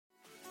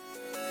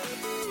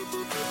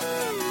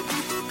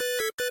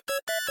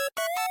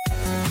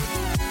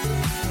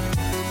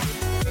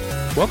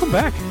Welcome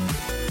back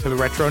to the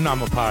Retro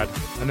Nomopod,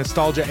 a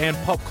nostalgia and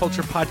pulp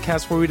culture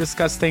podcast where we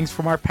discuss things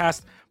from our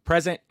past,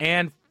 present,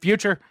 and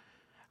future.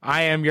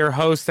 I am your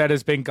host that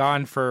has been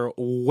gone for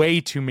way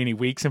too many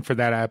weeks, and for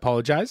that I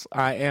apologize.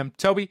 I am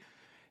Toby,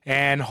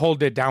 and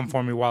hold it down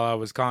for me while I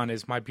was gone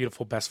is my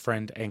beautiful best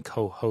friend and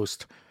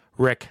co-host,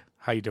 Rick.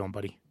 How you doing,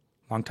 buddy?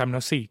 Long time no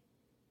see.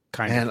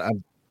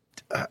 I'm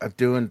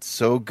doing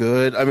so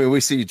good. I mean, we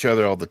see each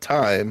other all the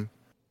time.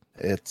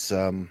 It's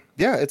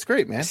it's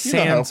great, man.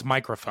 Sans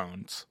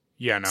microphones.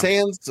 Yeah, no.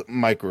 Sans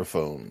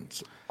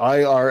microphones.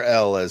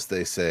 IRL, as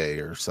they say,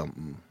 or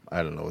something.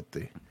 I don't know what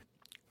the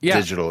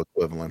digital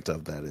equivalent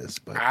of that is,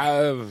 but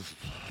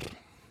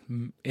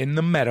in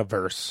the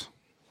metaverse.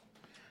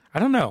 I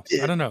don't know.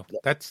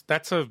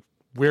 That's a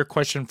weird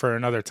question for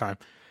another time.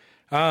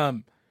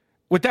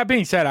 With that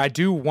being said, I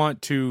do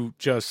want to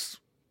just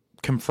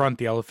confront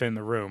the elephant in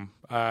the room.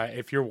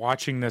 If you're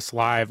watching this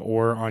live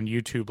or on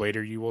YouTube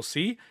later, you will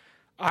see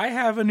I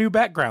have a new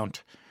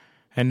background.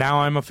 And now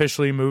I'm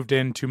officially moved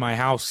into my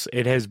house.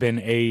 It has been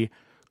a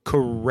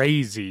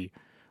crazy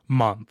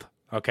month.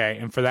 Okay.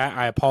 And for that,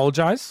 I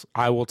apologize.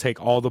 I will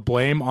take all the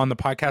blame on the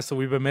podcast that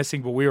we've been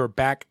missing, but we are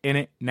back in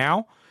it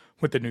now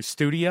with the new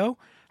studio.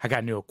 I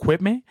got new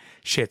equipment.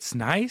 Shit's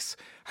nice.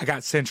 I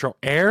got central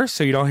air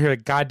so you don't hear the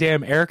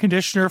goddamn air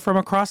conditioner from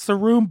across the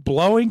room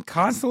blowing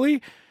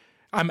constantly.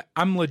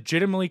 I'm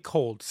legitimately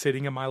cold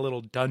sitting in my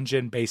little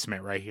dungeon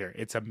basement right here.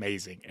 It's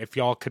amazing. If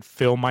y'all could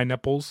feel my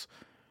nipples,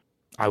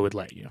 I would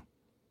let you.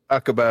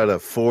 Talk about a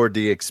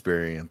 4D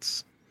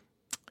experience.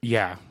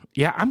 Yeah,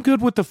 I'm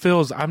good with the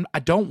feels. I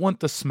don't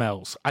want the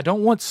smells. I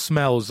don't want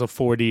smells of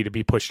 4D to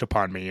be pushed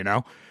upon me, you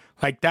know?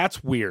 Like,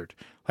 that's weird.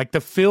 Like,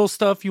 the feel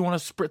stuff, you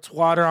want to spritz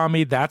water on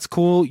me, that's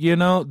cool, you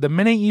know? The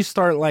minute you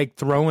start, like,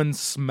 throwing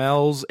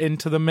smells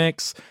into the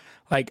mix,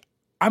 like,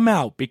 I'm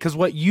out. Because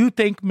what you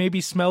think maybe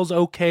smells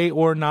okay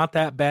or not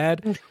that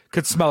bad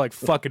could smell like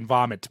fucking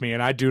vomit to me,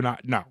 and I do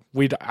not, no.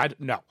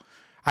 No.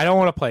 I don't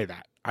want to play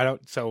that. I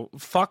don't, so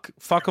fuck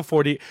a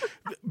 4D.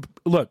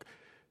 Look,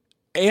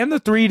 and the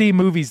 3D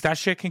movies, that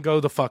shit can go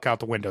the fuck out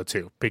the window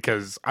too,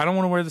 because I don't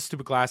want to wear the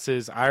stupid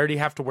glasses. I already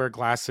have to wear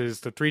glasses.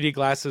 The 3D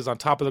glasses on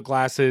top of the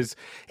glasses,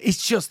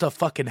 it's just a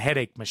fucking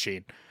headache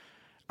machine.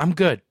 I'm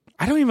good.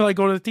 I don't even like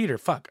going to the theater.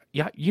 Fuck.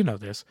 Yeah, you know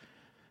this.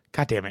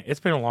 God damn it.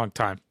 It's been a long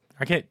time.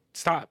 I can't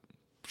stop.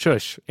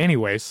 Shush.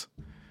 Anyways.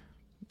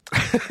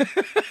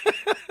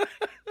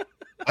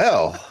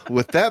 Well,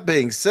 with that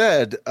being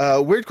said,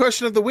 weird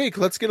question of the week.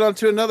 Let's get on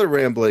to another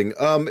rambling.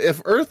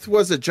 If Earth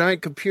was a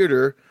giant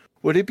computer,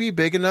 would it be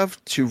big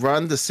enough to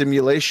run the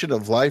simulation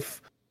of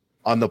life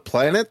on the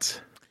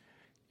planet?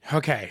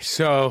 Okay,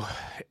 so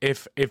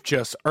if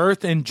just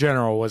Earth in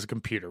general was a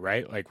computer,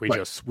 right? Like we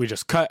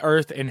just cut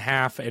Earth in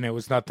half and it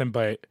was nothing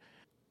but,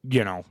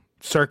 you know,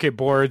 circuit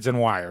boards and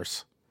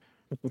wires.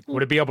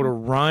 Would it be able to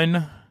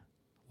run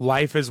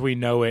life as we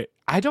know it?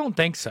 I don't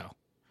think so.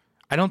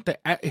 I don't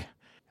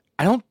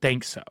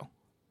think so.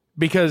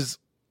 Because,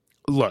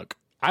 look,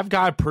 I've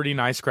got a pretty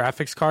nice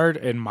graphics card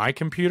in my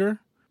computer.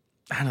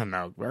 I don't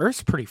know.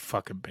 Earth's pretty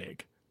fucking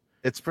big.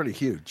 It's pretty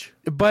huge.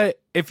 But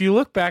if you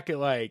look back at,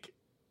 like,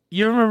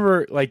 you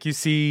remember, like, you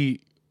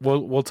see,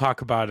 we'll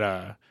talk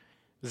about,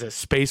 is it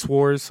Space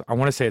Wars? I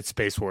want to say it's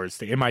Space Wars,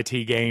 the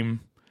MIT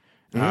game,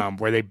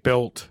 where they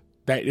built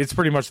that. It's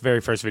pretty much the very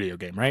first video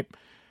game, right?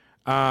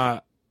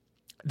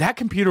 That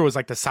computer was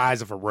like the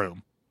size of a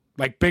room,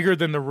 like bigger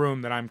than the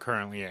room that I'm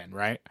currently in,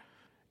 right?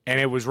 And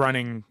it was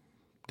running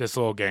this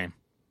little game,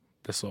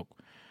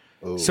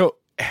 Oh. So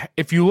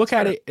if you look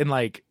at it and,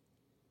 like,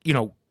 you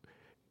know,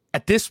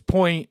 at this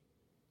point,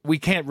 we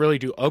can't really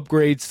do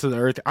upgrades to the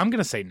Earth. I'm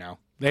going to say no.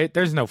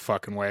 There's no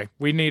fucking way.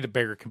 We need a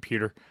bigger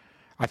computer,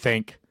 I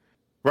think.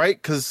 Right?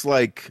 Because,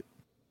 like,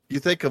 you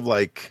think of,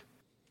 like,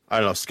 I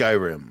don't know,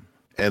 Skyrim,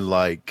 and,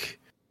 like,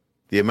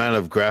 the amount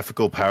of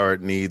graphical power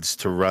it needs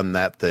to run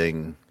that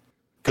thing.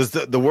 Because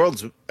the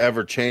world's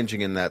ever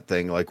changing in that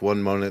thing. Like,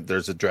 one moment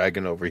there's a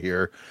dragon over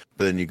here,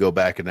 but then you go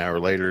back an hour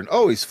later and,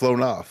 oh, he's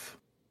flown off.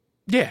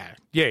 Yeah.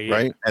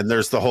 Right? And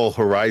there's the whole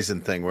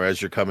horizon thing where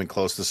as you're coming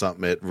close to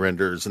something, it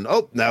renders and,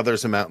 oh, now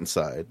there's a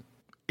mountainside.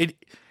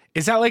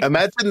 Is that like...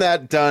 Imagine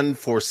that done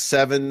for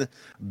 7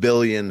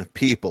 billion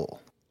people.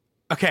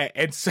 Okay,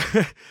 and so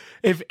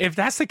if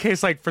that's the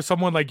case, like, for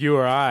someone like you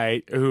or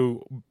I,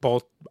 who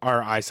both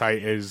our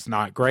eyesight is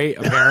not great,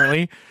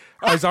 apparently...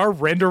 Is our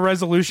render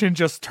resolution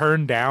just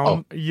turned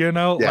down? Oh, you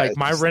know, yeah, like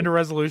my render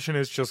resolution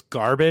is just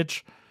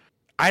garbage.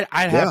 I'd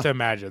have to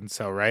imagine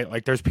so, right?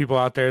 Like, there's people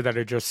out there that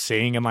are just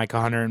seeing in like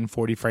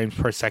 140 frames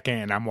per second,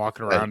 and I'm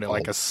walking around at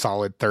like a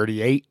solid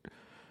 38.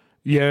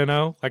 You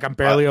know, like I'm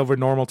barely over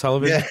normal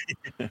television.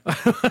 Yeah.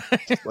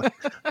 Like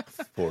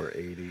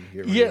 480.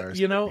 Here we are,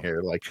 you know,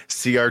 here like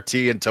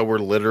CRT until we're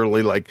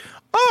literally like,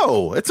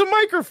 oh, it's a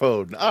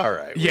microphone. All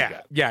right.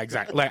 Yeah,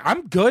 exactly. Like,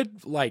 I'm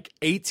good, like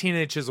 18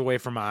 inches away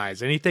from my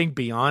eyes. Anything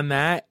beyond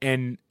that,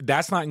 and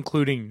that's not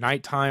including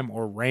nighttime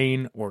or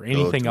rain or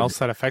anything else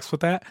that affects with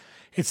that.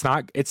 It's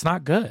not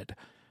good.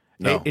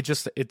 No.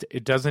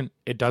 It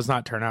does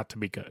not turn out to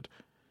be good.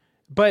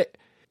 But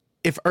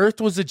if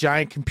Earth was a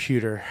giant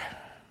computer,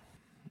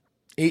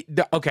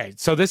 Okay,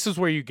 so this is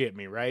where you get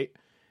me, right?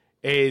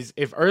 Is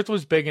if Earth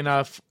was big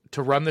enough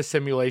to run the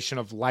simulation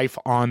of life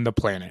on the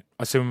planet,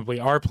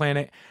 assumably our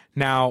planet.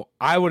 Now,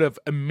 I would have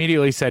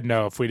immediately said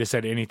no if we'd have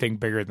said anything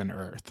bigger than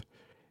Earth.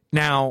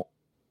 Now,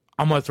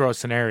 I'm going to throw a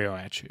scenario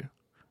at you.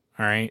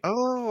 All right?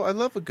 Oh, I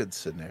love a good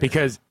scenario.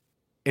 Because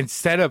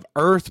instead of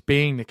Earth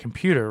being the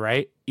computer,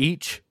 right?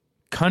 Each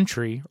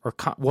country, or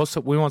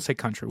we won't say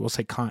country, we'll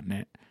say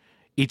continent.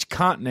 Each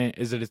continent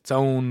is its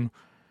own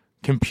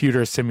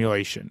computer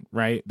simulation,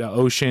 right? The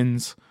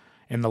oceans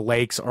and the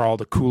lakes are all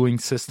the cooling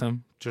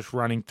system just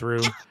running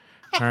through.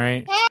 All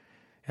right.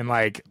 And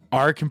like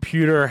our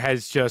computer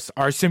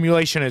our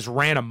simulation has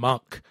ran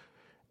amok.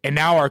 And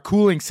now our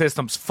cooling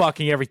system's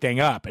fucking everything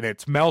up and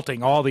it's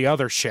melting all the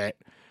other shit.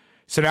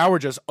 So now we're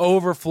just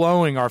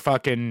overflowing our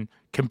fucking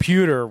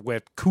computer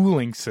with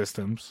cooling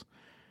systems.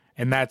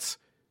 And that's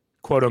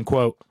quote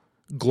unquote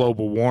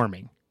global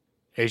warming.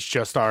 It's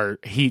just our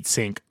heat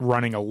sink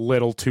running a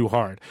little too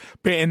hard.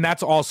 And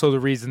that's also the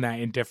reason that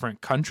in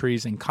different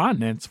countries and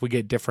continents, we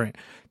get different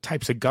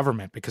types of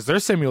government because their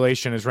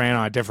simulation is ran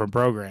on a different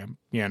program.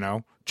 You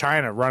know,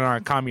 China run on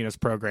a communist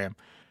program,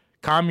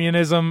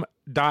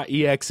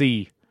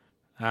 communism.exe.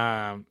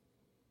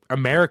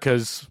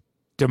 America's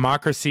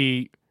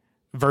democracy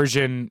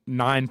version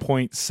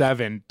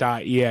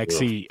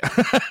 9.7.exe.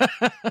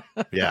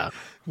 Yeah.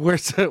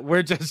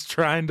 We're just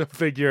trying to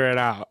figure it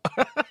out.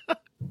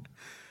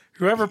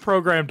 Whoever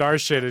programmed our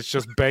shit is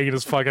just banging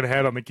his fucking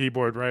head on the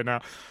keyboard right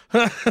now.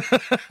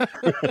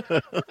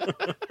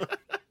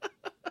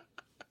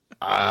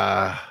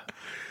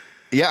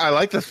 Yeah, I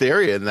like the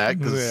theory in that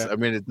because, I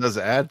mean, it does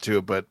add to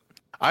it, but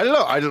I don't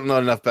know. I don't know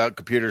enough about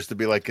computers to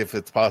be like if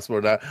it's possible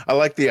or not. I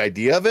like the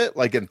idea of it,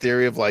 like in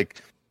theory of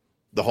like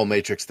the whole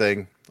Matrix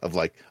thing of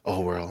like,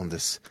 oh, we're all in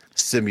this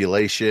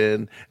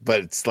simulation,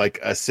 but it's like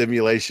a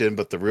simulation,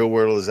 but the real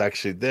world is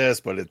actually this,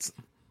 but it's,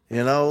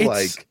 you know,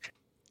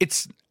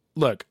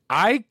 Look,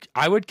 I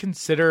would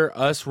consider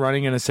us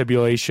running in a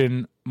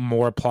simulation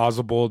more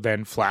plausible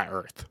than flat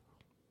Earth.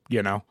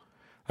 You know,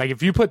 like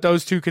if you put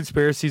those two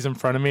conspiracies in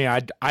front of me,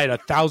 I'd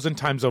 1,000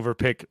 times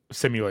overpick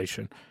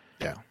simulation.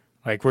 Yeah,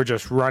 like we're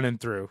just running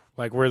through,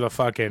 like we're the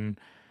fucking,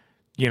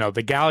 you know,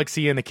 the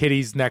galaxy and the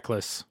kitty's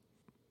necklace.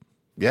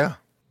 Yeah,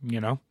 you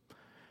know.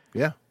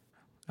 Yeah,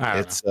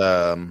 it's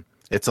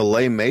a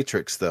lame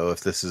Matrix though.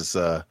 If this is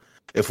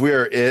if we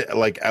are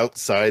like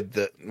outside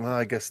the, well,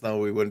 I guess no,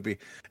 we wouldn't be.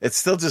 It's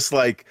still just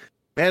like,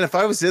 man, if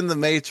I was in the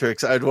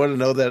Matrix, I'd want to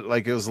know that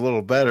like it was a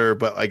little better.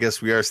 But I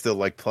guess we are still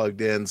like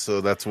plugged in,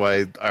 so that's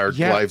why our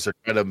lives are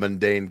kind of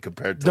mundane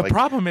compared to. The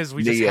problem is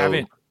we just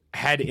haven't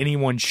had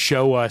anyone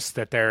show us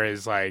that there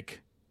is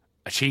like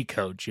a cheat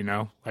code. You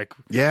know, like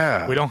we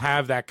don't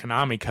have that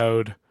Konami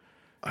code.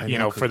 You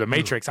know, for the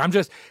Matrix.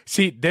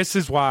 This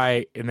is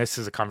why, and this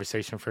is a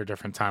conversation for a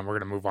different time. We're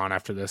going to move on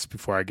after this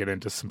before I get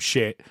into some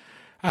shit.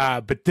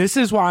 But this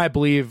is why I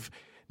believe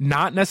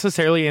not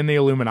necessarily in the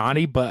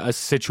Illuminati, but a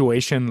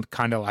situation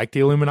kind of like the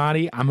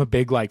Illuminati. I'm a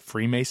big like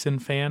Freemason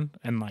fan,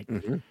 and like,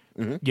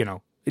 you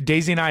know,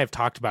 Daisy and I have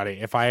talked about it.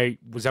 If I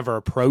was ever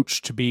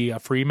approached to be a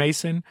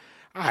Freemason,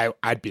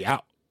 I'd be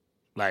out.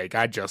 Like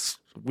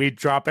we'd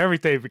drop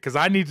everything because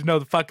I need to know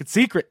the fucking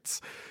secrets,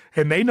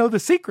 and they know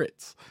the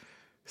secrets.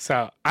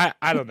 So I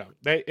don't know.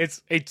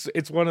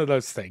 It's one of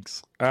those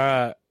things.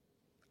 I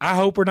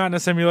hope we're not in a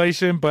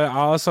simulation, but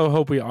I also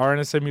hope we are in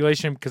a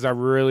simulation because I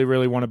really,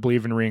 really want to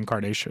believe in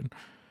reincarnation.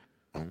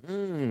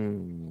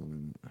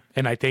 And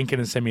I think in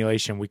a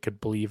simulation we could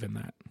believe in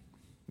that.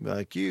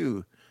 Like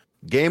you,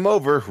 game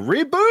over.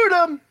 Reboot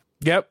them.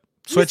 Yep.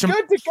 Switch them.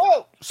 Good to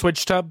go.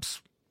 Switch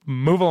tubs.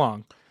 Move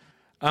along.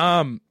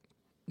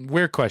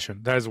 Weird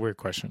question. That is a weird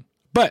question.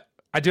 But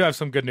I do have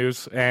some good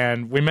news,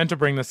 and we meant to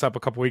bring this up a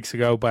couple weeks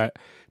ago, but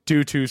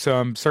due to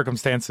some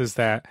circumstances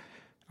that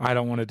I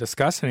don't want to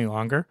discuss any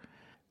longer,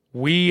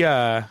 we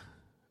got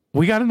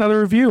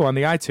another review on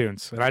the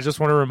iTunes, and I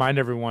just want to remind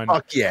everyone,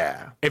 fuck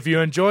yeah, if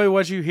you enjoy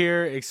what you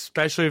hear,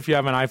 especially if you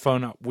have an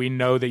iPhone, we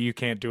know that you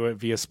can't do it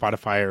via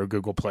Spotify or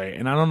Google Play,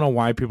 and I don't know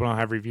why people don't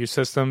have review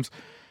systems.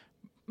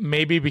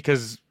 Maybe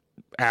because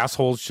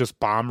assholes just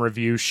bomb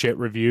review shit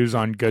reviews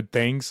on good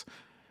things.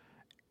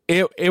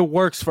 It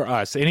works for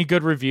us. Any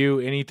good review,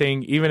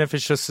 anything, even if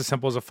it's just as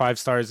simple as a 5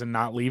 stars and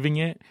not leaving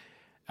it,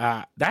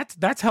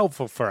 that's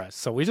helpful for us.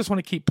 So we just want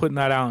to keep putting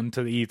that out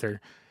into the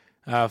ether.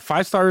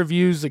 5-star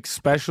reviews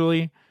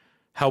especially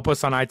help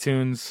us on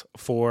iTunes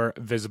for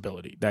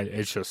visibility.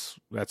 That's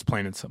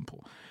plain and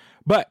simple.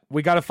 But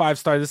we got a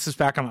 5-star. This is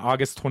back on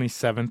August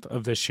 27th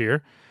of this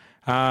year.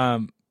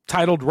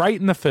 Titled Right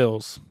in the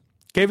Fills.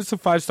 Gave us a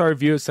 5-star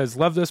review. It says,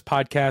 love this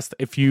podcast.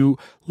 If you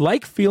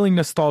like feeling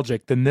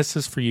nostalgic, then this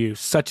is for you.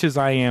 Such as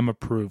I am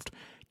approved.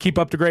 Keep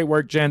up the great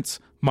work, gents.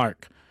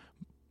 Mark,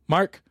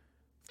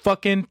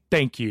 fucking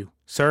thank you,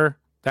 sir.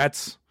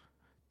 That's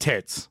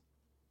tits.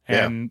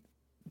 And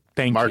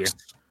thank you.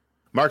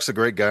 Mark's a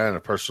great guy on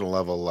a personal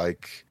level.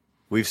 Like,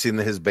 we've seen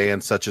his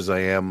band, Such As I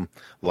Am,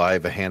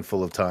 live a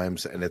handful of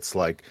times, and it's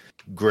like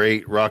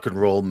great rock and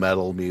roll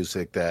metal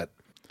music that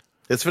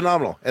it's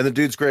phenomenal. And the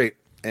dude's great.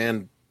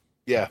 And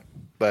yeah,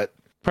 but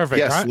Perfect.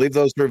 Yes, leave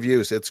those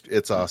reviews.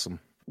 It's awesome.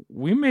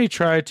 We may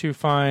try to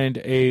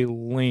find a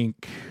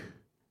link.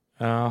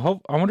 I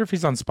wonder if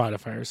he's on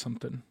Spotify or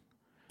something.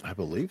 I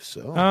believe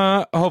so.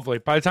 Hopefully,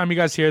 by the time you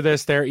guys hear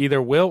this, there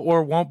either will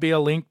or won't be a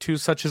link to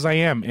Such As I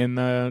Am in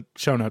the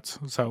show notes.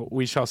 So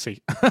we shall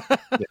see.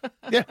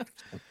 Yeah,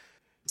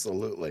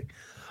 absolutely.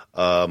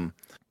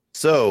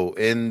 So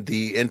in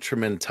the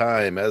interim in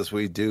time, as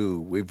we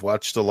do, we've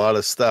watched a lot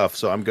of stuff.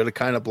 So I'm going to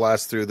kind of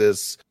blast through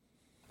this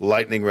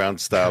lightning round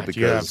style because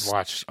you have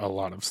watched a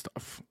lot of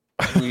stuff.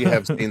 we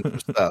have seen some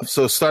stuff.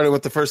 So starting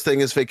with the first thing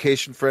is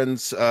Vacation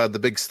Friends. The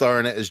big star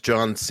in it is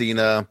John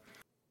Cena,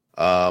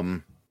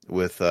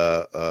 with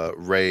little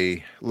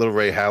Ray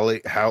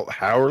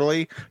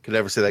Howerly. Can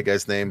never say that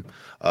guy's name.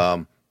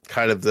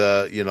 Kind of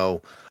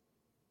the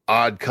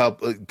odd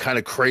couple, kind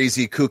of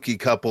crazy kooky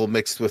couple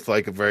mixed with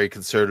like a very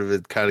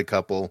conservative kind of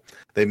couple.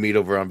 They meet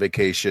over on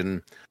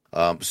vacation.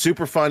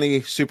 Super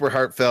funny, super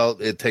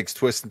heartfelt. It takes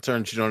twists and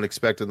turns you don't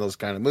expect in those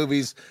kind of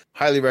movies.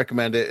 Highly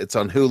recommend it. It's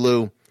on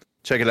Hulu.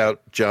 Check it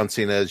out. John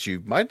Cena, as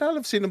you might not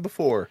have seen him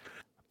before.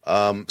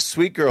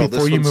 Sweet Girl.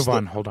 Before you move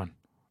on, hold on.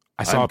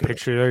 I saw a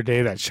picture the other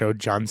day that showed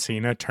John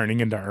Cena turning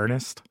into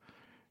Ernest.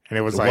 And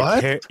it was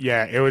like,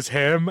 it was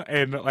him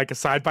and like a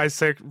side by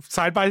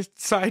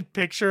side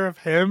picture of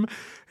him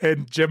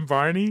and Jim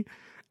Varney.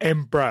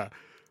 And bruh,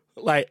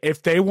 like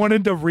if they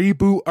wanted to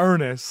reboot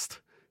Ernest,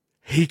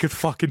 he could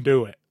fucking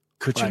do it.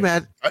 Could you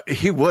imagine?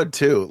 He would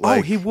too.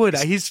 Like, he would.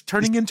 He's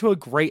turning into a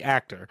great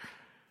actor.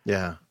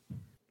 Yeah.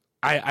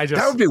 I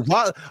just that would be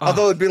wild.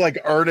 Although it'd be like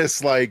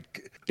Ernest,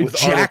 like with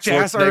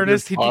jackass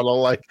Ernest,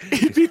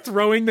 he'd be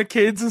throwing the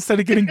kids instead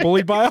of getting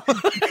bullied by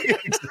them.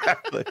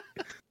 Exactly.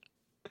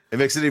 It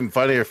makes it even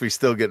funnier if he's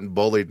still getting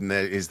bullied and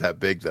he's that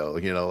big, though.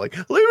 Like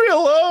leave me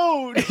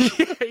alone.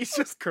 Yeah, he's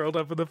just curled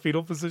up in the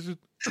fetal position.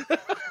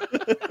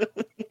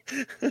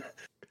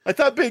 I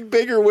thought being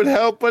bigger would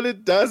help, but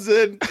it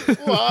doesn't.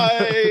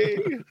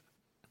 Why?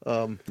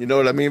 You know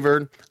what I mean,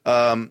 Vern?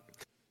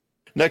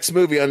 Next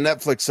movie on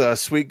Netflix,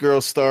 Sweet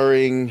Girl,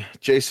 starring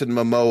Jason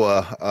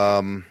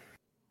Momoa.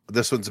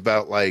 This one's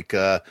about like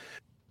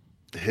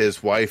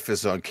his wife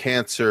is on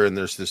cancer, and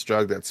there's this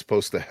drug that's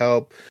supposed to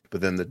help,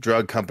 but then the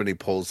drug company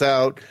pulls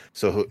out.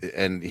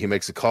 And he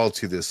makes a call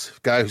to this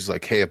guy who's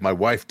like, "Hey, if my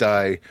wife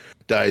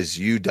dies,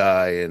 you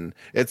die." And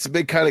it's a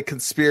big kind of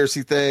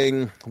conspiracy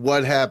thing.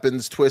 What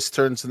happens? Twist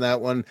turns in that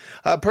one.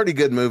 Pretty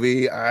good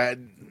movie. I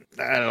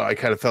don't know. I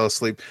kind of fell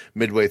asleep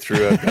midway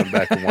through. I've gone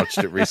back and watched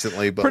it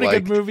recently, but pretty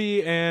good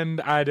movie, and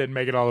I didn't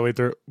make it all the way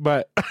through.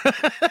 But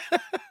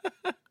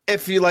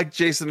if you like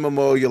Jason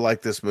Momoa, you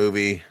like this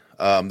movie.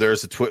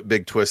 There's a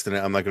big twist in it.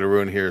 I'm not going to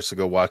ruin here, so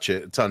go watch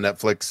it. It's on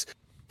Netflix.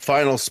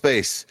 Final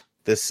Space.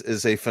 This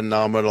is a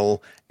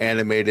phenomenal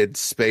animated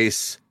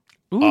space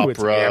opera.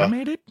 It's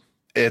animated?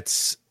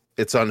 It's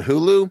on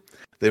Hulu.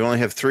 They only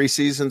have 3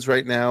 seasons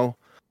right now.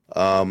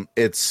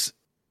 It's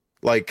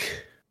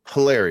like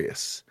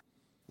hilarious.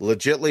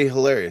 Legitly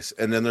hilarious.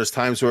 And then there's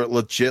times where it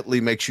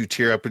legitly makes you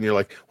tear up and you're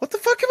like, what the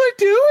fuck am I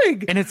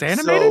doing? And it's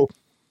animated?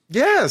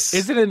 Yes.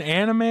 Is it an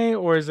anime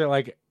or is it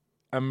like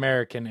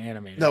American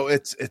animated? No,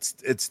 it's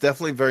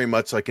definitely very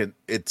much like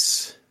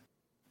it's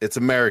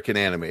American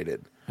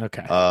animated.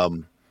 Okay.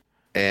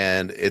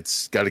 And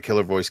it's got a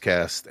killer voice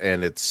cast,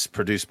 and it's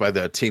produced by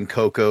the Team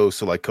Coco,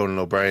 so like Conan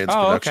O'Brien's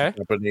production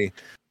company.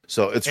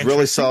 So it's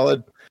really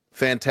solid.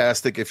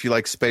 Fantastic. If you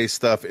like space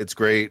stuff, it's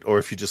great. Or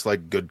if you just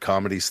like good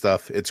comedy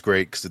stuff, it's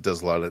great because it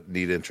does a lot of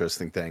neat,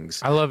 interesting things.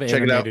 I love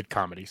animated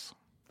comedies.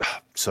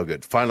 So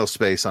good. Final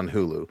Space on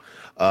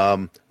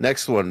Hulu.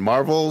 Next one,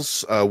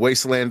 Marvel's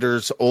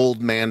Wastelanders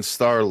Old Man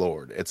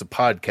Star-Lord. It's a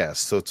podcast,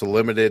 so it's a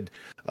limited,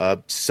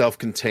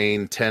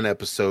 self-contained 10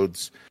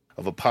 episodes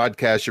of a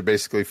podcast. You're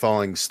basically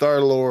following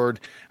Star-Lord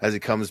as he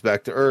comes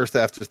back to Earth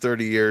after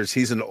 30 years.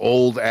 He's an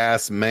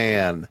old-ass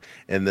man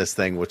in this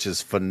thing, which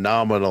is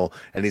phenomenal.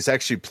 And he's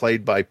actually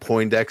played by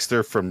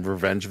Poindexter from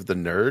Revenge of the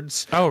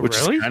Nerds. Oh, which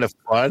really? is kind of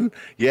fun.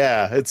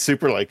 Yeah, it's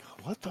super like,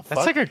 what the fuck?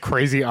 That's like a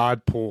crazy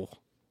odd pool.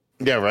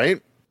 Yeah, right?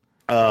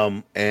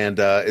 And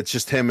it's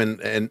just him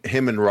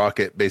and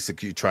Rocket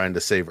basically trying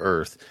to save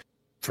Earth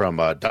from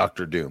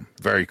Doctor Doom.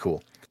 Very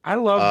cool. I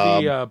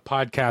love the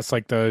podcast,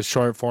 like the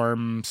short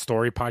form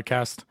story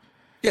podcast.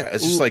 Yeah,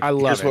 it's just like,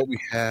 here's what we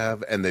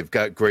have, and they've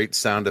got great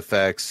sound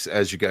effects.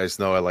 As you guys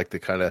know, I like the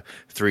kind of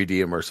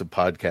 3D immersive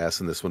podcasts,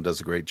 and this one does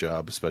a great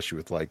job, especially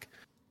with like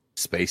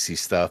spacey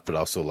stuff, but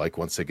also like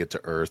once they get to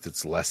Earth,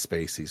 it's less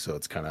spacey, so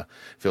it's kind of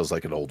feels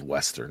like an old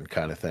Western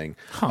kind of thing.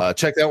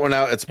 Check that one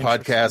out. It's a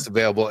podcast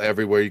available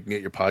everywhere you can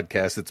get your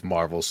podcast. It's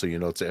Marvel, so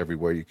it's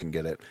everywhere you can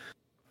get it.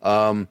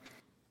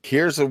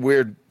 Here's a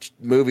weird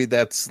movie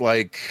that's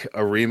like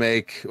a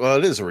remake. Well,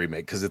 it is a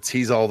remake because it's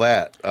He's All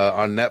That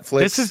on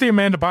Netflix. This is the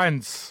Amanda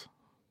Bynes.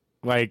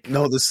 Like,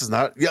 no, this is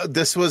not. Yeah,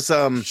 this was.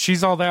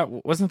 She's All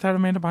That. Wasn't that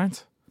Amanda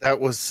Bynes?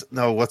 That was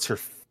no. What's her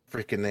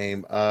freaking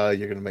name?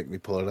 You're gonna make me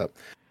pull it up.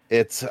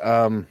 It's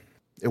It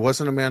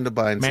wasn't Amanda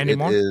Bynes. Mandy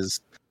Moore? It is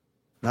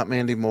not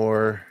Mandy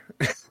Moore.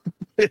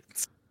 It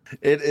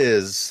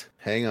is.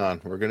 Hang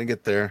on, we're gonna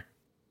get there.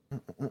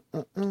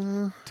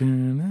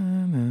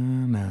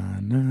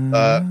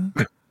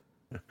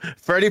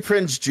 Freddie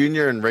Prinze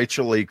Jr. and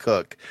Rachel Lee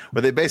Cook,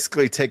 where they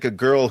basically take a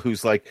girl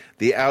who's like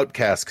the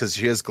outcast because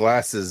she has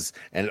glasses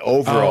and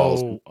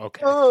overalls. Oh,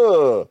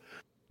 okay.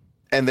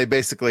 And they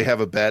basically have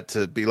a bet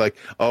to be like,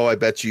 oh, I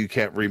bet you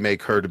can't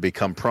remake her to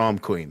become prom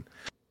queen.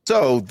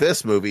 So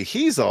this movie,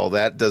 He's All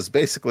That, does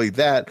basically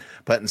that,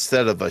 but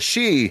instead of a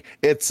she,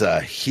 it's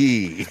a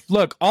he.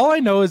 Look, all I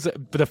know is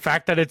the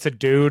fact that it's a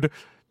dude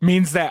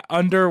means that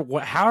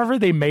however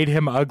they made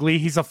him ugly,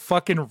 he's a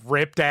fucking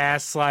ripped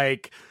ass,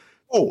 like...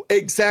 Oh,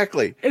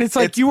 exactly. And it's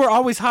like, you were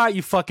always hot,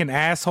 you fucking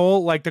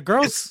asshole. Like, the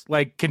girls,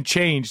 like, can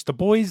change. The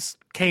boys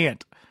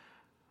can't.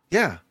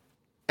 Yeah.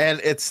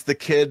 And it's the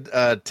kid,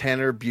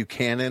 Tanner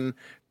Buchanan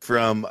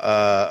from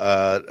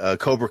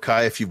Cobra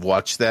Kai, if you've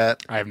watched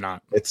that. I have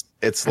not.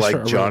 It's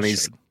like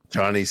Johnny's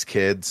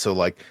kid. So,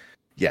 like,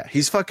 yeah,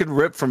 he's fucking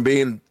ripped from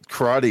being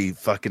karate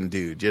fucking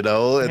dude, you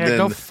know? And then,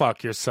 go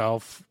fuck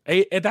yourself.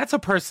 That's a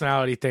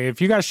personality thing.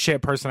 If you got a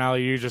shit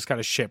personality, you just got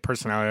a shit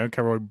personality. I don't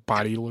care what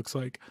body looks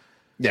like.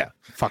 Yeah.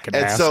 Fucking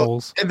and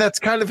assholes. And that's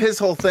kind of his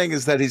whole thing,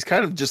 is that he's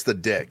kind of just a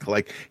dick.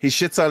 Like, he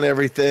shits on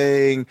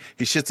everything.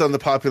 He shits on the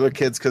popular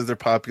kids because they're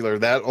popular.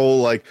 That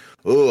old, like,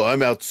 oh,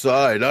 I'm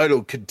outside. I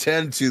don't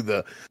contend to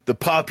the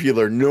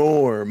popular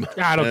norm.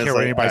 I don't care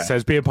what anybody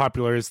says. Being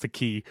popular is the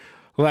key.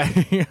 Like,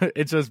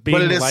 it's just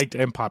being liked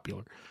and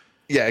popular.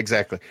 Yeah,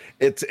 exactly.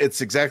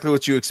 It's exactly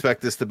what you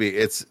expect this to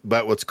be.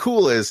 But what's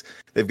cool is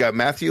they've got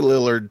Matthew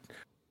Lillard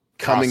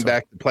coming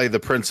back to play the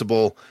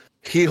principal.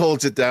 He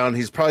holds it down.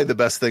 He's probably the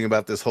best thing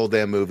about this whole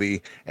damn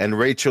movie. And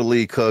Rachel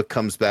Lee Cook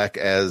comes back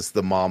as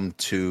the mom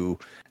to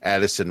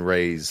Addison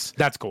Rae's.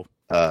 That's cool.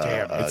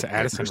 Damn, it's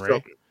Addison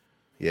Rae.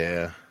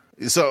 Yeah.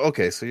 So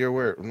you're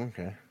aware.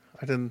 Okay,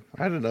 I didn't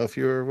know if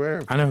you were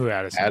aware. I know who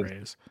Addison Rae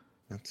is.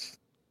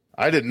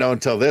 I didn't know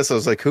until this. I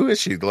was like, who is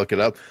she? Look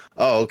it up.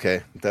 Oh,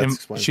 okay.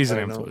 She's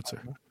an influencer.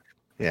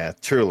 Yeah,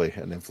 truly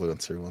an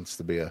influencer. Wants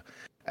to be a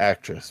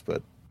actress,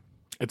 but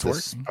it's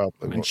working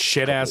in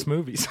shit ass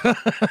movies.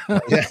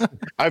 Yeah,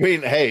 I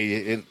mean,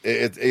 hey,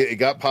 it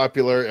got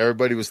popular.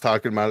 Everybody was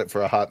talking about it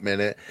for a hot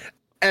minute,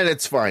 and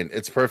it's fine.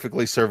 It's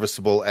perfectly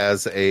serviceable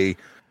as a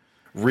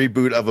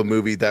reboot of a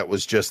movie that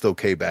was just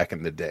okay back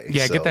in the day.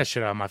 Yeah, get that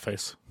shit out of my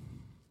face.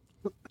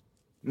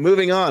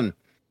 Moving on,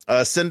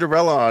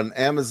 Cinderella on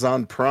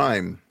Amazon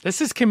Prime. This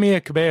is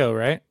Camila Cabello,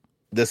 right?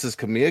 This is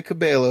Camila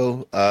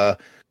Cabello.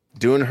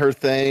 Doing her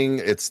thing.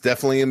 It's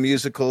definitely a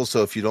musical,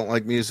 so if you don't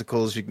like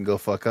musicals, you can go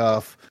fuck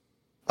off.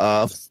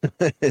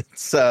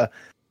 It's I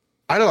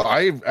don't know.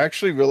 I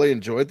actually really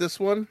enjoyed this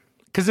one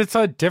because it's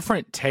a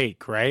different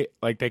take, right?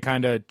 Like they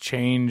kind of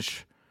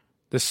change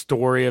the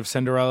story of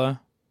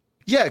Cinderella.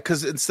 Yeah,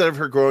 because instead of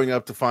her growing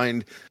up to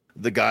find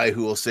the guy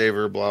who will save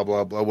her, blah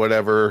blah blah,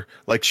 whatever,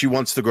 like she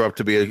wants to grow up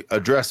to be a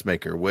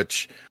dressmaker,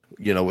 which,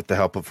 you know, with the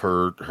help of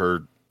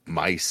her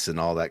mice and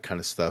all that kind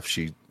of stuff,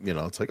 she, you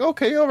know, it's like,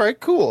 okay, all right,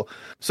 cool.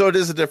 So it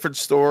is a different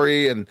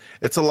story, and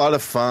it's a lot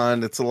of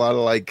fun. It's a lot of,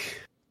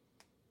 like,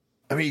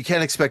 I mean, you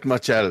can't expect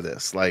much out of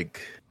this,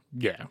 like,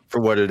 yeah,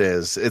 for what it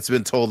is. It's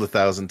been told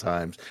 1,000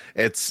 times.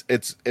 It's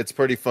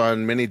pretty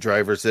fun. Minnie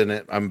Driver's in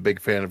it. I'm a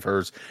big fan of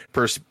hers.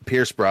 Pierce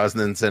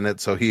Brosnan's in it,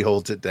 so he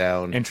holds it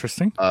down.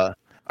 Interesting.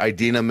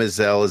 Idina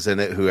Menzel is in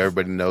it, who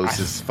everybody knows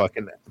is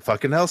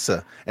fucking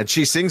Elsa, and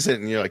she sings it,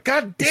 and you're like,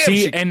 God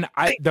damn!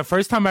 The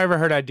first time I ever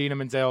heard Idina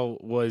Menzel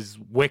was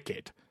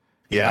Wicked.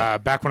 Yeah,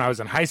 back when I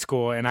was in high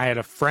school, and I had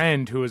a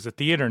friend who was a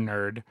theater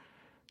nerd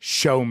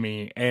show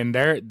me, and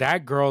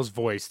that girl's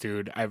voice,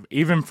 dude. I've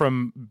even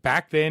from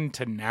back then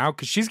to now,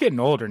 because she's getting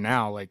older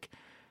now. Like,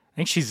 I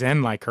think she's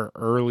in like her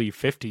early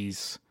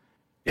 50s.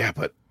 Yeah,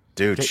 but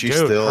dude, she's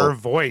still, her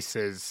voice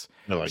is.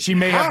 Like, she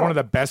may have one of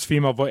the best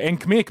female voices.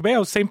 And Camila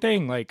Cabello, same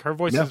thing. Like, her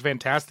voice is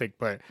fantastic.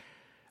 But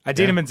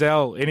Idina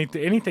Menzel,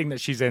 anything that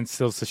she's in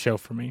steals the show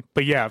for me.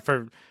 But yeah,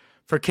 for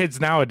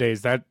kids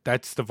nowadays,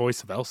 that's the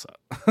voice of Elsa.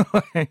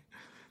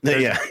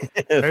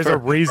 There's a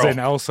reason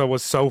Elsa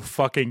was so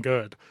fucking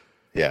good.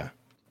 Yeah.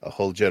 A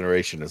whole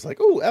generation is like,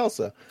 oh,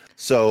 Elsa.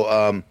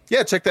 So,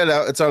 check that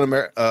out. It's on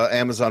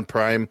Amazon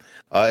Prime.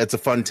 It's a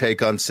fun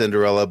take on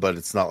Cinderella, but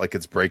it's not like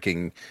it's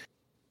breaking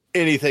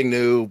anything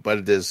new, but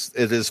it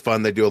is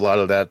fun. They do a lot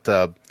of that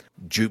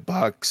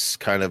jukebox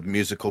kind of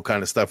musical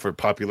kind of stuff where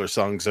popular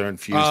songs are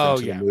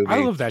infused into the movie. I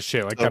love that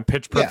shit, like that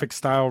Pitch Perfect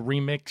style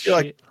remix.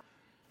 You're shit. Like,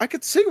 I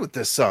could sing with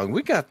this song.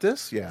 We got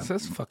this. Yeah,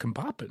 that's fucking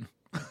popping.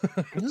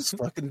 Just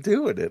fucking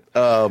doing it.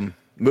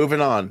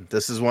 Moving on.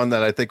 This is one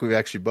that I think we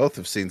actually both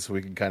have seen, so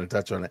we can kind of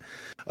touch on it.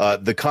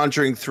 The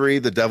Conjuring 3,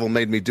 The Devil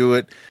Made Me Do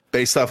It,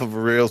 based off of a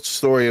real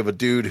story of a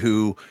dude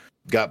who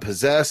got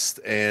possessed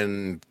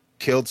and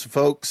killed some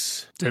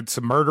folks, did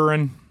some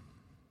murdering,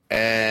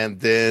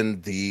 and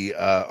then the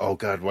oh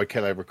god, why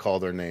can't I recall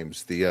their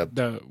names? The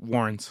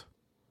Warrens,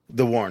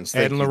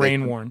 Ed and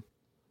Lorraine Warren.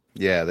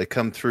 Yeah, they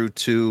come through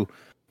to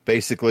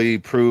basically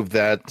prove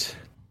that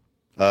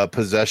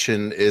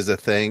possession is a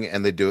thing,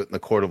 and they do it in the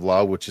court of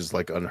law, which is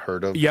like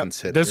unheard of. Yeah,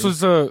 this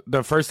was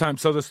the first time.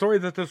 So the story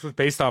that this was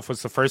based off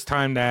was the first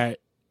time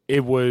that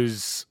it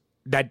was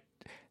that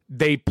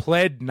they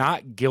pled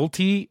not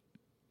guilty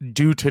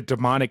due to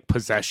demonic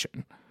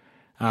possession,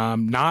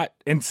 not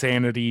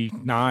insanity,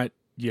 not,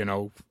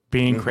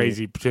 being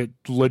crazy,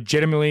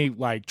 legitimately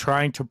like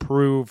trying to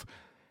prove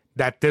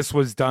that this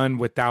was done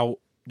without,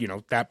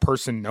 that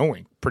person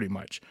knowing, pretty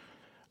much.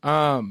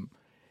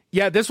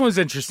 Yeah, this one's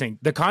interesting.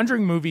 The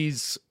Conjuring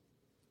movies,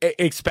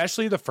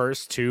 especially the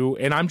first two,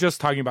 and I'm just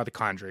talking about The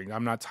Conjuring.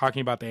 I'm not talking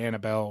about the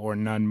Annabelle or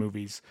Nun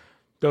movies.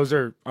 Those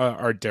are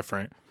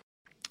different.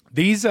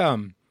 These,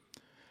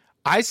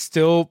 I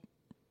still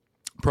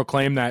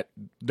proclaim that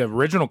the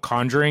original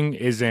Conjuring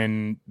is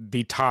in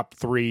the top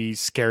 3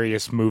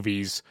 scariest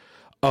movies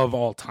of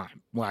all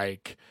time.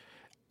 Like,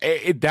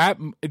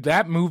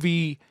 that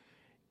movie,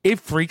 it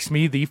freaks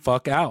me the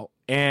fuck out.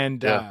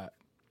 And,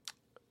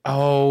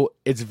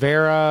 it's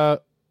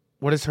Vera,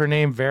 what is her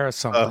name? Vera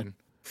something.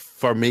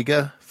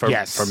 Farmiga?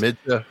 Yes.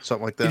 Farmiga,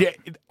 something like that. Yeah,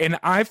 and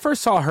I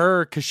first saw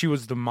her because she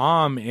was the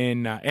mom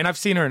in, and I've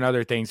seen her in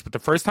other things, but the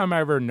first time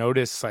I ever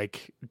noticed,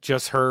 like,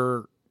 just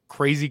her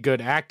crazy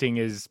good acting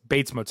is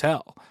Bates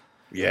Motel.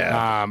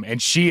 Yeah.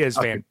 And she is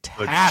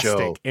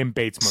fantastic in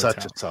Bates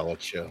Motel. Such a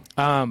solid show.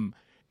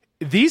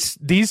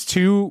 These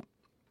two,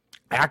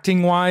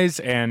 acting wise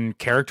and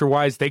character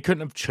wise, they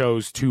couldn't have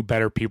chose 2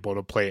 better people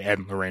to play Ed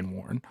and Lorraine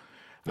Warren.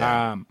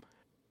 Yeah.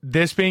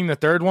 This being the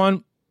third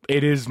one,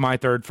 it is my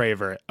third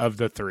favorite of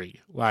the 3.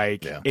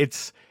 Like,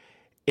 it's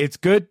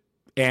good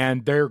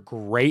and they're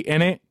great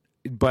in it,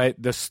 but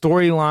the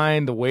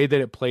storyline, the way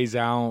that it plays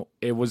out,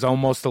 it was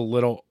almost a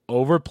little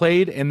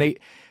overplayed, and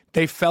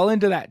they fell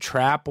into that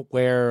trap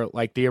where,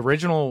 like, the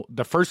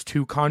first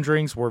 2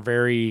 Conjurings were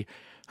very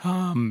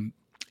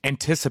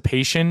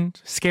anticipation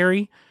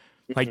scary.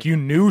 Like, you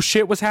knew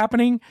shit was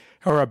happening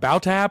or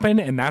about to happen,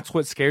 and that's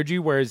what scared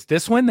you. Whereas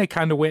this one, they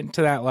kind of went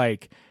into that,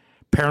 like,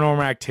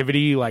 Paranormal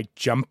Activity, like,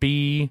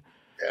 jumpy,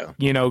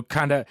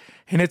 kind of.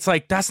 And it's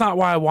like, that's not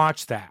why I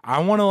watched that. I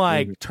want to,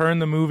 like, turn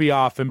the movie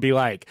off and be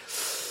like,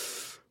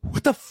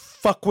 what the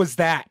fuck was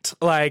that?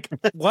 Like,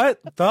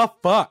 what the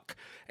fuck?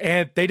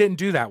 And they didn't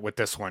do that with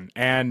this one.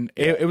 And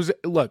it was,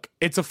 look,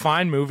 it's a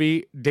fine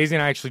movie. Daisy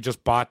and I actually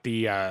just bought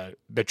the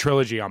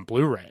trilogy on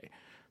Blu-ray.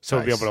 So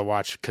we'll be able to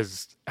watch,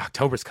 because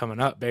October's coming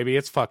up, baby.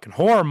 It's fucking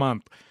horror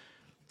month.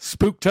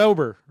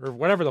 Spooktober, or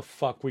whatever the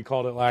fuck we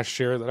called it last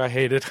year that I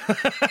hated.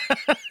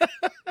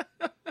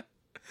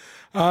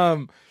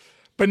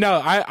 But no,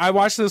 I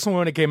watched this one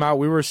when it came out.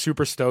 We were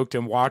super stoked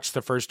and watched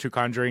the first 2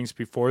 Conjurings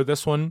before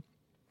this one.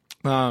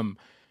 And,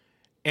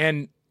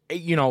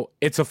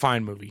 it's a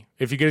fine movie.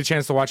 If you get a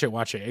chance to watch it,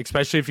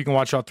 especially if you can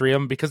watch all 3 of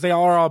them, because they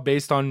are all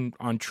based on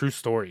true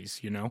stories,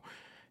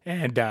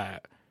 and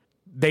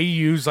they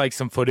use, like,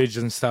 some footage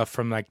and stuff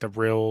from, like, the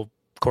real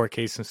court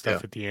case and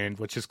stuff at the end,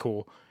 which is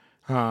cool.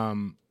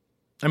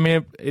 I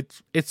mean,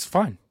 it's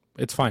fun.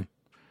 It's fun.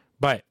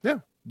 But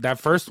that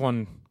first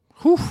one,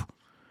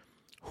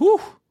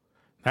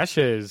 that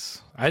shit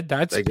is,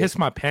 that's piss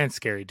my pants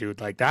scary,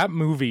 dude. Like, that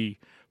movie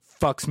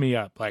fucks me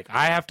up. Like,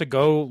 I have to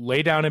go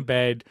lay down in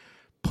bed,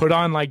 put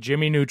on, like,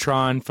 Jimmy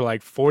Neutron for,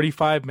 like,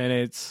 45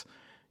 minutes,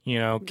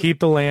 keep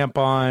the lamp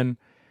on.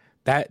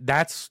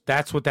 That's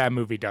what that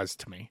movie does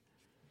to me.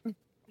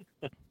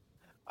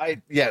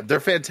 They're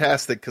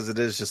fantastic, because it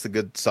is just a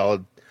good,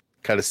 solid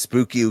kind of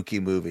spooky-ooky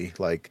movie.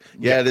 Like,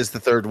 it is the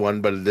third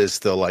one, but it is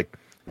still, like,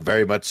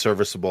 very much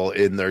serviceable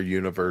in their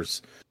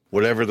universe.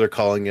 Whatever they're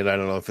calling it, I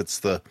don't know if it's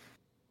the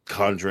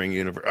Conjuring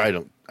universe. I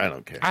don't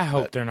care. I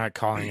hope they're not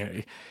calling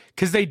it,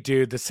 because they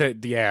do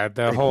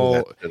the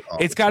whole.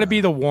 It's got to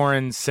be the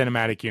Warren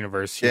Cinematic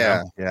Universe.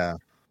 You know?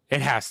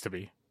 It has to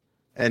be.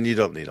 And you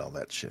don't need all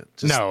that shit.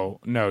 Just no,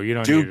 you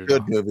don't do need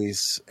good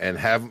movies, and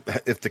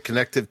if the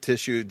connective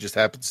tissue just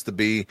happens to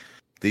be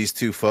these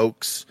 2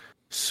 folks,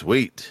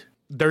 sweet.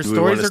 Their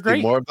stories are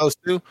great. More of those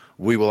 2?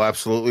 We will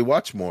absolutely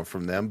watch more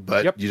from them,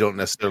 but you don't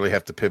necessarily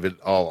have to pivot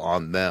all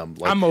on them.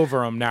 Like, I'm over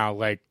them now.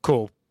 Like,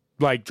 cool.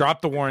 Like,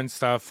 drop the Warren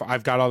stuff.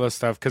 I've got all this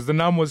stuff, because The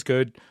Nun was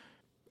good.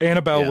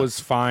 Annabelle was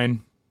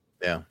fine.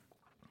 Yeah.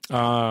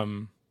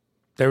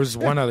 There was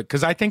one other,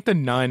 because I think The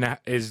Nun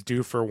is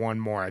due for one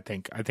more. I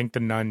think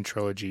the Nun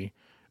trilogy,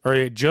 or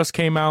it just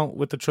came out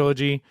with the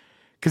trilogy,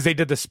 because they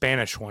did the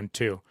Spanish one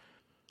too.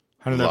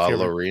 I don't know if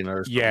La Lorena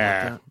or something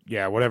like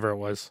that. Whatever it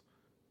was.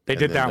 They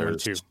did that one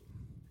too.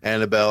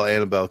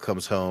 Annabelle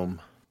comes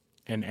home,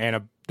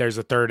 and there's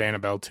a third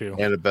Annabelle too.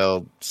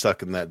 Annabelle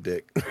sucking that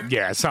dick.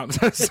 Yeah,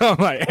 something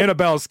like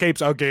Annabelle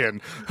escapes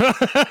again.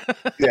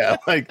 Yeah,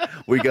 like,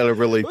 we got to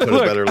really put a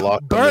better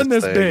lock. Burn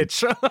this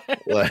bitch.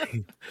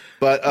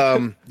 But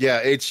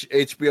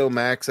HBO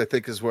Max, I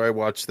think, is where I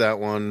watched that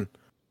one.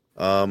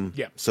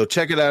 So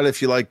check it out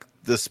if you like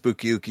the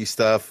spooky-ooky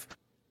stuff.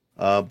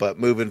 But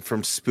moving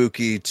from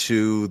spooky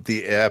to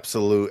the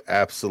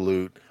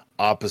absolute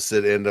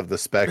opposite end of the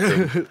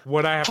spectrum.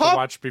 What I have to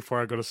watch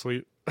before I go to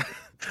sleep.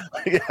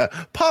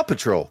 Paw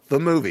Patrol, the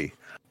movie.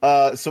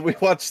 So we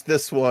watched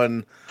this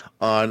one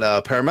on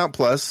Paramount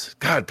Plus.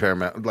 God,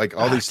 Paramount, like,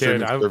 all these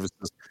streaming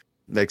services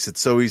makes it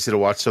so easy to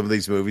watch some of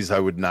these movies I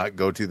would not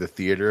go to the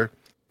theater,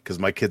 because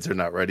my kids are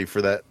not ready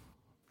for that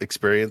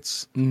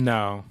experience.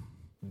 No.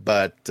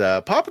 But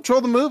Paw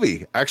Patrol the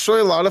movie,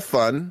 actually a lot of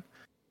fun,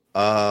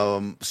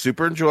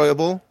 super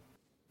enjoyable,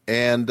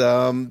 and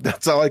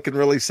that's all I can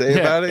really say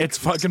about it. It's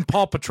fucking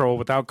Paw Patrol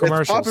without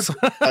commercials.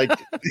 Like,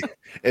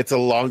 it's a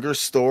longer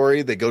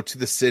story. They go to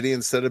the city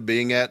instead of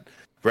being at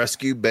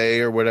Rescue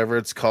Bay or whatever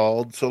it's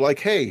called. So, like,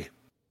 hey,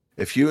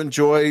 if you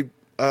enjoy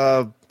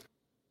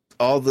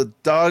all the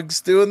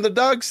dogs doing the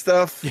dog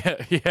stuff,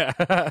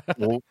 yeah.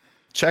 well,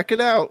 check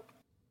it out.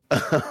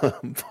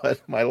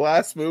 But my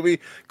last movie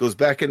goes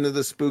back into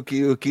the spooky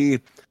ooky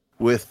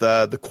with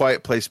The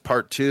Quiet Place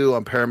Part 2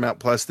 on Paramount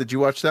Plus. Did you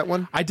watch that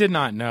one? I did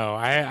not know.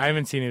 I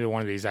haven't seen either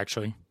one of these,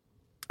 actually.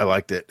 I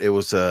liked it. It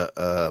was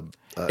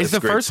is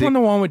the first one the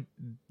one with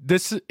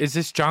this? Is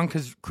this John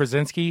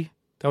Krasinski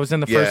that was in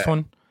the first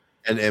one?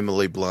 And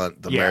Emily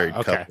Blunt, the married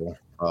couple.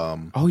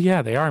 Oh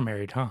yeah, they are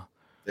married, huh?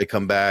 They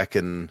come back,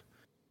 and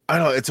I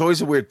don't know. It's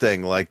always a weird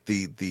thing. Like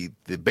the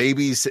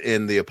babies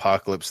in the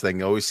apocalypse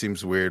thing always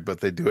seems weird,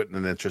 but they do it in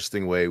an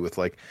interesting way with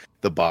like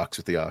the box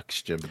with the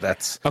oxygen. But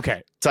that's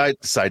okay.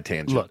 Side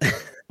tangent.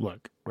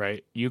 Look.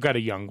 Right, you got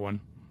a young one.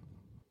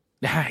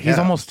 He's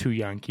almost too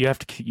young. You have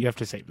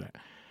to save that.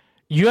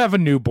 You have a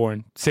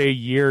newborn, say a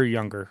year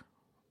younger,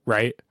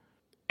 right?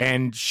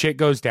 And shit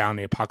goes down.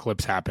 The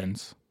apocalypse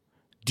happens.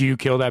 Do you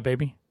kill that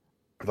baby?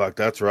 Fuck,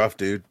 that's rough,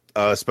 dude.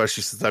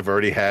 Especially since I've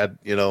already had,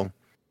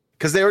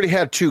 because they already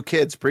had 2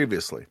 kids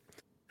previously,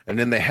 and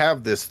then they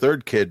have this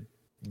third kid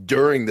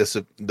during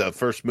the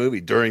first movie,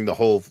 during the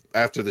whole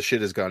after the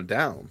shit has gone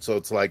down. So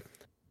it's like,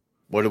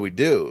 what do we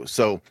do?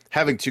 So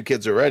having 2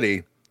 kids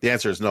already, the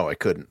answer is no. I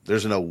couldn't.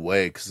 There's no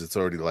way, because it's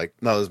already like,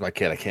 no, this is my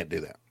kid. I can't do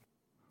that.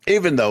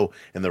 Even though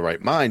in the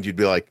right mind, you'd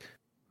be like,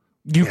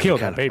 you killed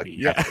that baby.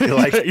 Yeah.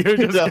 Like, you're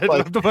just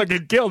going to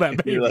fucking kill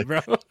that baby, like, bro.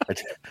 I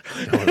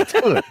don't want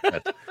to do it,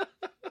 but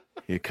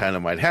you kind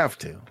of might have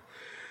to.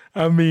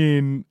 I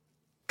mean,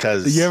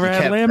 because you ever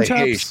had lamb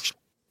chops?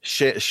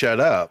 Hey, shut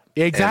up.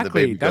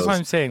 Exactly. That's what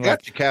I'm saying.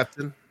 Got you,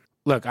 Captain.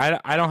 Look,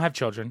 I don't have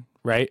children,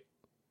 right?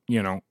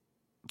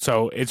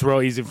 So it's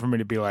real easy for me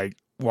to be like,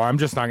 well, I'm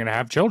just not going to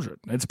have children.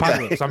 It's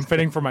apocalypse. I'm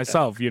fitting for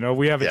myself.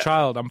 We have a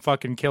child. I'm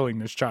fucking killing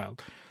this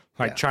child.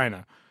 Like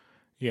China.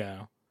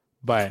 Yeah.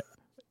 But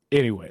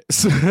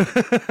anyways.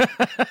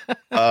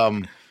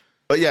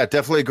 But yeah,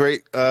 definitely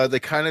great. They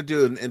kind of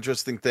do an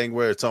interesting thing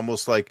where it's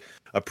almost like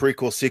a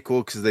prequel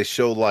sequel, because they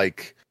show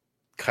like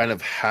kind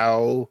of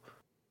how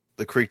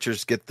the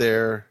creatures get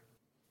there,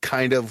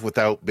 kind of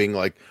without being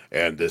like,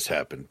 and this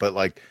happened. But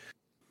like,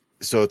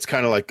 so it's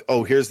kind of like,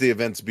 oh, here's the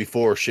events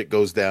before shit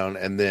goes down,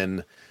 and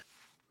then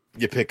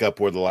you pick up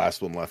where the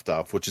last one left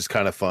off, which is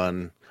kind of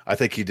fun. I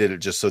think he did it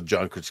just so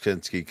John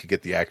Krasinski could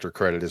get the actor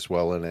credit as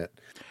well in it.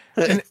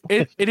 And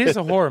it is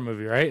a horror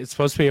movie, right? It's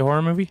supposed to be a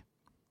horror movie?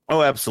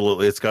 Oh,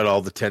 absolutely. It's got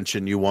all the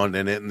tension you want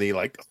in it, and the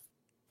like,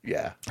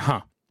 yeah.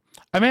 Huh.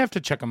 I may have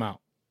to check them out.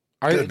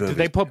 Did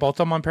they put both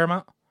of them on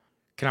Paramount?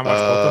 Can I watch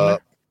both of them there?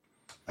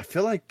 I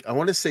feel like I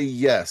want to say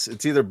yes.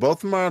 It's either both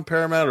of them are on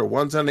Paramount or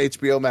one's on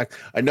HBO Max.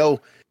 I know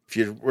if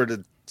you were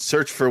to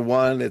search for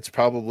one, it's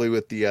probably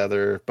with the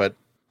other, but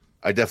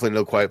I definitely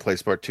know Quiet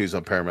Place Part 2 is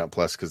on Paramount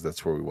Plus, because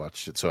that's where we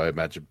watched it. So I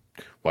imagine,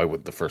 why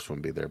wouldn't the first one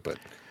be there? But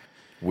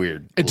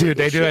weird. Dude,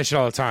 they do that shit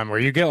all the time, where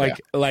you get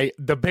like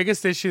the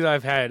biggest issue that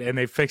I've had, and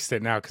they fixed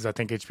it now because I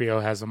think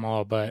HBO has them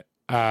all, but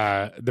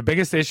the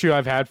biggest issue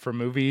I've had for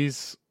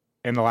movies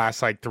in the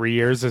last like 3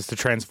 years is the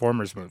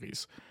Transformers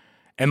movies.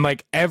 And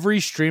like every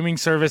streaming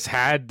service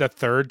had the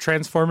third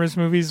Transformers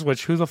movies,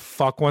 which who the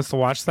fuck wants to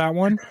watch that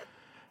one?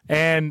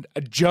 And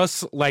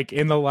just like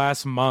in the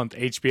last month,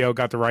 HBO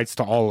got the rights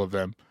to all of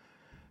them.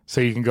 So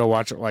you can go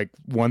watch it like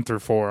 1 through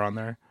 4 on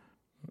there.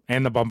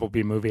 And the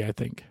Bumblebee movie, I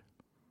think.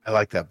 I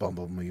like that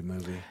Bumblebee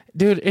movie.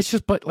 Dude, it's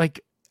just, but like,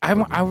 I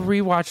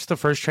rewatched the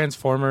first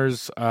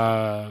Transformers,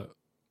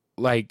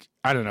 like,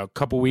 I don't know, a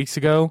couple weeks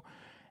ago.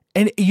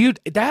 And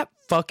that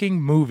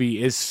fucking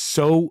movie is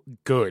so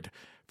good.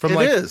 From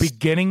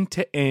beginning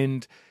to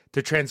end,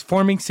 the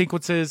transforming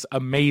sequences,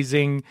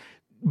 amazing.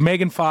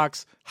 Megan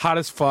Fox, hot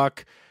as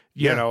fuck.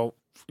 You know,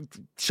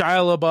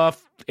 Shia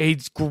LaBeouf,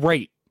 he's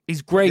great.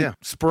 He's great. Yeah.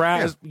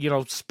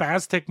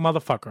 Spastic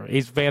motherfucker.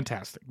 He's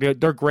fantastic.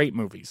 They're great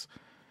movies.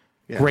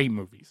 Yeah. Great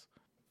movies.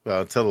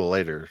 Well, until the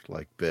later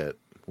bit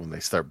when they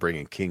start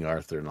bringing King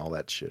Arthur and all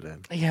that shit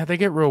in. Yeah, they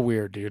get real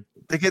weird, dude.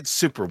 They get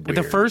super weird.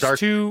 The first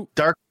two,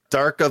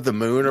 Dark of the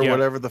Moon or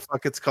whatever the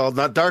fuck it's called.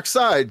 Not Dark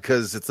Side,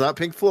 because it's not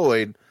Pink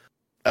Floyd.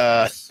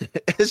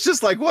 It's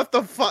just like, what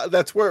the fuck?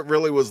 That's where it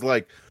really was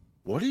like,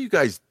 what are you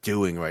guys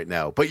doing right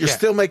now? But you're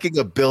still making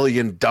 $1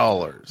 billion.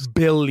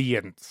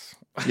 Billions.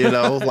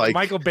 Like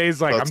Michael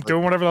Bay's like, I'm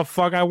doing whatever the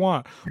fuck I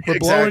want. We're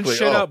blowing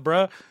shit up,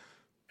 bro.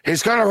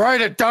 He's gonna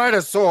ride a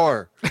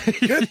dinosaur.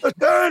 Get the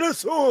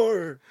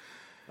dinosaur.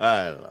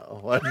 I don't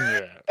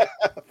know.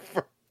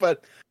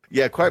 But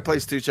yeah, Quiet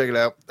Place 2, check it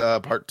out.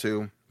 Part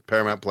 2,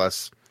 Paramount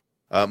Plus.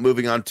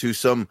 Moving on to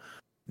some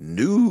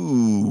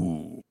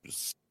news.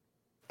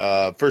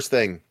 First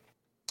thing,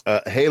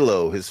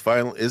 Halo, his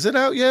final, is it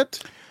out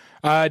yet?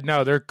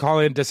 No, they're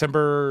calling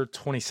December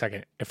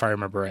 22nd, if I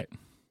remember right.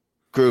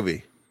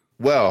 Groovy.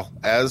 well,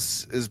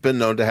 as has been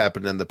known to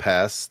happen in the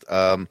past,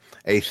 a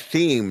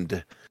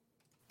themed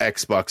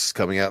Xbox is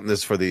coming out, and this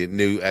is for the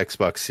new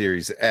Xbox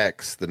Series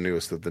X, the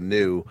newest of the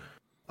new.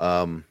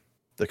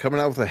 They're coming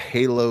out with a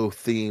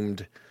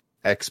Halo-themed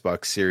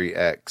Xbox Series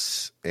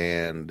X,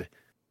 and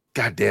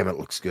god damn, it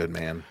looks good,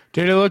 man.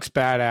 Dude, it looks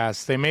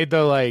badass. They made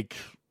the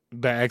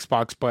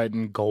Xbox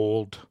button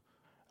gold.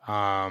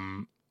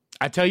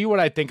 I tell you what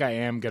I think I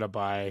am gonna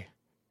buy.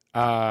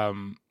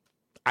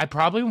 I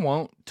probably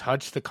won't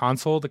touch the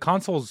console. The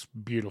console's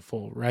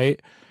beautiful, right?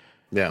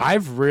 Yeah.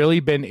 I've really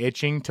been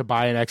itching to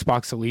buy an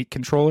Xbox Elite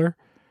controller.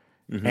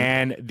 Mhm.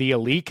 And the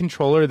Elite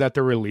controller that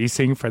they're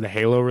releasing for the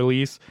Halo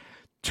release,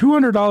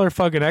 $200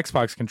 fucking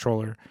Xbox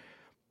controller.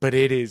 But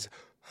it is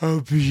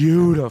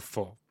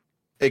beautiful.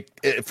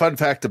 Fun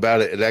fact about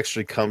it, it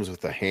actually comes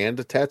with a hand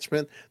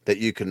attachment that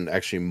you can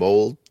actually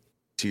mold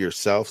to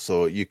yourself,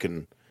 so you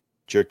can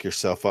jerk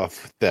yourself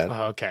off with that.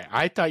 Okay.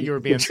 I thought you were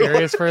being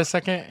serious for a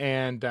second.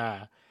 And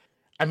I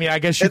mean, I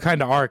guess you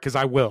kind of are, because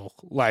I will.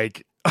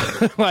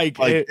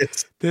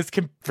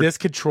 This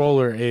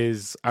controller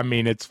is, I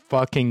mean, it's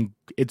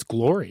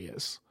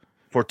glorious.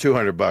 For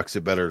 $200,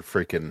 it better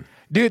freaking...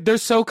 Dude, they're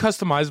so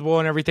customizable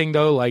and everything,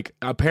 though. Like,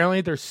 apparently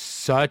they're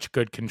such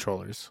good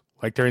controllers.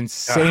 Like, they're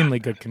insanely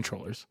good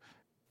controllers.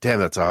 Damn,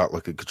 that's a hot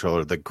looking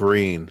controller. The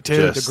green.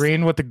 Dude, the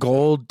green with the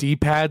gold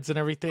D-pads and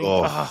everything.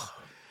 Oh.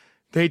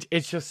 They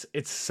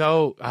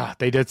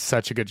did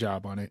such a good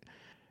job on it.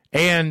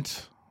 And,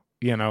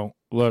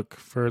 look,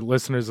 for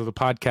listeners of the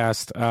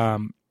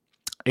podcast,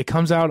 it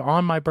comes out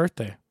on my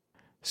birthday.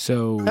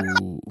 So,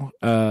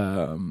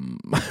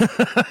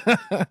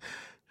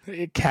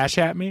 cash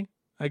at me,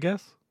 I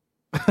guess.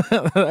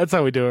 That's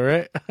how we do it,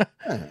 right?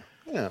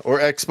 Yeah. Or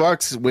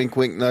Xbox, wink,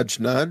 wink, nudge,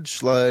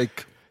 nudge.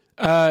 Like,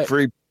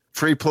 free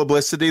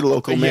publicity.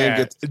 Local man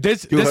gets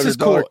this is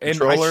cool.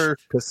 Controller.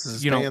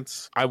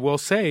 I will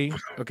say,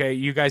 okay,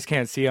 you guys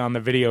can't see on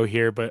the video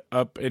here, but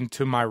up and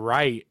to my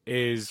right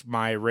is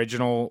my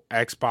original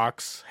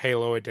Xbox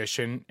Halo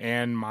edition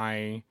and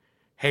my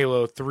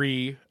Halo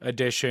 3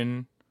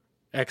 edition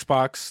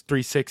Xbox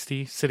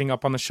 360 sitting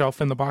up on the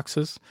shelf in the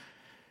boxes.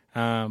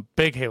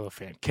 Big Halo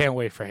fan. Can't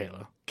wait for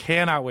Halo.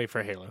 Cannot wait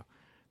for Halo.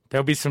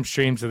 There'll be some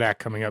streams of that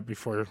coming up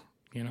before,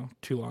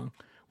 too long.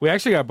 We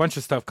actually got a bunch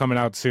of stuff coming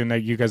out soon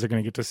that you guys are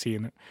going to get to see.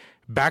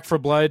 Back for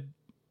Blood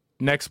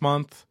next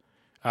month.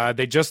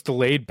 They just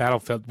delayed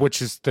Battlefield,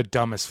 which is the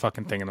dumbest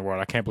fucking thing in the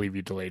world. I can't believe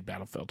you delayed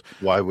Battlefield.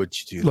 Why would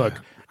you do that?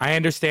 Look, I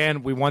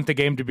understand we want the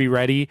game to be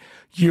ready.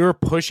 You're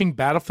pushing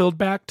Battlefield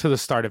back to the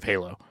start of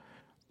Halo.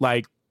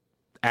 Like,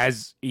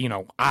 as,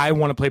 I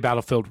want to play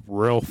Battlefield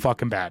real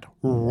fucking bad.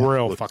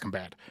 Fucking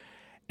bad.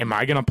 Am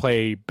I going to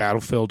play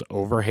Battlefield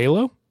over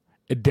Halo?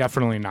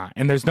 Definitely not.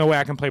 And there's no way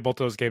I can play both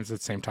of those games at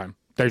the same time.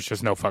 There's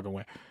just no fucking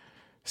way.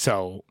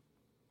 So,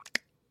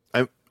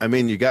 I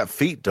mean, you got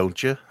feet,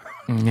 don't you?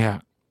 Yeah.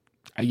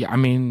 I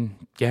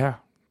mean, yeah.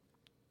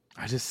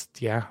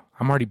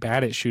 I'm already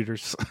bad at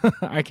shooters.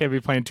 I can't be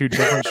playing two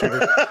different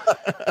shooters.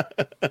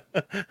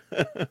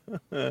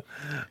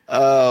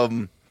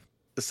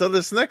 So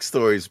this next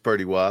story is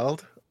pretty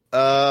wild.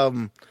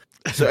 So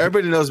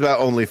everybody knows about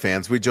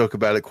OnlyFans. We joke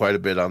about it quite a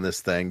bit on this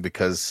thing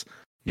because,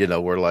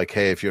 we're like,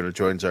 hey, if you want to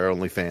join our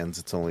OnlyFans,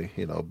 it's only,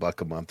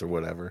 $1 a month or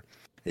whatever.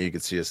 And you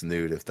can see us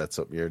nude if that's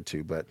something you're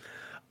into, but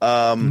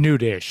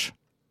nude-ish.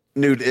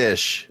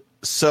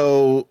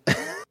 So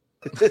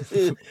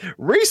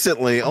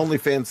recently,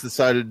 OnlyFans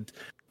decided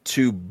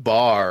to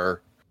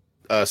bar,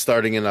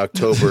 starting in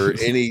October,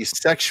 any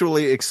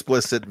sexually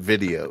explicit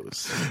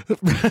videos.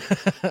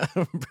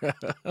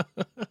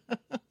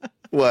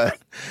 What?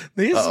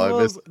 These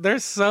fools, they're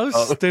so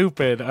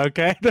stupid,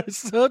 okay? They're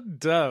so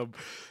dumb.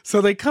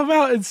 So they come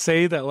out and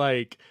say that,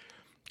 like,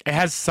 it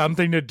has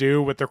something to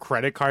do with the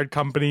credit card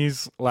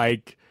companies,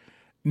 like,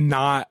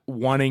 not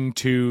wanting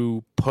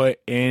to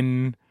put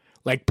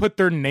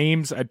their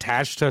names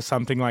attached to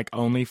something like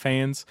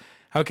OnlyFans,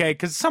 okay?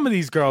 Because some of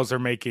these girls are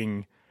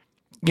making,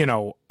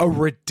 a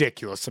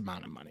ridiculous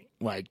amount of money.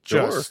 Like,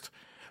 just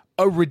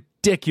a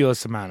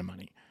ridiculous amount of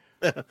money.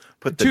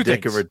 Put the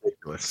dick in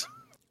ridiculous.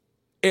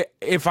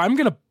 If I'm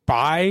gonna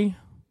buy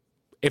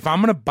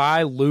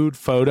lewd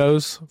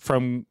photos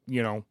from,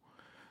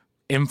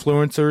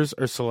 influencers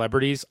or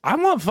celebrities, I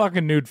want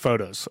fucking nude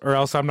photos, or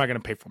else I'm not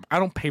gonna pay for them. I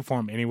don't pay for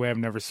them anyway. I've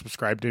never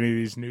subscribed to any of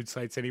these nude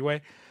sites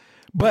anyway.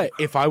 But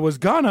if I was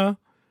gonna,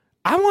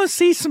 I want to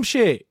see some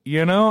shit.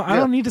 I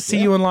don't need to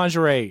see you in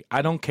lingerie.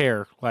 I don't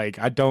care. Like,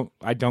 I don't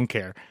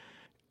care.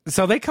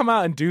 So they come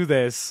out and do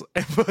this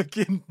and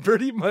fucking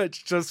pretty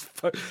much just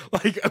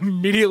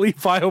immediately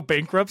file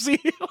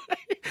bankruptcy.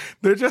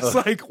 They're just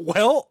like,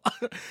 well,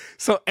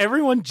 so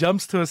everyone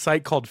jumps to a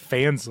site called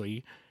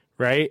Fansly,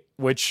 right?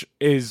 Which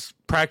is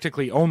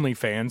practically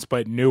OnlyFans,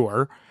 but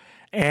newer.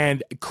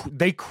 And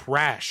they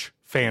crash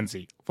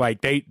Fansly.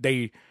 Like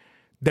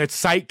that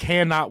site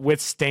cannot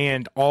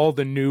withstand all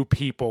the new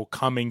people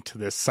coming to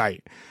this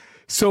site.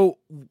 So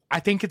I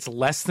think it's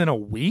less than a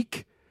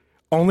week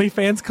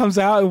OnlyFans comes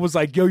out and was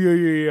like,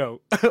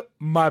 yo,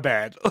 my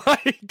bad.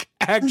 Like,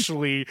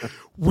 actually,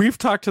 we've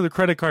talked to the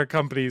credit card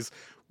companies.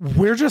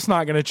 We're just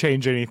not going to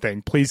change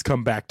anything. Please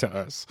come back to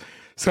us.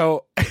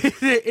 So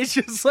it's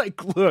just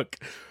like, look,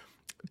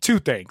 two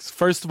things.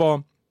 First of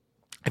all,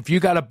 if you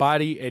got a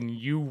body and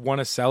you want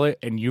to sell it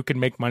and you can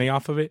make money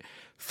off of it,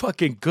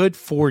 fucking good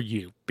for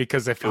you.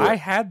 Because if I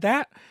had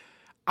that,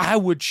 I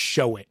would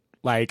show it.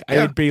 Like,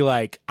 I'd be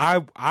like,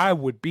 I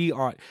would be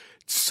on.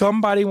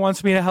 Somebody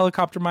wants me to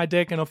helicopter my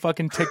dick in a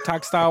fucking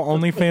TikTok style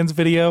OnlyFans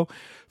video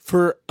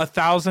for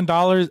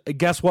 $1,000.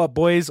 Guess what,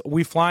 boys?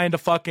 We fly into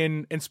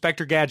fucking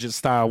Inspector Gadget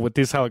style with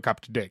this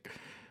helicopter dick.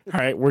 All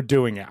right, we're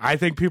doing it. I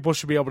think people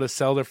should be able to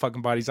sell their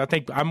fucking bodies.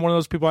 I'm one of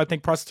those people. I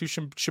think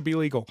prostitution should be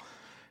legal,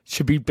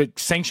 should be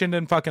sanctioned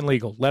and fucking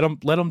legal. Let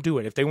them do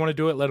it. If they want to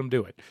do it, let them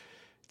do it.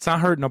 It's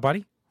not hurting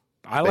nobody.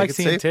 I like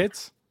seeing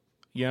tits,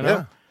 you know.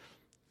 Yeah.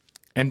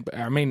 And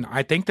I mean,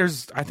 I think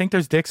there's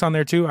dicks on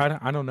there too.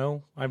 I don't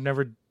know. I've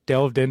never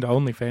delved into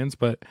OnlyFans,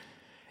 but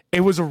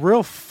it was a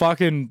real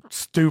fucking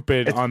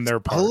stupid on their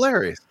part.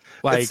 Hilarious.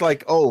 It's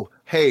like, oh,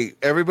 hey,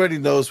 everybody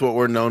knows what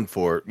we're known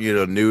for,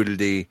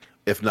 nudity,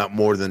 if not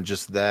more than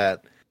just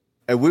that.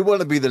 And we want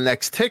to be the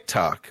next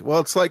TikTok. Well,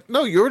 it's like,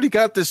 no, you already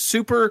got this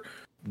super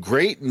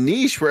great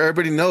niche where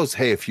everybody knows,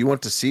 hey, if you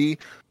want to see,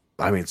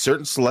 I mean,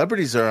 certain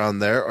celebrities are on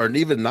there, or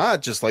even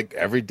not, just like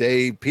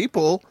everyday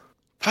people.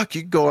 Fuck,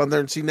 you can go on there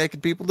and see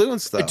naked people doing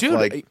stuff. Dude,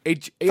 like,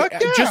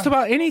 just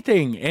about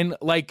anything. And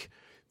like,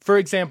 for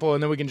example,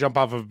 and then we can jump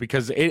off of it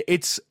because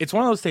it's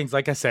one of those things,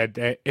 like I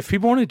said, if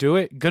people want to do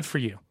it, good for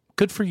you.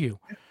 Good for you.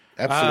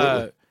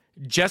 Absolutely.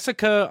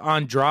 Jessica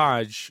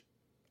Andrade,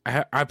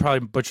 I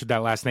probably butchered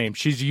that last name.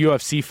 She's a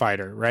UFC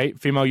fighter, right?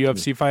 Female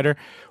UFC fighter.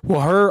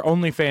 Well, her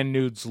OnlyFans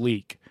nudes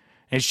leak.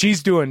 And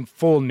she's doing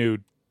full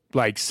nude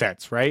like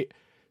sets, right?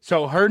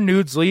 So her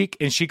nudes leak,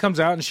 and she comes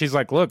out and she's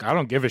like, look, I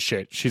don't give a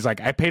shit. She's like,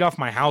 I paid off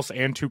my house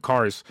and 2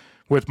 cars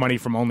with money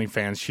from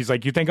OnlyFans. She's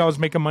like, you think I was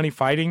making money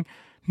fighting?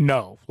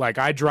 No. Like,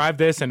 I drive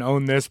this and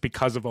own this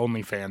because of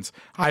OnlyFans.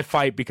 I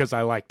fight because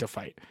I like to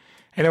fight.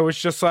 And it was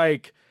just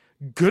like,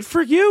 good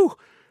for you.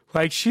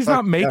 Like, she's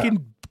not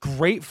making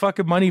great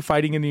fucking money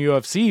fighting in the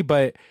UFC,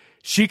 but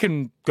she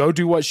can go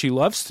do what she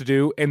loves to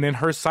do. And then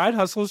her side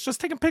hustle is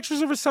just taking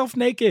pictures of herself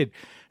naked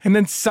and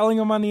then selling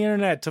them on the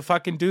internet to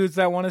fucking dudes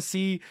that want to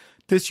see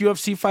this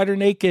UFC fighter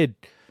naked.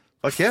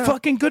 Fuck yeah.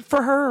 Fucking good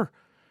for her.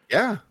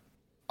 Yeah.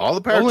 All the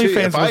power to you.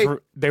 OnlyFans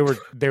they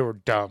were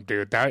dumb,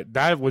 dude.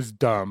 That was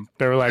dumb.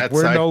 They were like,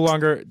 we're no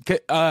longer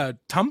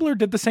Tumblr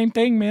did the same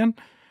thing, man.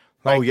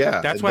 Like, oh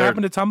yeah. That's what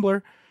happened to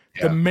Tumblr.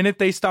 Yeah. The minute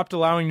they stopped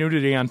allowing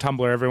nudity on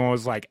Tumblr, everyone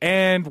was like,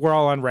 and we're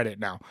all on Reddit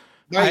now.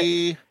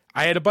 Bye.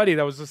 I had a buddy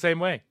that was the same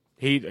way.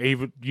 He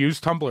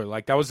used Tumblr.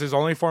 Like, that was his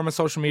only form of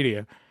social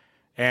media.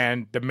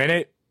 And the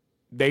minute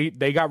they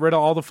got rid of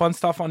all the fun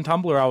stuff on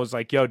Tumblr, I was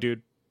like, yo,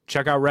 dude,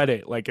 check out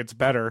Reddit. Like, it's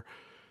better.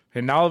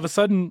 And now all of a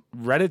sudden,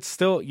 Reddit's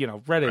still,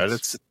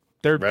 Reddit's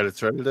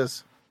Reddit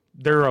is.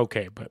 They're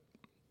okay, but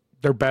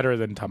they're better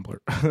than Tumblr.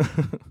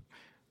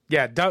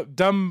 Yeah,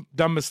 dumb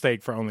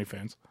mistake for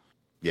OnlyFans.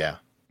 Yeah.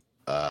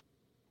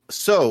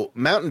 So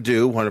Mountain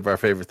Dew, one of our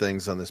favorite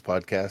things on this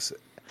podcast,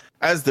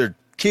 as they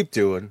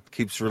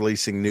keeps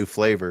releasing new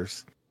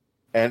flavors.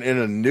 And in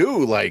a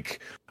new, like,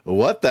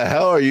 what the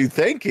hell are you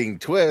thinking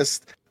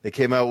twist, they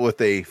came out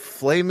with a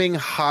flaming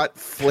hot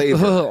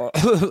flavor.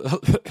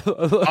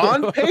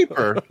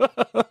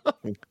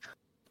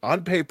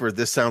 On paper,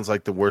 this sounds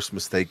like the worst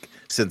mistake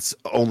since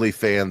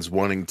OnlyFans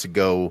wanting to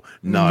go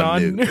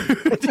non-nude.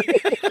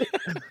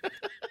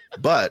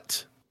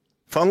 But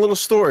fun little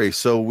story.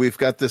 So we've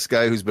got this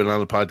guy who's been on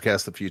the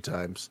podcast a few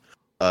times,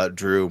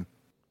 Drew,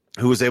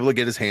 who was able to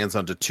get his hands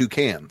onto 2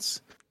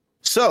 cans.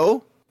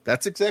 So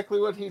that's exactly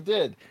what he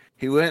did.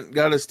 He went and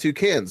got us 2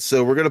 cans.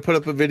 So we're going to put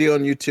up a video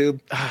on YouTube.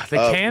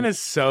 The can is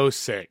so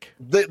sick.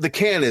 The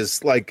can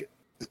is like,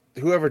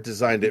 whoever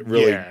designed it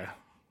really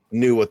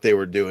knew what they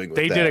were doing with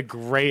They did a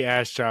great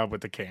ass job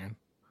with the can.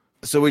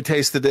 So we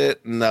tasted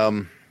it. And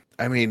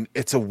I mean,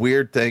 it's a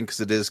weird thing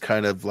because it is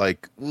kind of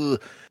like,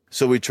 ugh.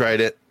 So we tried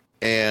it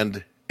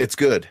and it's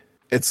good.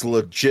 It's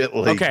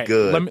legitimately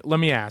good. Let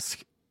me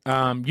ask. You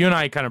and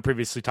I kind of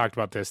previously talked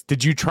about this.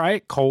 Did you try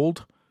it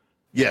cold?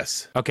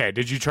 Yes. Okay.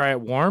 Did you try it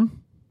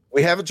warm?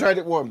 We haven't tried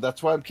it warm.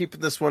 That's why I'm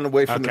keeping this one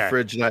away from the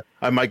fridge, and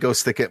I might go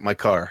stick it in my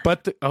car.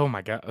 But oh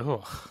my god,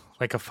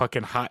 like a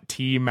fucking hot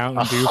tea,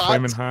 Mountain Dew,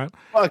 flaming hot,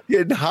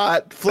 fucking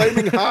hot,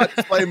 flaming hot,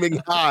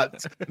 flaming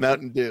hot,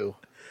 Mountain Dew.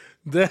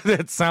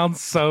 That sounds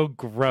so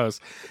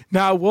gross.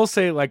 Now I will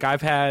say, like,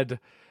 I've had,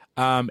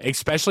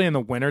 especially in the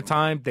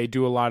wintertime, they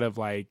do a lot of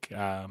like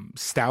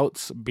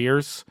stouts,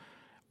 beers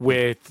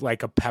with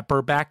like a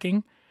pepper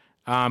backing,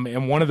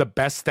 and one of the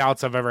best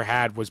stouts I've ever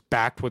had was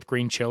backed with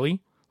green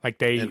chili. Like,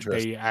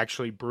 they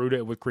actually brewed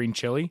it with green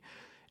chili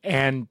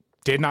and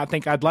did not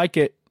think I'd like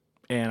it.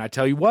 And I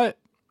tell you what,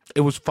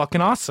 it was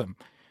fucking awesome.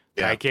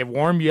 Yeah. Like, it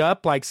warmed you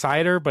up like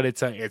cider, but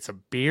it's a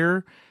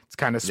beer. It's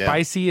kind of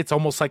spicy. It's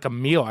almost like a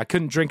meal. I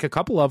couldn't drink a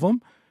couple of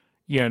them,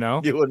 You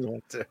wouldn't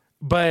want to.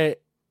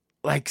 But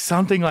like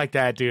something like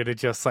that, dude. It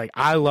just like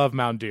I love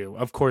Mountain Dew.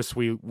 Of course,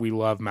 we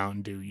love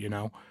Mountain Dew, you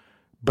know.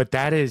 But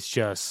that is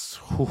just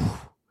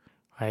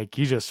like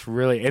you just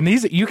really and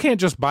these you can't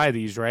just buy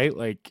these, right?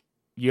 Like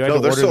you had to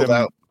they're order sold them.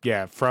 out.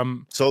 Yeah,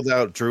 from Sold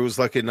out. Drew was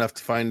lucky enough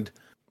to find.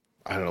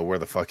 I don't know where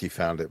the fuck he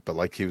found it, but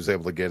like he was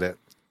able to get it.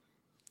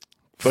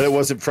 But it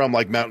wasn't from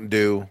like Mountain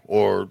Dew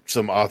or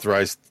some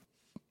authorized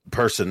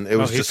person. It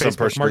was just some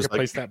person who was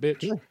marketplace like, that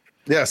bitch.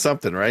 yeah,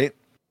 something, right?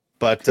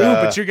 But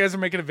But you guys are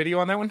making a video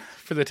on that one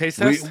for the taste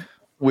test.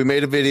 we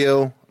made a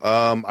video.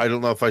 I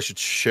don't know if I should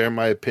share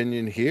my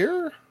opinion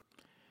here.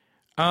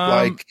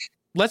 Like,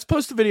 let's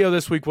post a video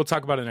this week. We'll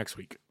talk about it next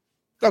week.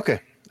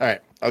 okay, all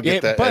right, I'll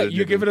get that. But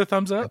you give it a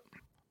thumbs up.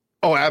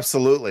 Oh,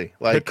 absolutely.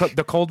 Like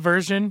The cold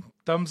version,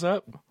 thumbs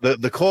up.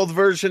 the cold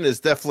version is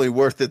definitely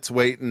worth its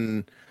weight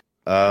in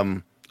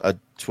a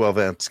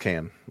 12-ounce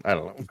can. I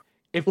don't know.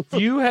 If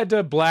you had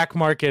to black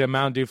market a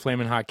Mountain Dew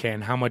Flamin' Hot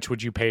can, how much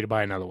would you pay to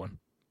buy another one?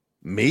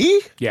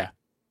 Me? Yeah.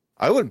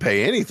 I wouldn't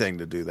pay anything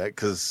to do that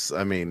because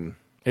I mean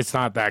It's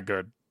not that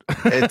good.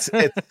 it's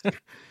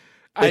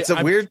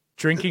a weird.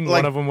 Drinking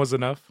like, one of them was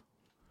enough.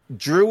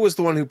 Drew was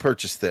the one who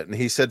purchased it, and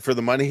he said for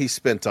the money he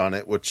spent on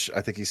it, which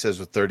I think he says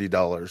was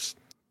 $30,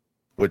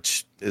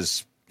 which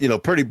is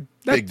pretty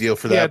big deal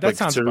for that. Yeah, that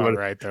sounds about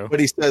right though. But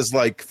he says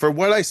like for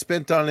what I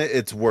spent on it,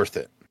 it's worth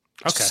it.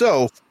 Okay.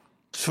 So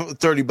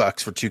 $30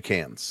 for 2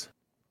 cans.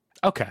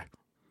 Okay.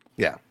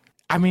 Yeah.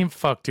 I mean,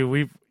 fuck,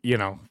 dude.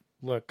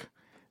 Look,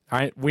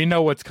 we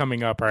know what's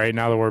coming up. All right,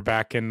 now that we're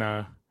back in.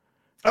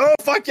 Oh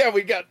fuck yeah,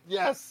 we got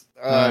yes.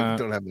 I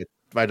don't have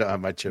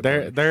my chip.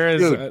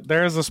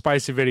 There is a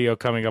spicy video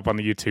coming up on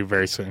the YouTube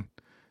very soon.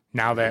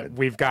 Now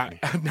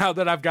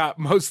that I've got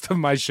most of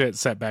my shit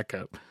set back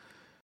up,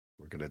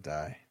 we're gonna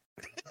die.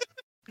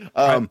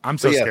 I'm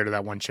so scared of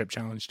that one chip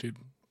challenge, dude.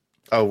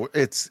 Oh,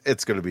 it's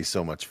gonna be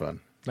so much fun.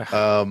 It's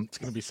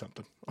gonna be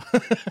something.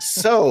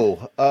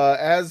 So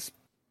as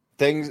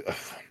things,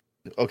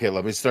 okay,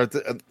 let me start.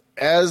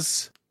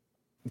 As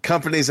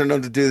companies are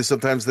known to do,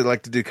 sometimes they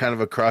like to do kind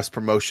of a cross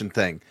promotion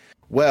thing.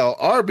 Well,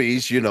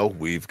 Arby's,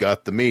 we've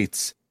got the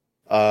meats.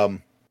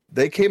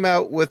 They came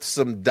out with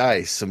some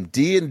dice, some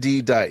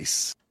D&D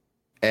dice,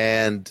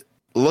 and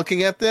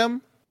looking at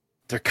them,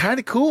 they're kind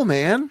of cool,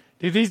 man.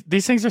 Dude,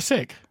 these things are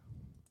sick.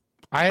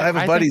 I have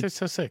a buddy. Think they're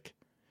so sick.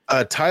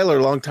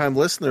 Tyler, longtime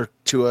listener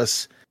to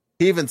us,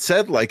 he even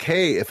said, like,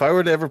 "Hey, if I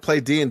were to ever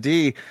play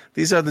D&D,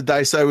 these are the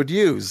dice I would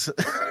use."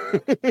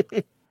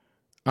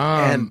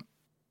 And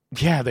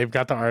yeah, they've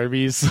got the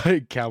Arby's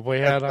cowboy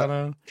hat on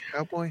them.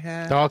 Cowboy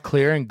hat. They're all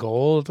clear and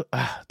gold.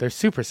 They're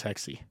super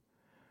sexy.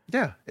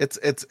 Yeah, it's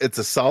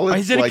a solid.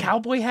 Is it a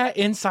cowboy hat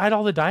inside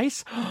all the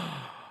dice?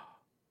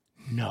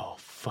 No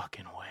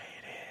fucking way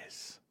it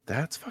is.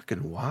 That's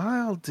fucking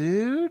wild,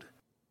 dude.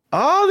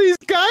 Oh, these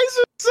guys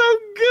are so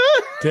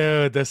good.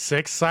 Dude, the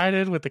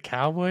 6-sided with the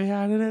cowboy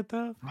hat in it,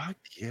 though? Fuck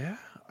yeah.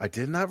 I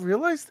did not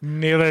realize.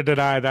 Neither did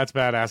I. That's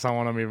badass. I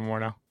want them even more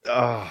now.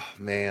 Oh,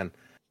 man.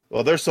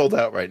 Well, they're sold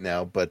out right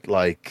now, but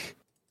like.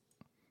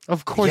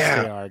 Of course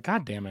they are.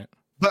 God damn it.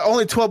 But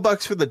only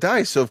 $12 for the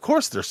dice, so of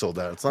course they're sold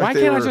out. It's like why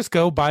can't I just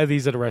go buy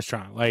these at a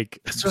restaurant?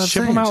 Like,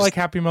 ship them out like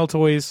Happy Meal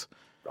toys.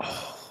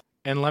 Oh.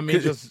 And let me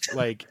just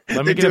let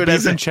me get a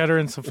beef and cheddar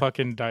and some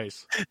fucking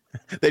dice.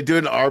 They do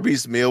an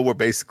Arby's meal where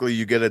basically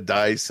you get a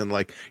dice and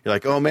like you're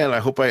like, oh man, I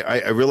hope I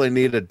really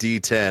need a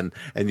D10,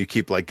 and you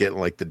keep like getting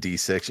like the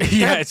D6.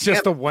 Yeah, it's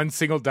just the one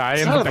single die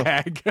in the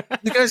bag.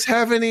 You guys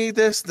have any of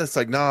this? That's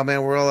like, nah,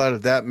 man, we're all out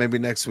of that. Maybe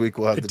next week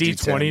we'll have the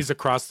D20s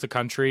across the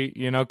country,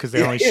 because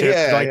they only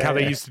ship how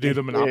they used to do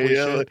the Monopoly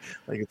shit.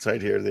 Like it's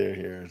right here, there,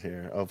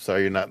 here. Oh,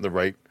 sorry, you're not in the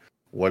right.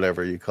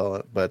 Whatever you call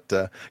it, but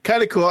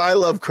kind of cool. I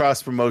love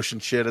cross promotion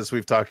shit, as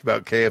we've talked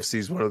about. KFC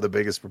is one of the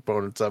biggest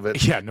proponents of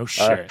it. Yeah, no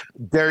shit.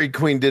 Dairy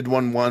Queen did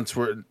one once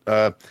where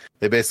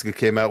they basically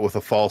came out with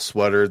a fall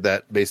sweater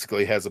that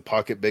basically has a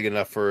pocket big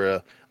enough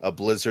for a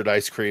Blizzard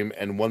ice cream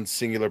and one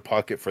singular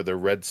pocket for their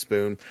red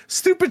spoon.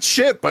 Stupid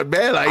shit, but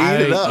man, I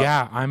eat it up.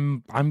 Yeah,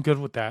 I'm good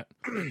with that.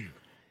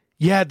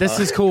 Yeah, this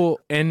is cool,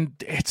 and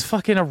it's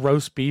fucking a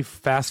roast beef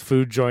fast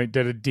food joint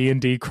did a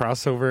D&D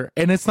crossover,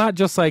 and it's not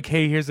just like,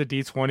 hey, here's a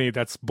D20,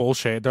 that's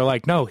bullshit. They're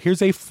like, no,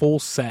 here's a full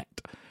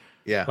set.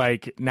 Yeah.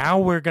 Like, now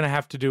we're going to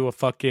have to do a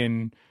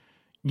fucking,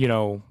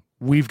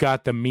 we've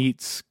got the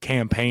meats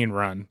campaign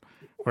run,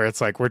 where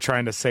it's like we're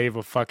trying to save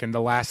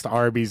the last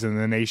Arby's in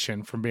the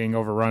nation from being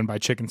overrun by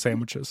chicken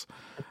sandwiches.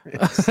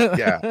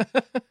 Yeah.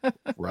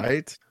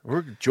 Right?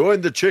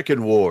 Join the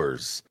chicken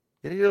wars.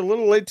 Yeah, you're a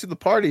little late to the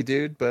party,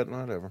 dude, but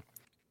whatever.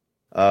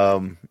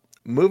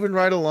 Moving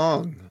right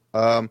along.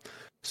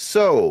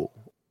 So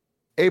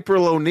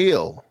April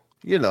O'Neil,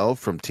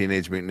 from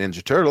Teenage Mutant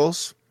Ninja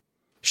Turtles,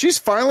 she's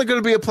finally going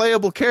to be a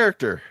playable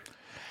character.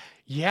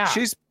 Yeah.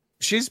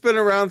 She's been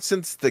around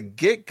since the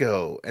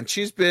get-go, and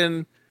she's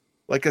been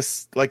like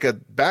a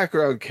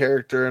background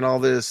character in all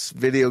this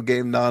video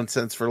game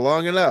nonsense for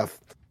long enough.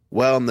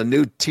 Well, in the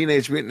new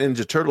Teenage Mutant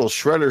Ninja Turtles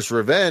Shredder's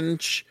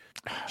Revenge,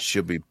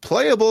 she'll be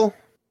playable.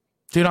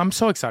 Dude, I'm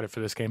so excited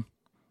for this game.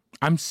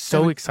 I'm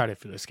so excited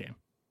for this game.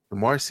 The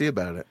more I see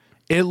about it.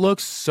 It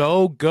looks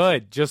so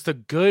good. Just a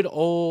good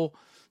old,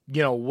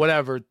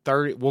 whatever,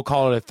 30, we'll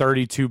call it a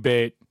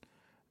 32-bit,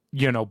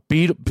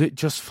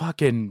 just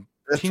fucking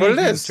That's Teenage what it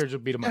Mutant is. Ninja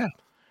Turtles beat 'em up.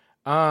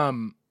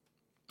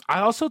 I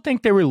also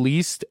think they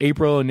released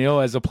April O'Neil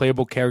as a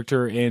playable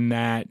character in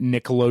that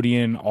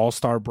Nickelodeon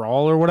All-Star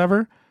Brawl or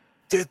whatever.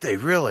 Did they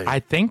really? I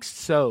think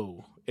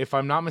so. If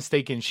I'm not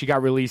mistaken, she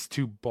got released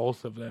to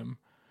both of them.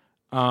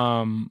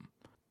 And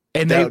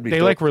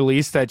they like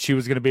released that she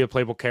was going to be a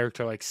playable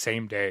character like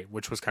same day,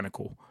 which was kind of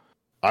cool.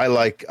 I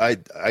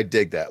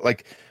dig that.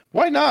 Like,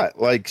 why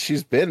not? Like,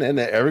 she's been in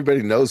it.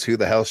 Everybody knows who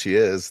the hell she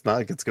is. It's not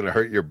like it's going to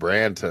hurt your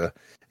brand to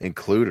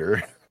include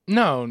her.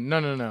 No.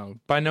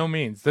 By no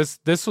means.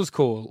 This was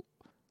cool.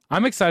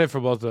 I'm excited for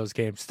both of those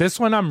games. This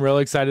one I'm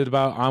really excited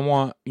about. I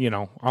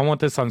want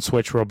this on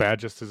Switch real bad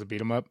just as a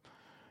beat 'em up.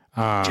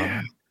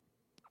 Yeah.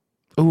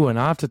 Ooh, and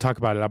I'll have to talk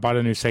about it. I bought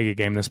a new Sega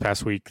game this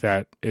past week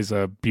that is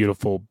a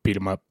beautiful beat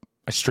 'em up,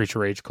 a Streets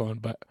of Rage clone,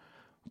 but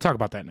we'll talk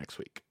about that next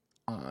week.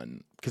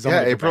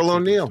 April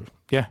O'Neil.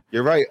 Yeah.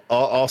 You're right.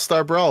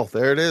 All-Star Brawl.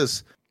 There it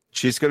is.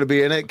 She's going to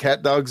be in it.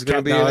 Cat Dog's going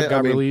to be in it.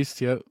 Got released,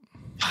 yep.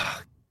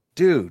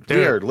 Dude,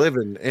 we are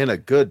living in a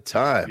good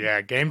time.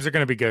 Yeah, games are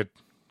going to be good.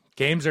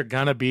 Games are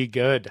going to be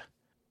good.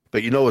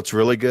 But you know what's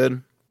really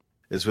good?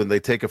 Is when they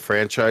take a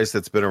franchise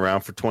that's been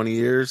around for 20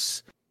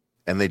 years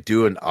and they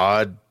do an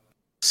odd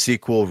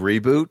sequel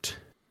reboot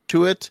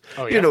to it.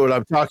 Oh, yeah. You know what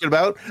I'm talking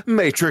about?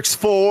 Matrix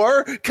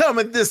 4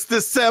 coming this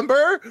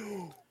December.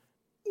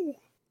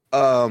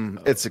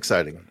 It's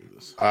exciting.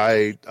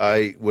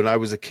 I when I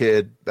was a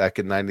kid back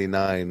in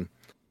 99,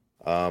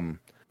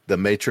 the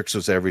Matrix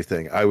was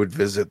everything. I would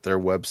visit their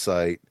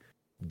website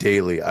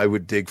daily. I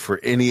would dig for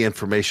any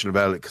information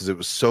about it because it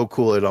was so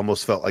cool. It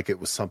almost felt like it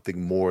was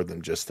something more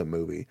than just a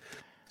movie.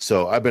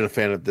 So I've been a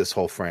fan of this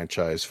whole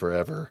franchise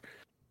forever.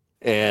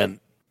 And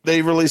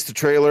they released a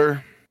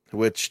trailer,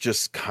 which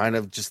just kind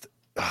of it's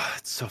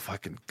so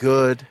fucking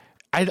good.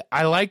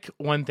 I like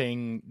one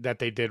thing that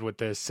they did with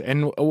this,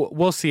 and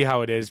we'll see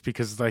how it is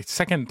because the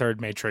second and third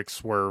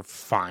Matrix were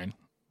fine.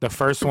 The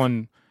first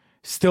one,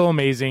 still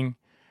amazing.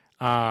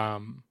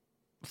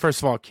 First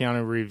of all,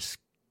 Keanu Reeves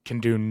can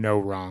do no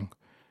wrong.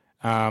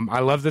 I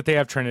love that they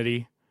have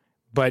Trinity,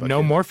 but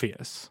no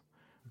Morpheus,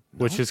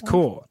 which is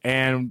cool.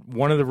 And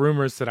one of the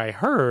rumors that I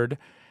heard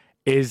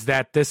is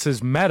that this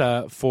is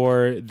meta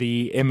for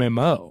the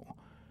MMO.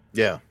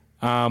 Yeah.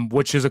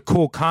 Which is a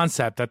cool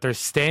concept that they're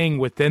staying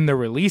within the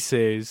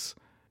releases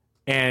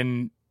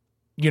and,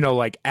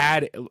 like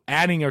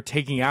adding or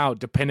taking out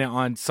dependent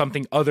on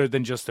something other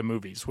than just the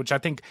movies, which I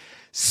think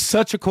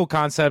such a cool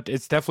concept.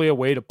 It's definitely a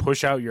way to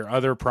push out your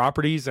other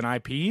properties and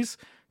IPs,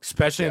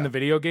 especially in the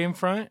video game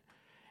front.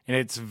 And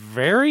it's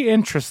very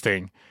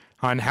interesting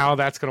on how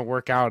that's going to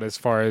work out as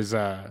far as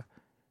the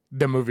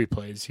movie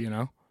plays,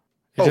 It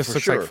just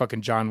looks like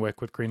fucking John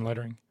Wick with green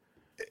lettering.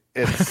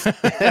 It's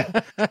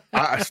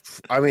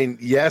I mean,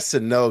 yes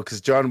and no,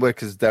 because John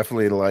Wick is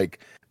definitely like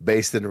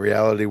based in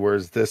reality,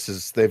 whereas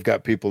they've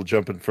got people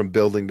jumping from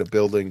building to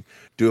building,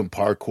 doing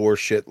parkour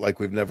shit like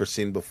we've never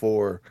seen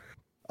before.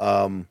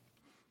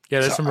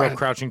 There's some real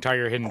Crouching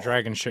Tiger, Hidden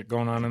Dragon shit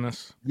going on in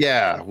this.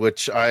 Yeah,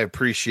 which I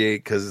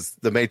appreciate because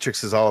the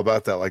Matrix is all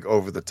about that like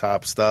over the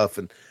top stuff,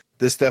 and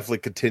this definitely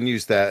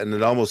continues that, and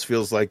it almost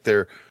feels like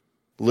they're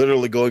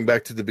literally going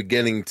back to the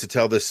beginning to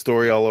tell this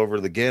story all over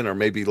again, or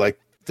maybe like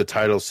the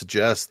title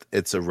suggests,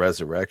 it's a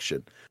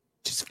resurrection,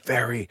 which is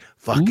very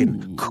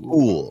fucking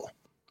cool.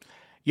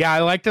 Yeah, I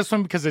like this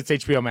one because it's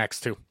HBO Max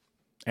too,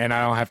 and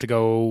I don't have to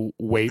go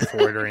wait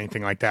for it or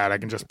anything like that. I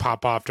can just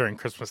pop off during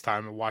Christmas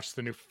time and watch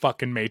the new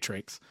fucking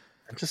Matrix.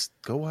 And just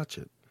go watch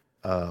it.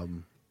 I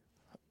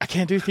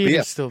can't do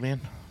theaters still,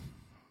 man.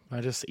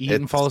 I just eat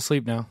and fall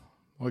asleep now,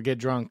 or get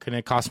drunk, and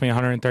it costs me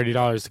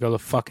 $130 to go to the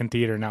fucking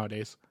theater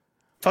nowadays.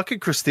 Fucking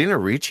Christina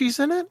Ricci's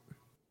in it?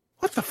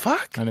 What the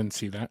fuck? I didn't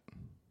see that.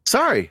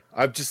 Sorry,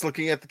 I'm just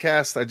looking at the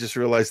cast. I just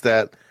realized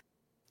that.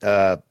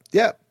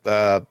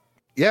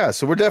 Yeah.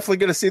 So we're definitely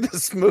going to see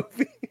this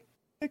movie.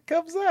 It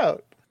comes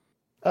out.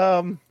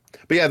 But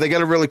yeah, they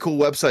got a really cool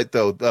website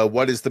though.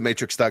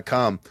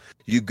 Whatisthematrix.com.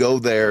 You go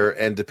there,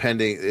 and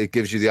it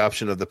gives you the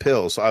option of the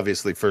pills. So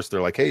obviously, first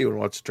they're like, "Hey, you want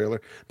to watch the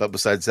trailer?" But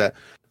besides that,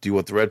 do you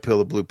want the red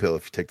pill or blue pill?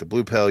 If you take the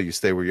blue pill, you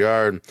stay where you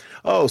are. And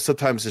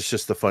sometimes it's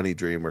just a funny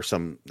dream or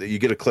you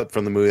get a clip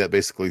from the movie that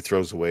basically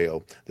throws away.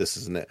 Oh, this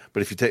isn't it.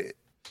 But if you take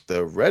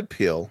the red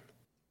peel.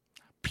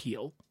 If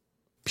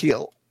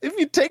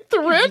you take the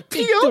red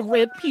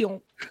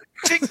peel,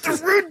 take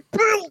the red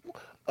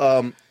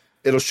pill.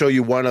 It'll show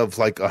you one of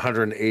like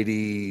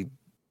 180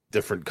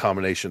 different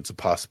combinations of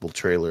possible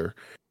trailer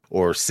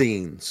or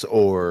scenes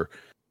or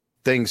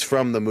things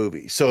from the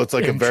movie. So it's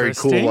like a very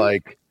cool,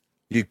 like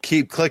you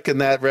keep clicking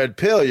that red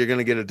pill, you're going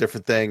to get a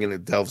different thing, and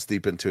it delves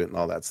deep into it and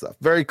all that stuff.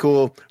 Very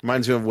cool.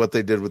 Reminds me of what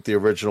they did with the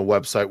original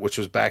website, which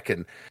was back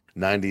in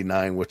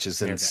 99, which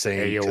is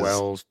insane.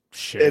 AOL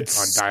shit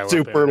it's on dial-up.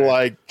 Super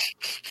like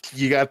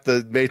you got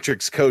the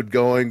Matrix code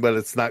going, but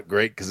it's not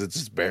great because it's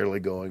just barely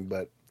going.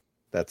 But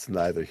that's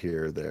neither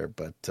here or there.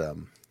 But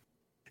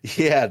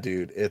yeah,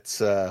 dude,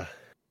 it's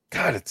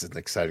God, it's an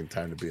exciting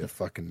time to be a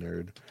fucking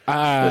nerd.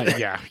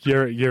 Yeah,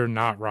 you're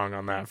not wrong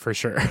on that for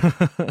sure.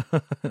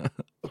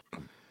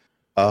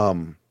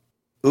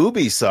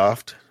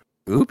 Ubisoft,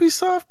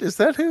 is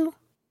that who?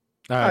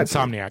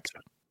 Insomniac.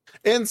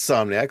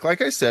 Insomniac,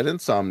 like I said,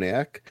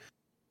 Insomniac.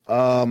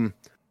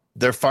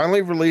 They're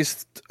finally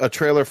released a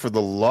trailer for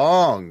the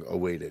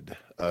long-awaited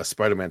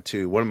Spider-Man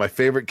 2. One of my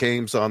favorite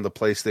games on the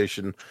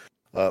PlayStation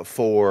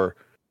 4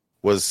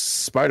 was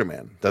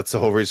Spider-Man. That's the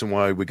whole reason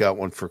why we got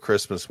one for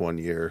Christmas one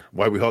year.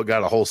 Why we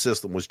got a whole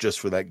system was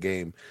just for that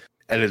game.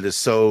 And it is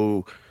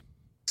so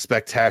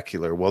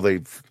spectacular. Well,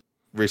 they've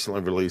recently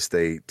released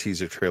a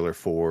teaser trailer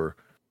for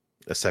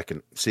a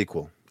second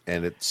sequel.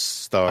 And it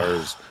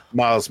stars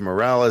Miles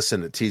Morales,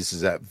 and it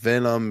teases at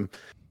Venom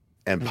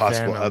and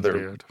possible other...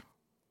 Dude.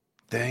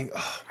 Dang.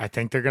 I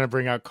think they're going to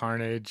bring out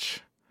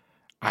Carnage.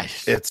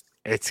 It's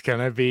going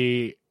to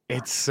be...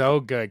 It's so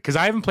good because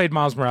I haven't played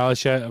Miles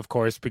Morales yet, of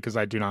course, because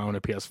I do not own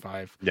a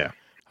PS5. Yeah.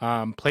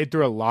 Played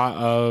through a lot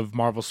of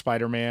Marvel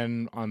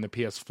Spider-Man on the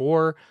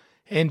PS4,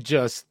 and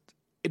just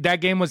that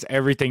game was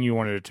everything you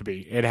wanted it to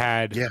be. It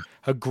had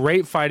a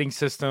great fighting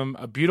system,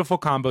 a beautiful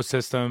combo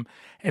system,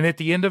 and at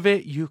the end of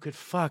it, you could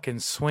fucking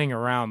swing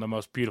around the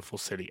most beautiful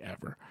city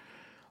ever.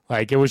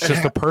 Like, it was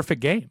just a perfect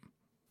game.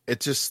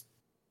 It just,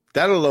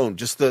 that alone,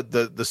 just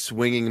the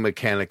swinging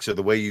mechanics, or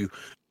the way you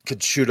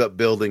could shoot up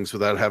buildings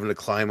without having to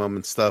climb them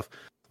and stuff.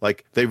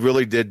 Like, they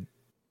really did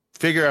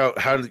figure out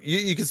how to,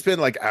 you could spend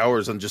like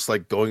hours on just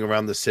like going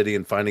around the city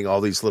and finding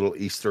all these little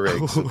Easter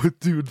eggs.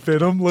 Dude,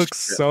 Venom looks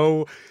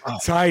so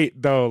tight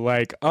though.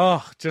 Like,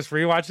 just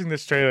rewatching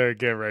this trailer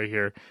again right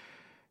here.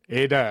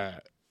 It,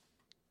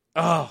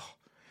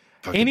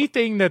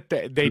 anything that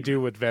they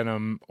do with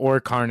Venom or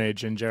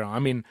Carnage in general. I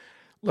mean,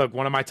 look,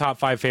 one of my top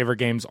 5 favorite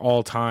games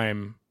all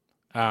time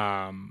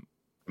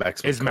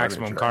is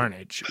Maximum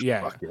Carnage.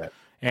 Yeah.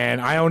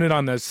 And I own it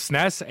on the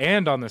SNES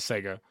and on the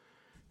Sega.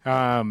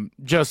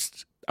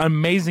 Just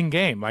amazing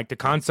game. Like, the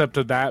concept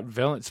of that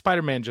villain,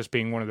 Spider-Man just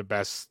being one of the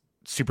best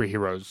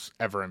superheroes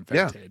ever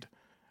invented.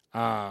 Dude,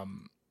 I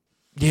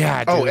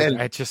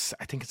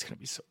think it's going to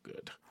be so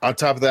good. On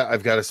top of that,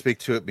 I've got to speak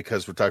to it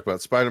because we're talking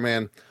about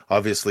Spider-Man.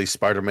 Obviously,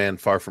 Spider-Man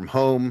Far From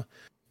Home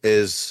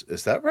is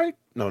that right?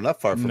 No,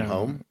 not Far From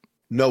Home.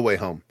 No Way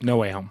Home. No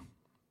Way Home.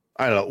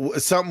 I don't know.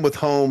 Something with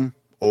home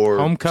or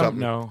Homecoming.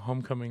 No,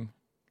 Homecoming.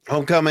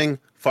 Homecoming,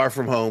 Far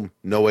From Home,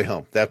 No Way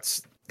Home.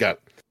 That's got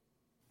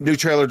new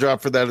trailer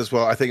drop for that as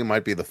well. I think it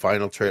might be the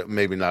final trailer,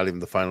 maybe not even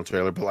the final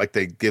trailer, but like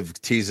they give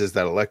teases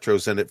that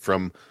Electro's in it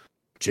from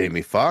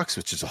Jamie Foxx,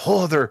 which is a whole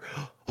other,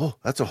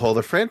 that's a whole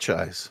other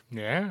franchise.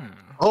 Yeah.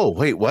 Oh,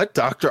 wait, what?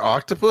 Dr.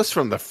 Octopus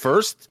from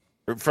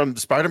from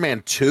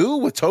Spider-Man 2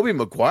 with Tobey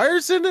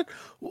Maguire's in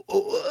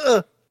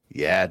it?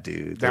 Yeah,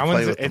 dude. That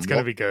one's, it's going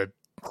to be good.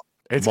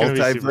 It's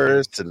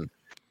multiverse and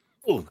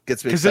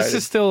gets me excited. Because this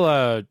is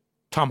still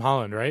Tom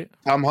Holland, right?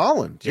 Tom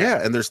Holland,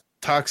 yeah. And there's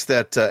talks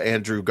that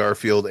Andrew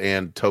Garfield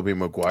and Tobey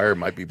Maguire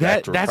might be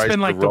back to reprise that's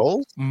been like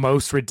roles. The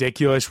most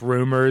ridiculous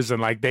rumors,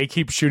 and like they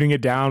keep shooting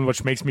it down,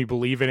 which makes me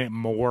believe in it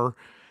more.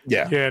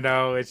 Yeah. You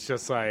know, it's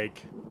just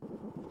like...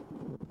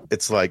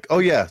 It's like, oh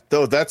yeah,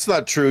 though that's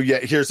not true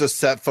yet. Here's a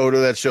set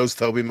photo that shows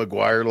Tobey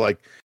Maguire like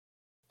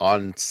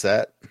on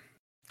set,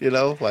 you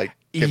know, like...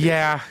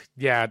 Yeah.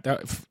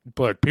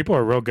 Look, people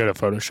are real good at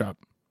Photoshop.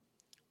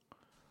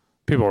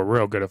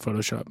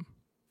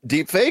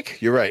 Deep fake?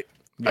 You're right.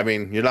 Yeah. I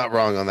mean, you're not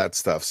wrong on that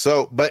stuff.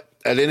 So, but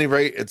at any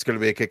rate, it's going to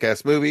be a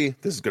kick-ass movie.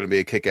 This is going to be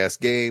a kick-ass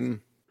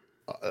game.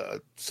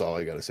 That's all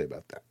I got to say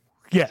about that.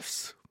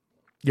 Yes.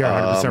 You're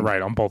 100%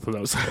 right on both of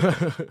those.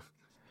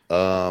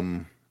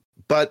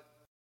 But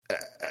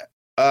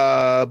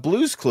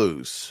Blue's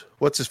Clues.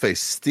 What's his face?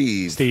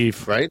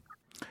 Steve, right?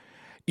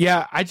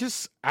 Yeah,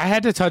 I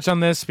had to touch on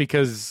this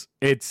because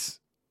it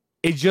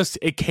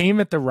came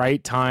at the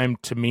right time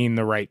to mean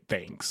the right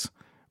things,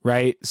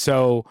 right?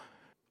 So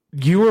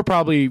you were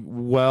probably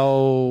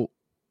well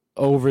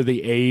over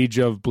the age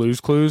of Blue's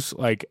Clues,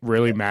 like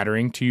really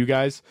mattering to you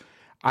guys.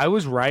 I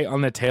was right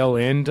on the tail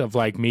end of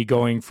like me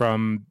going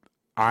from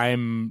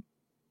I'm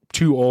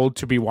too old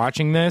to be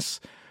watching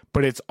this,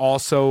 but it's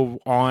also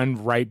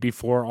on right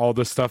before all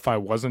the stuff I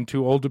wasn't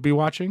too old to be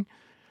watching.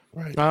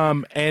 Right.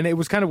 And it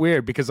was kind of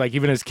weird because like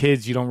even as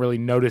kids you don't really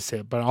notice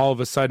it, but all of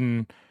a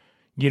sudden,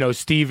 you know,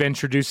 Steve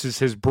introduces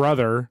his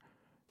brother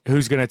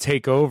who's going to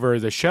take over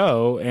the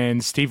show,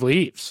 and Steve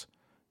leaves,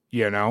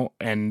 you know,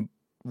 and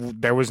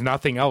there was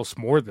nothing else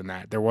more than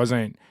that. There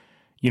wasn't,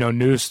 you know,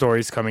 news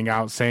stories coming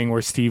out saying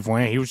where Steve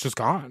went. He was just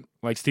gone.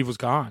 Like Steve was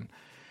gone.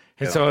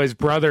 And so his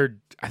brother,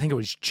 I think it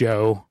was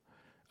Joe,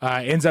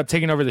 ends up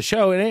taking over the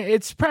show, and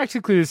it's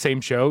practically the same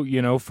show, you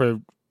know,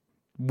 for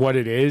what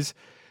it is.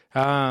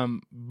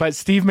 But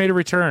Steve made a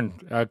return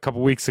a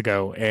couple weeks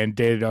ago and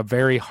did a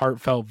very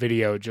heartfelt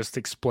video just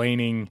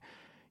explaining,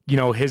 you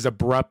know, his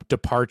abrupt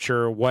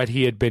departure, what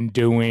he had been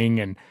doing,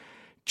 and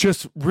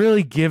just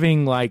really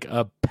giving like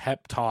a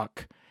pep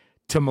talk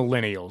to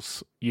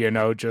millennials, you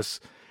know,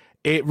 just,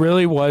 it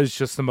really was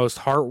just the most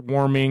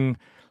heartwarming,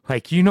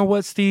 like, you know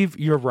what, Steve,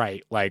 you're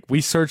right. Like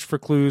we searched for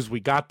clues. We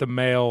got the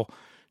mail.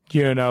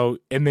 you know,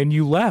 and then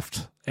you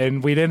left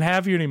and we didn't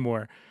have you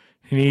anymore.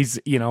 And he's,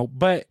 you know,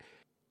 but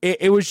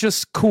it was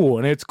just cool.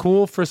 And it's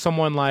cool for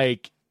someone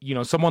like, you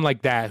know, someone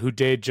like that who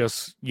did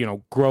just, you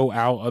know, grow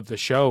out of the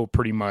show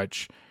pretty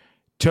much,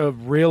 to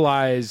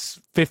realize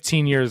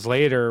 15 years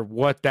later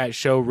what that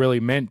show really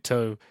meant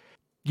to,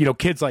 you know,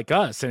 kids like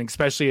us. And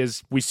especially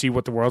as we see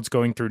what the world's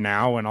going through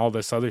now and all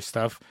this other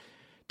stuff,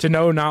 to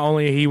know not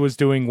only he was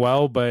doing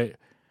well, but,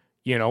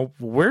 you know,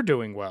 we're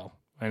doing well.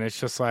 And it's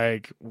just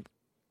like,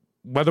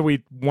 whether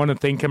we want to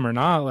thank him or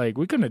not, like,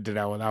 we couldn't have did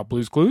that without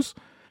Blue's Clues.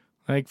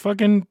 Like,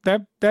 fucking,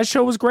 that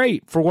show was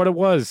great for what it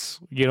was.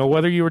 You know,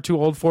 whether you were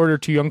too old for it or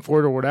too young for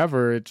it or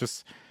whatever, it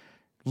just,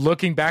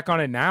 looking back on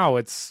it now,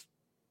 it's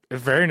a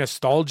very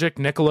nostalgic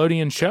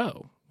Nickelodeon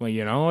show. Well,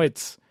 you know,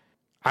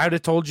 I would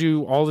have told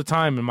you all the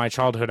time in my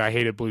childhood I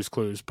hated Blue's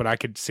Clues, but I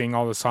could sing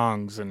all the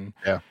songs, and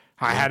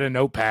I had a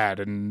notepad,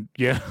 and,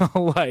 you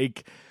know,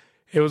 like,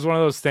 it was one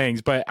of those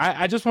things. But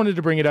I just wanted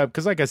to bring it up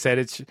because, like I said,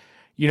 it's,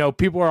 you know,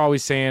 people are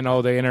always saying,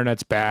 oh, the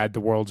internet's bad,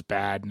 the world's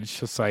bad. And it's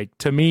just like,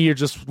 to me, you're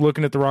just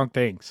looking at the wrong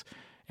things.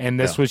 And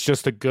this was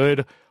just a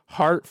good,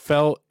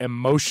 heartfelt,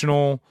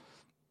 emotional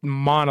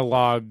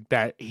monologue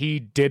that he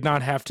did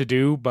not have to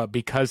do, but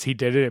because he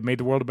did it, it made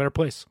the world a better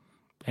place.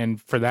 And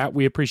for that,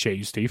 we appreciate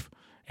you, Steve,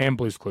 and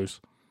Blue's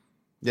Clues.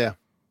 Yeah.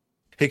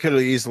 He could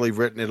have easily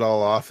written it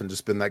all off and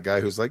just been that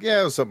guy who's like,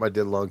 yeah, it was something I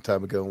did a long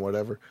time ago and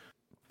whatever.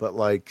 But,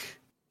 like,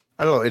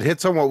 I don't know, it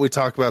hits on what we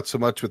talk about so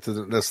much with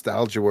the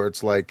nostalgia, where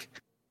it's like,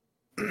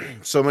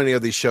 so many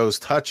of these shows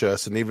touch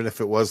us, and even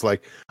if it was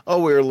like, oh,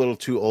 we're a little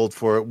too old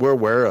for it, we're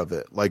aware of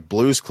it. Like,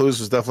 Blue's Clues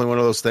was definitely one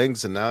of those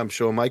things, and now I'm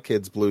showing my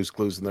kids Blue's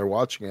Clues and they're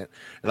watching it,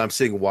 and I'm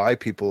seeing why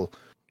people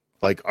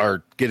like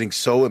are getting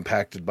so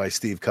impacted by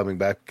Steve coming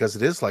back, because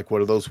it is like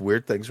one of those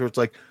weird things where it's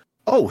like,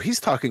 oh, he's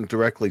talking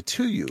directly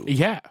to you.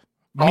 Yeah.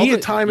 All the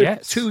time.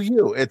 It's to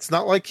you. It's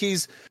not like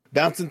he's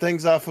bouncing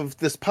things off of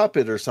this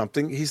puppet or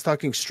something. He's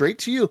talking straight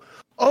to you.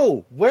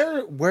 Oh,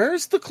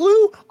 where's the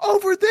clue?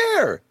 Over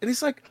there. And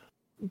he's like,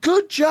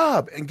 good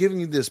job, and giving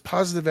you this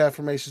positive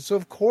affirmation. So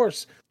of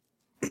course,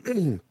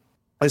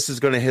 this is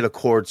going to hit a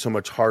chord so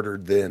much harder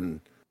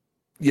than,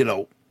 you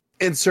know,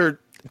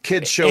 insert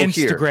kids show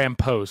Instagram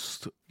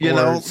post, you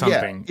know,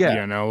 something.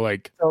 Yeah. You know,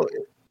 like, so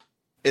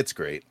it's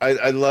great.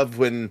 I love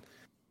when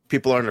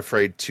people aren't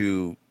afraid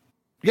to.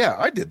 Yeah,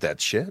 I did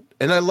that shit,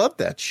 and I love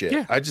that shit.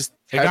 Yeah. I just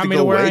it got me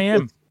to where I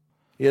am.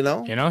 You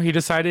know, he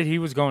decided he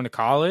was going to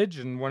college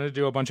and wanted to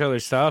do a bunch of other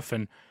stuff,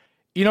 and,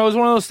 you know, it was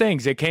one of those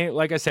things. It came,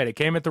 like I said, it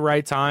came at the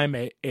right time.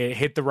 It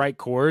hit the right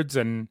chords,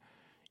 and,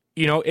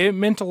 you know, it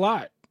meant a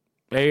lot.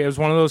 It was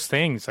one of those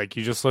things. Like,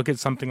 you just look at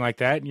something like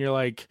that, and you're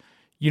like,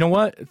 you know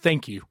what?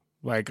 Thank you.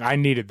 Like, I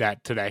needed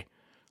that today.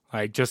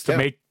 Like, just to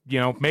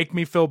make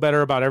me feel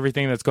better about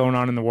everything that's going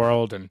on in the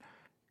world. And,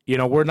 you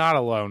know, we're not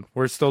alone.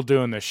 We're still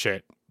doing this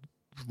shit.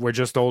 We're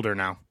just older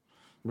now.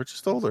 We're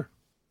just older.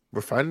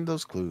 We're finding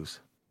those clues.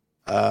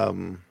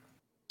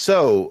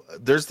 So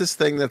there's this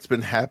thing that's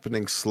been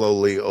happening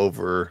slowly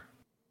over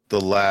the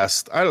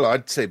last, I don't know,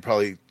 I'd say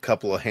probably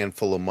a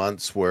handful of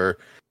months, where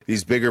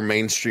these bigger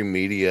mainstream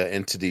media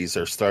entities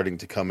are starting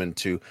to come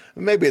into,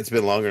 maybe it's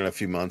been longer than a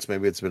few months,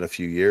 maybe it's been a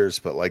few years,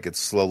 but like, it's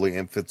slowly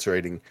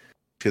infiltrating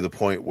to the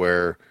point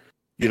where,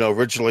 you know,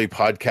 originally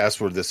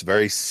podcasts were this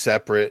very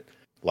separate,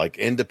 like,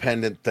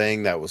 independent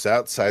thing that was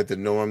outside the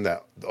norm,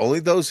 that only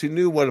those who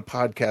knew what a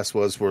podcast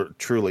was were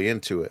truly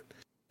into it.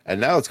 And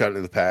now it's gotten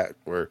to the path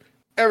where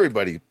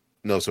everybody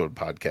knows what a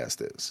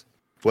podcast is.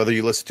 Whether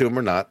you listen to them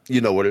or not,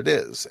 you know what it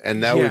is. And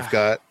now we've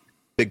got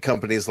big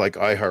companies like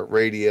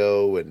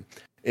iHeartRadio and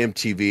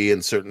MTV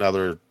and certain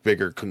other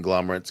bigger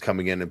conglomerates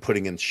coming in and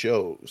putting in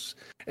shows.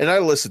 And I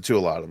listen to a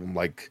lot of them,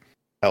 like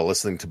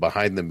listening to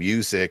Behind the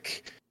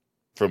Music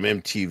from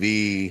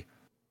MTV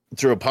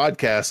through a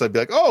podcast. I'd be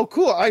like, oh,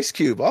 cool, Ice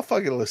Cube. I'll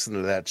fucking listen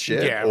to that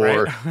shit. Yeah,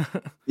 or, right.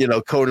 you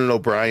know, Conan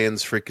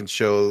O'Brien's freaking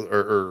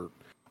show,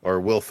 or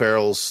Will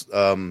Ferrell's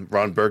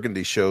Ron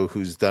Burgundy show,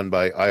 who's done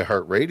by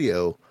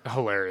iHeartRadio.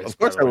 Hilarious. Of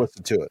course I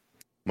listen to it.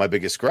 My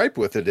biggest gripe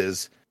with it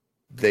is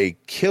they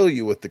kill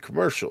you with the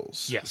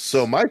commercials. Yes.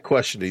 So my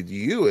question to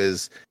you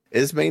is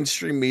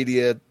mainstream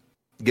media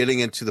getting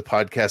into the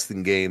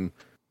podcasting game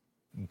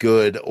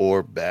good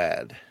or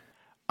bad?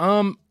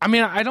 I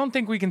mean, I don't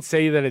think we can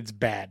say that it's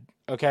bad.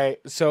 Okay.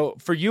 So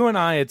for you and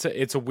I,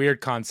 it's a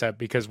weird concept,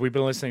 because we've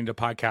been listening to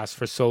podcasts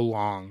for so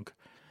long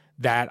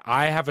that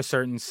I have a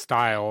certain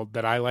style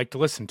that I like to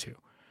listen to.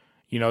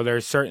 You know, there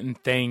are certain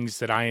things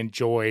that I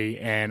enjoy,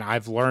 and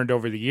I've learned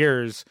over the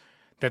years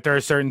that there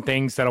are certain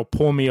things that'll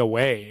pull me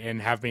away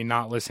and have me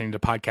not listening to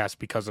podcasts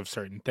because of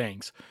certain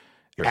things.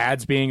 Sure.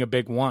 Ads being a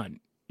big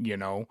one, you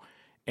know,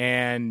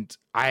 and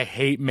I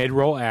hate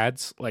mid-roll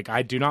ads. Like,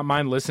 I do not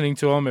mind listening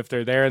to them if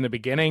they're there in the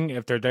beginning.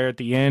 If they're there at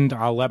the end,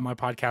 I'll let my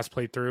podcast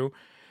play through.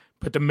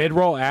 But the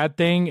mid-roll ad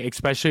thing,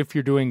 especially if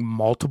you're doing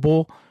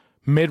multiple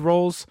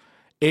mid-rolls,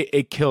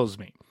 it kills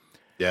me.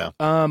 Yeah.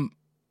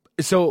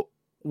 So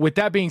with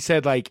that being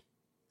said, like,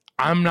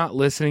 I'm not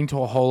listening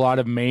to a whole lot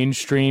of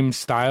mainstream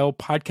style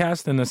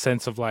podcasts in the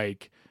sense of,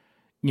 like,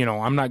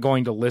 I'm not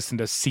going to listen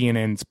to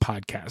CNN's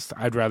podcast.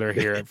 I'd rather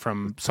hear it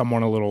from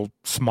someone a little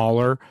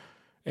smaller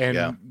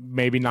and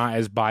maybe not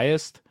as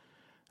biased.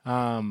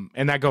 And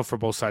that go for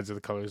both sides of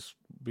the colors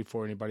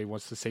before anybody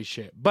wants to say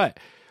shit. But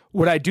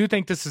what I do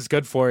think this is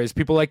good for is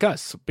people like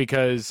us,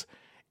 because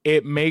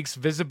it makes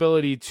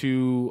visibility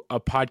to a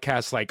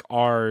podcast like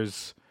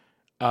ours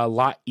a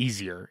lot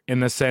easier, in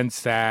the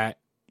sense that,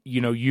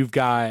 you've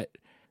got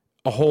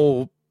a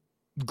whole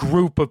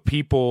group of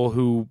people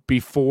who,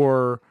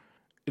 before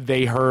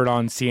they heard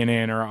on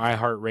CNN or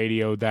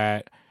iHeartRadio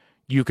that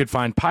you could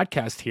find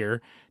podcasts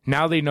here,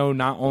 now they know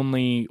not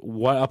only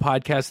what a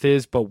podcast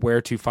is, but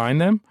where to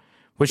find them,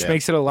 which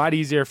makes it a lot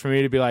easier for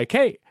me to be like,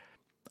 hey,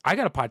 I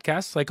got a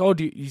podcast. Like, oh,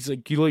 he's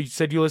like, you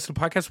said you listen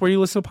to podcasts. Where do you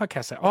listen to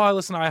podcasts at? Oh, I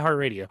listen to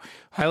iHeartRadio.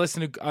 I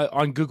listen to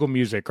on Google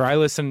Music, or I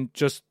listen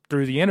just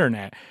through the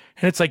internet.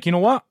 And it's like, you know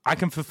what? I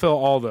can fulfill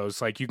all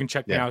those. Like, you can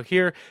check me out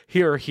here,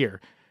 here, or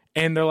here.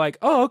 And they're like,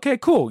 oh, okay,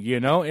 cool.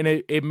 And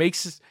it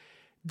makes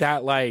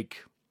that like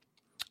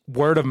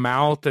word of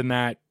mouth, and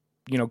that,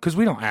 because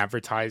we don't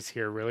advertise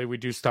here really. We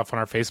do stuff on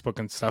our Facebook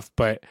and stuff,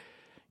 but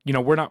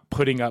we're not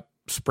putting up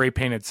spray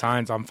painted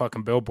signs on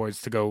fucking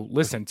billboards to go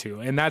listen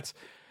to. And that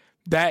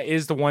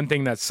is the one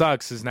thing that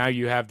sucks, is now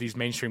you have these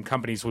mainstream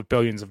companies with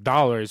billions of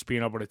dollars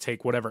being able to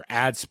take whatever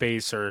ad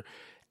space or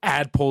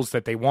ad pulls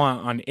that they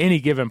want on any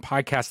given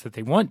podcast that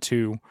they want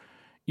to.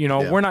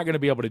 We're not going to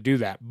be able to do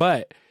that.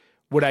 But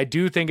what I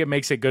do think it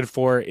makes it good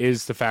for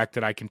is the fact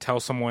that I can tell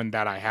someone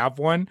that I have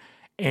one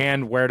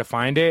and where to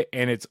find it,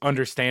 and it's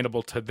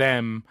understandable to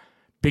them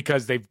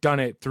because they've done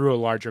it through a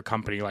larger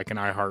company like an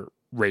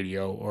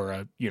iHeartRadio or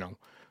a,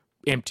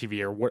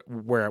 MTV or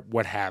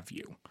what have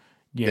you.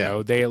 You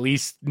know, they at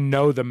least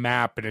know the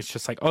map, and it's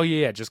just like, oh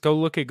yeah, just go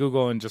look at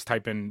Google and just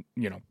type in,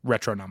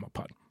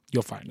 Retronomapod.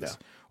 You'll find us.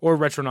 Or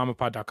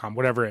retronomapod.com,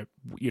 whatever it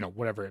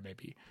may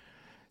be.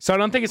 So I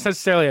don't think it's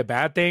necessarily a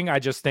bad thing. I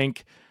just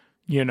think,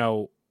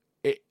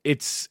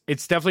 it's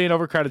definitely an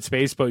overcrowded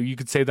space, but you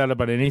could say that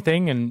about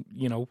anything. And,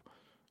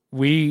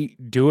 we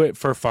do it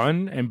for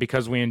fun and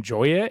because we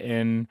enjoy it.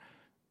 And,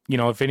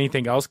 if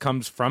anything else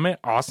comes from it,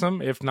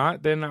 awesome. If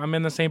not, then I'm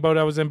in the same boat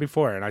I was in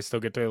before, and I still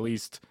get to at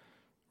least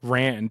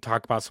rant and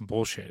talk about some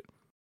bullshit.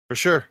 For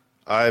sure.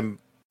 I'm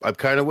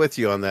kind of with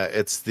you on that.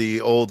 It's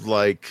the old,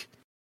 like,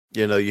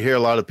 you hear a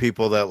lot of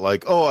people that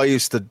like, oh, I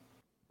used to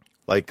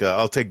like,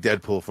 I'll take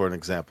Deadpool for an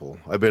example.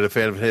 I've been a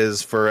fan of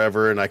his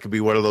forever, and I could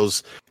be one of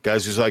those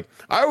guys who's like,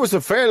 I was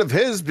a fan of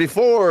his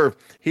before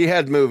he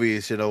had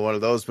movies, one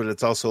of those. But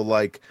it's also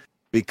like,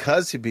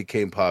 because he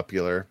became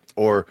popular,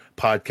 or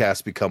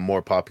podcasts become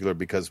more popular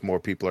because more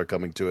people are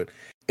coming to it,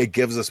 it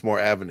gives us more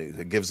avenues.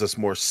 It gives us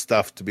more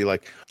stuff to be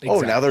like,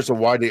 oh, now there's a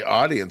wider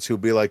audience who'll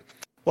be like,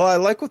 well, I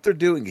like what they're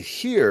doing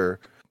here,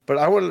 but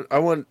I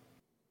want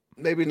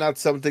maybe not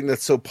something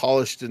that's so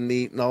polished and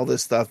neat and all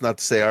this stuff. Not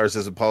to say ours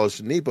isn't polished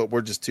and neat, but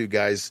we're just two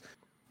guys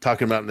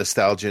talking about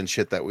nostalgia and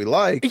shit that we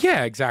like.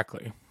 Yeah,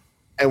 exactly.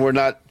 And we're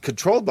not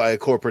controlled by a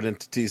corporate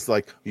entities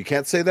like, you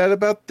can't say that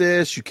about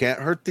this. You can't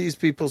hurt these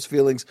people's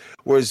feelings.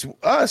 Whereas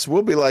us,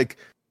 we'll be like,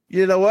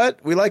 you know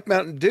what? We like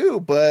Mountain Dew,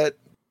 but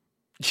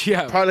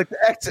product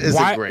X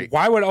isn't great.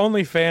 Why would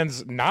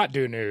OnlyFans not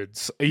do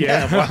nudes?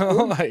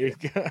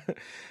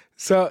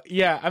 So,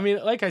 I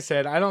mean, like I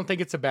said, I don't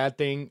think it's a bad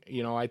thing.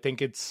 I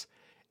think it's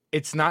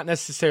not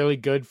necessarily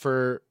good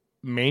for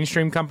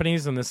mainstream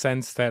companies, in the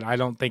sense that I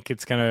don't think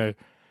it's going to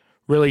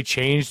really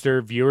change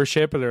their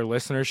viewership or their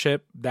listenership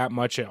that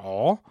much at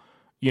all.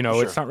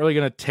 It's not really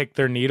going to tick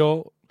their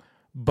needle.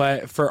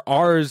 But for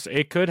ours,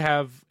 it could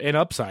have an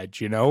upside,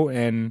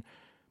 and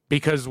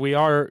because we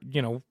are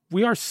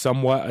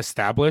somewhat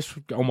established,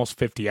 almost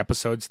 50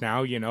 episodes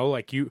now,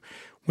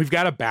 we've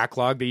got a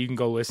backlog that you can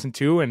go listen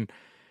to, and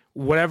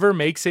whatever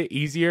makes it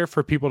easier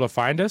for people to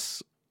find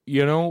us,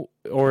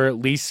 or at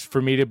least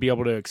for me to be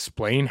able to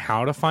explain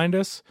how to find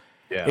us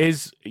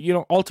is,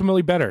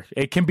 ultimately better.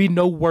 It can be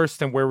no worse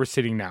than where we're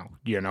sitting now,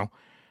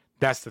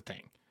 that's the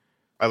thing.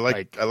 I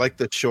like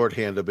the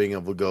shorthand of being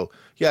able to go,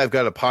 yeah, I've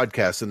got a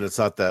podcast, and it's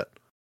not that,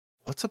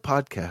 what's a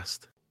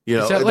podcast?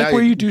 Is that like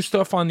where you do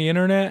stuff on the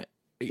internet?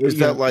 Is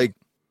that like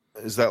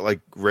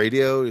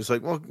radio? It's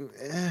like, well,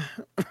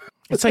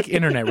 it's like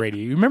internet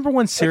radio. You remember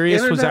when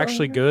Sirius was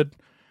actually good?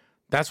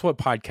 That's what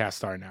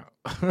podcasts are now.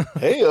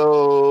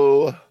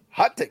 Heyo,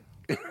 hot take.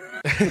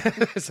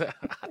 It's a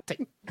hot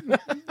take.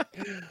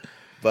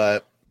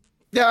 But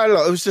yeah, I don't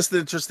know. It was just an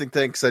interesting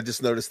thing, because I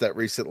just noticed that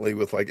recently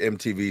with like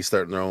MTV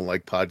starting their own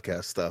like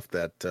podcast stuff,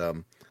 that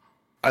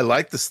I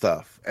like the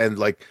stuff, and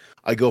like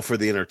I go for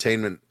the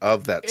entertainment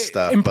of that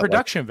stuff and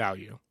production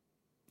value.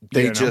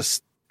 They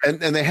just and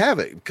they have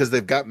it because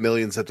they've got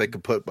millions that they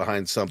could put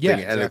behind something,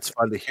 and it's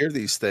fun to hear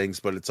these things.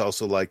 But it's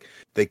also like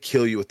they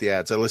kill you with the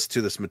ads. I listened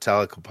to this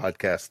Metallica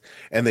podcast,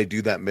 and they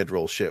do that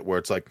mid-roll shit where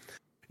it's like,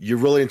 you're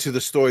really into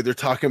the story. They're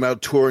talking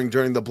about touring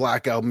during the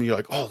Black Album. And you're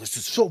like, oh, this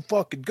is so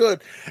fucking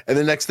good. And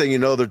the next thing you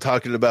know, they're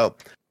talking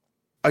about,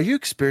 are you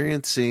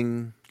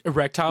experiencing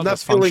Erectile not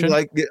feeling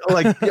dysfunction.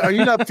 like are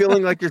you not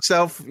feeling like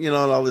yourself, and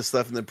all this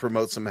stuff, and then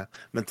promote some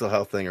mental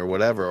health thing or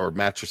whatever, or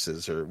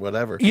mattresses or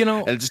whatever,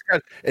 and it just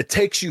it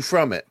takes you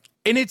from it.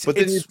 And it's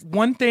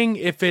one thing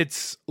if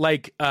it's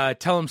like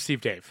Tell 'em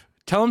Steve Dave.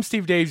 Tell 'em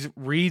Steve Dave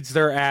reads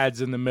their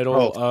ads in the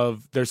middle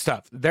of their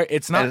stuff.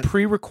 It's not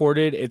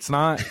pre-recorded. It's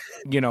not,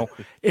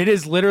 it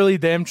is literally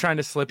them trying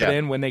to slip it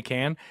in when they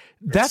can.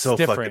 That's so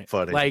different.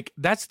 Funny. Like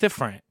that's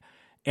different.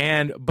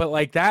 But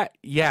like that,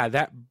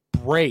 that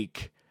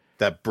break,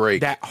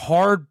 that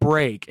hard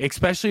break,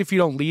 especially if you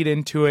don't lead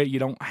into it, you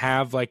don't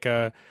have like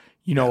a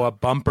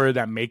bumper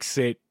that makes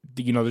it,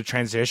 the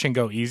transition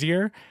go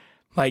easier.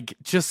 Like,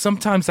 just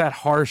sometimes that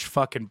harsh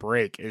fucking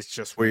break is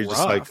just where you're rough.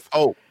 just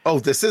like, oh,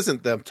 this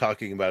isn't them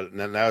talking about it,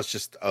 and now it's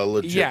just a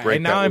legit break.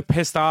 And now I'm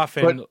pissed off.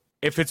 And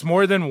if it's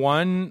more than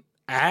one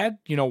ad,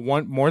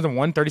 more than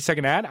one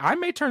 30-second ad, I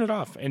may turn it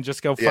off and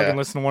just go fucking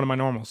listen to one of my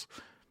normals.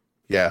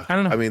 Yeah, I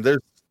don't know. I mean,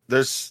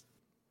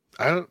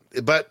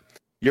 but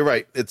you're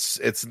right.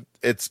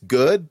 It's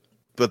good,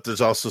 but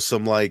there's also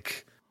some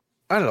like,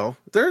 I don't know.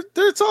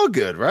 It's all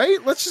good,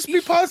 right? Let's just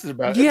be positive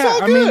about it. Yeah,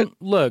 it's all good. I mean,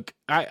 look,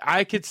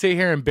 I could sit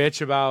here and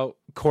bitch about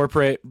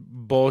corporate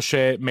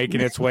bullshit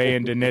making its way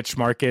into niche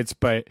markets,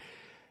 but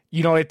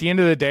at the end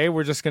of the day,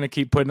 we're just going to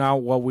keep putting out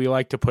what we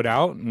like to put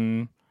out,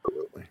 and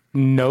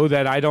know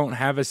that I don't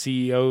have a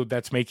CEO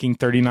that's making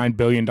 $39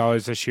 billion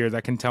this year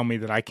that can tell me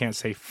that I can't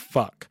say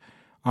fuck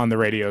on the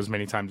radio as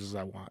many times as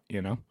I want.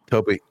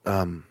 Toby,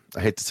 I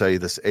hate to tell you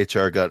this.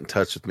 HR got in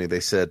touch with me. They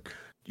said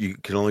you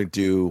can only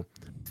do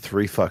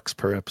 3 fucks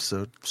per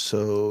episode.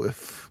 So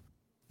if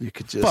you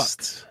could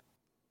just...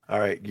 All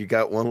right, you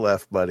got one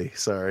left, buddy.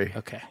 Sorry.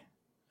 Okay.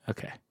 All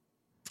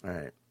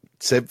right.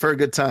 Save for a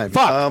good time.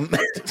 Fuck.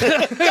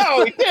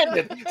 No, he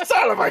didn't.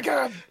 Son of a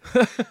gun.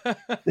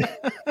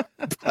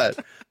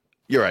 But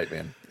you're right,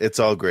 man. It's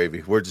all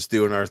gravy. We're just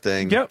doing our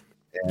thing. Yep.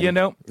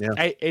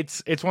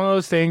 It's one of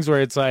those things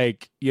where it's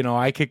like,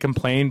 I could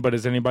complain, but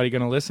is anybody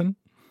going to listen?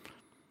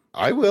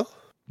 I will.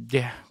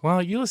 Yeah.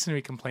 Well, you listen to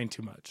me complain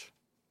too much.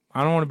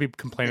 I don't want to be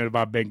complaining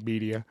about big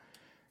media.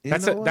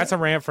 That's a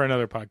rant for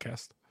another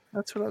podcast.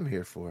 That's what I'm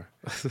here for.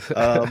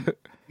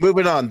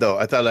 Moving on, though,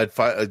 I thought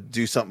I'd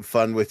do something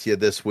fun with you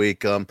this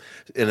week. In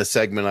a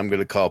segment I'm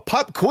going to call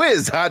Pop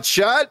Quiz Hot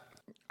Shot.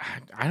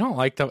 I don't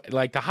like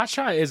the hot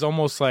shot is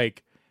almost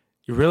like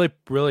you really,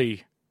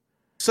 really.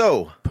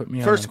 So, put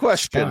me first on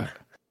question: spot.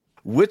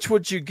 Which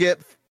would you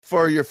get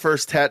for your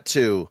first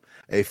tattoo?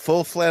 A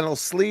full flannel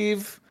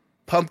sleeve.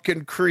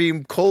 Pumpkin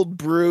cream cold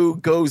brew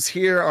goes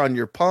here on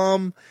your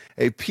palm,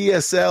 a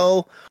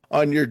PSL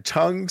on your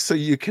tongue so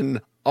you can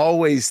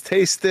always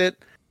taste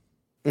it,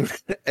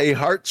 a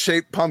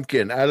heart-shaped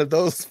pumpkin. Out of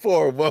those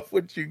 4, what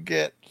would you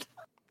get?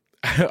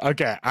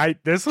 Okay,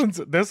 this one's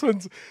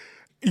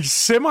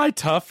semi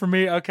tough for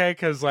me, okay,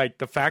 because like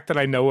the fact that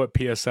I know what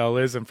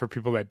PSL is, and for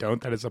people that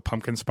don't, that is a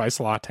pumpkin spice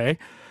latte.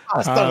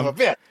 Oh, son of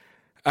a bitch.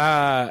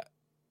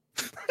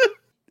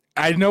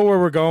 I know where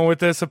we're going with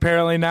this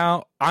apparently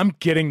now. I'm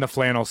getting the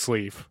flannel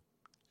sleeve.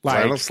 Like,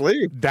 flannel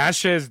sleeve. That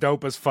shit is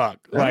dope as fuck.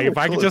 Like, if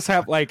I could just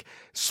have like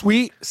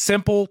sweet,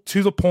 simple,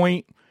 to the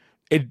point,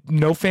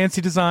 no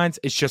fancy designs.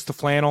 It's just the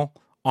flannel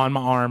on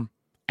my arm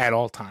at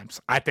all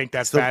times. I think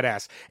that's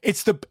badass.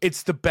 It's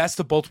the best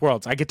of both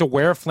worlds. I get to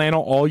wear a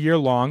flannel all year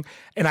long,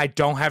 and I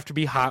don't have to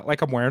be hot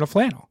like I'm wearing a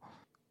flannel.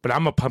 But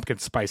I'm a pumpkin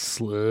spice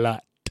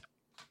slut.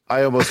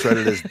 I almost read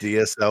it as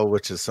DSL,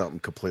 which is something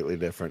completely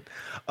different.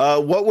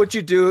 What would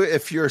you do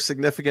if your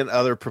significant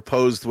other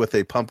proposed with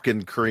a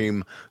pumpkin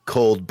cream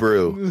cold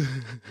brew?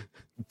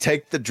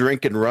 Take the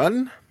drink and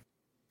run.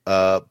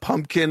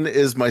 Pumpkin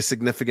is my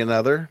significant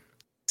other.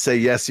 Say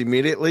yes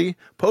immediately.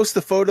 Post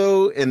the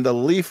photo in the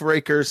Leaf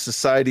Rakers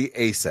Society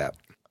ASAP.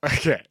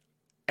 Okay.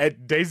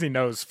 And Daisy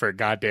knows for a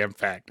goddamn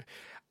fact.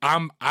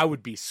 I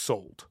would be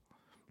sold.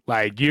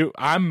 Like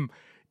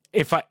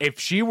if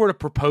she were to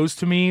propose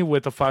to me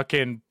with a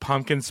fucking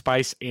pumpkin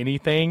spice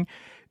anything,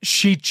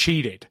 she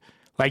cheated.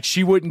 Like,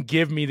 she wouldn't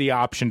give me the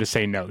option to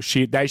say no.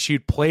 She'd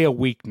play a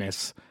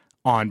weakness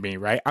on me,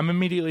 right? I'm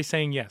immediately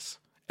saying yes.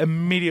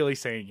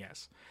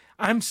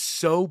 I'm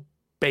so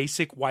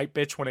basic white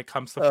bitch when it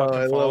comes to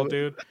fucking fall,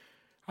 dude.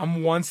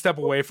 I'm one step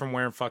away from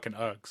wearing fucking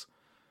Uggs.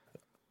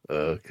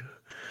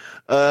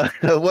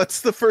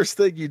 What's the first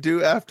thing you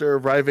do after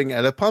arriving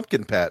at a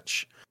pumpkin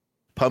patch?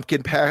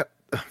 Pumpkin patch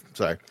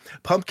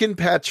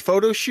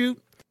photo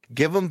shoot.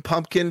 Give them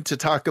pumpkin to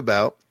talk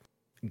about.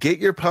 Get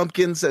your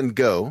pumpkins and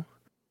go.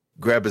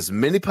 Grab as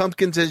many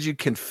pumpkins as you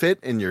can fit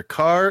in your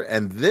car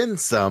and then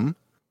some.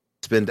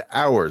 Spend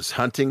hours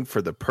hunting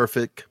for the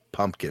perfect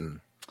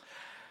pumpkin.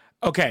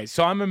 Okay,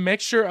 so I'm a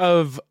mixture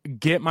of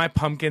get my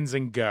pumpkins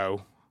and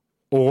go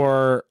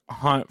or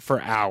hunt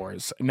for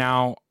hours.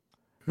 Now,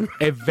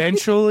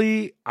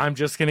 eventually, I'm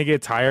just going to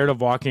get tired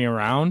of walking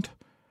around.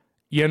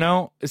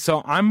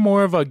 So I'm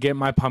more of a get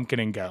my pumpkin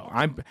and go.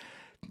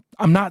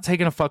 I'm not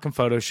taking a fucking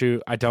photo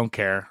shoot. I don't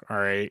care. All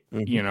right.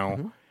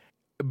 Mm-hmm.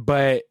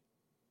 But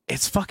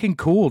it's fucking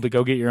cool to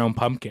go get your own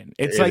pumpkin.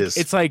 It's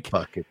like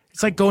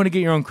going to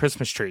get your own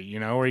Christmas tree,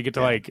 where you get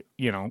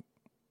to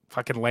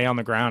fucking lay on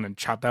the ground and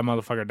chop that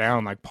motherfucker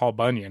down like Paul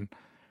Bunyan.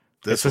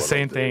 It's This the one will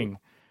same do. thing.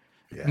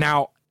 Yeah.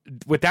 Now,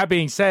 with that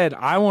being said,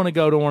 I want to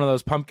go to one of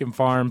those pumpkin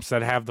farms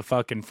that have the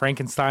fucking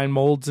Frankenstein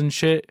molds and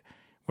shit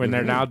when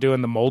they're now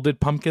doing the molded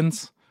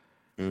pumpkins.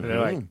 They're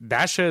like,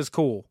 that shit is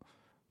cool.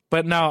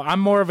 But no, I'm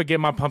more of a get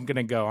my pumpkin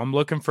and go. I'm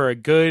looking for a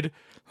good,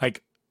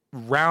 like,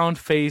 round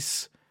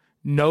face,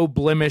 no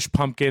blemish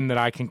pumpkin that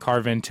I can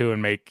carve into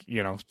and make,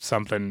 you know,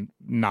 something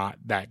not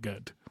that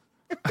good.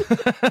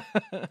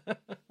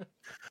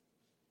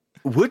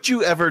 Would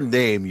you ever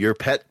name your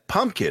pet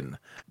Pumpkin?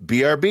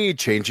 BRB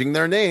changing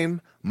their name.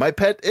 My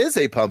pet is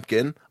a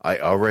pumpkin. I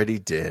already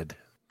did.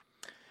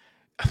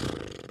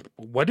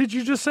 What did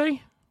you just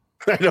say?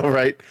 I know,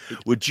 right?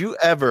 Would you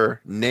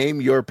ever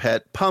name your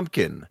pet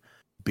Pumpkin?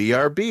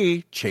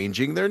 BRB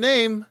changing their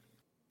name.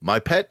 My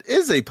pet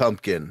is a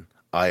pumpkin.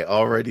 I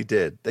already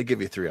did. They give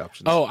you 3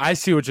 options. Oh, I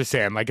see what you're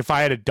saying. Like, if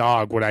I had a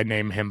dog, would I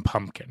name him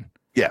Pumpkin?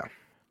 Yeah.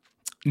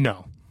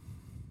 No.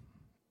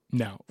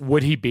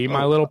 Would he be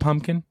my little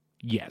pumpkin?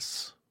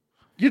 Yes.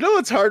 You know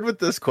what's hard with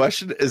this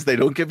question is they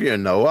don't give you a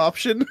no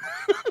option.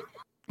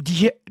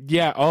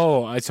 Yeah.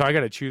 Oh, so I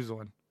got to choose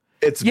one.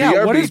 It's Yeah,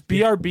 BRB. what is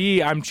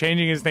BRB? I'm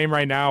changing his name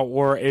right now,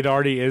 or it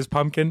already is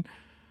Pumpkin.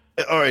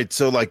 All right,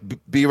 so like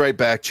be right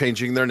back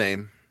changing their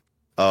name.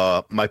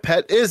 My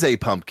pet is a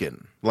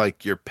pumpkin.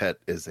 Like your pet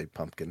is a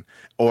pumpkin.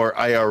 Or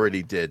I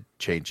already did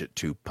change it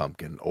to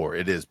pumpkin, or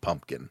it is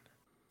pumpkin.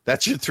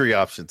 That's your 3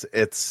 options.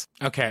 It's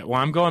Okay,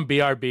 well, I'm going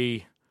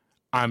BRB.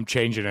 I'm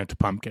changing it to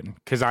Pumpkin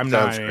because I'm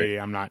Sounds not. great.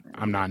 I'm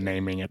not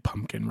naming it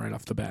Pumpkin right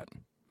off the bat.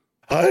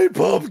 Hi,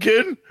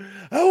 pumpkin.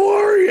 How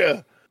are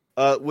you?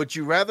 Would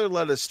you rather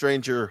let a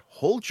stranger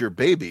hold your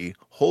baby,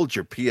 hold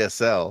your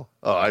PSL?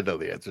 Oh, I know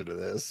the answer to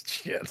this.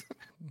 Shit.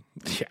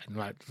 Yeah,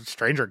 my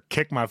stranger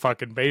kicked my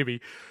fucking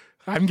baby.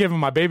 I'm giving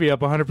my baby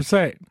up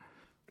 100%.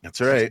 That's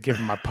right.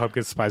 Giving my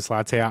pumpkin spice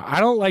latte. I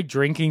don't like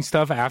drinking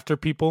stuff after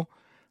people.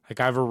 Like,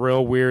 I have a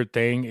real weird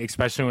thing,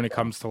 especially when it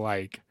comes to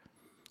like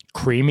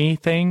creamy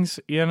things.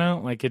 You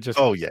know, like it just.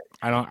 Oh yeah.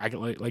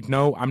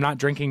 No, I'm not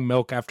drinking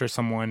milk after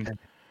someone.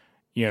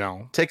 You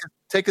know,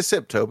 Take a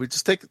sip, Toby.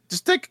 Just take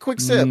a quick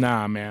sip.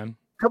 nah, man.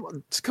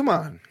 Come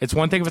on. It's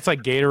one thing if it's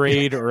like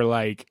Gatorade or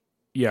like,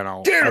 you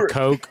know, a Gatorade.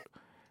 Coke.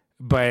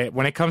 But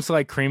when it comes to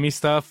like creamy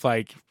stuff,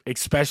 like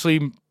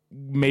especially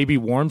maybe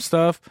warm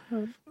stuff,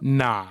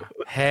 nah.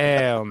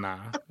 Hell nah.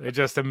 It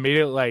just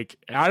immediately like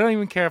I don't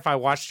even care if I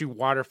watched you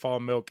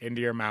waterfall milk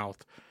into your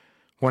mouth.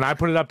 When I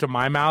put it up to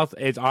my mouth,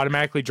 it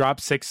automatically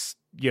drops 6,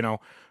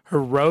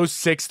 rose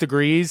 6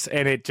 degrees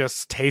and it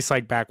just tastes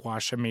like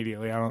backwash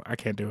immediately. I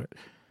can't do it.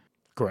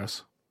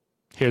 Gross.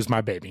 Here's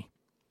my baby.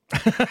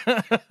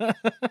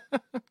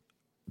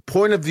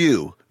 Point of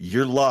view,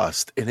 you're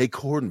lost in a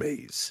corn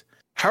maze.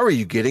 How are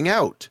you getting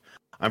out?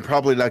 I'm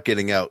probably not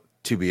getting out,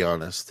 to be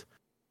honest.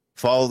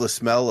 Follow the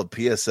smell of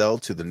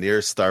PSL to the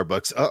nearest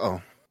Starbucks.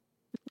 Uh-oh.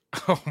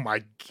 Oh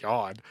my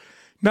God.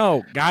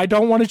 No, I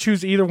don't want to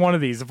choose either one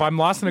of these. If I'm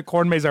lost in a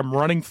corn maze, I'm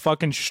running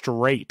fucking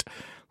straight.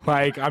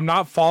 Like, I'm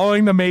not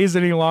following the maze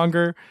any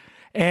longer.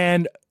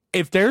 And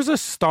if there's a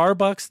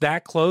Starbucks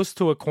that close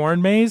to a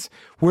corn maze,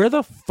 where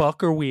the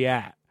fuck are we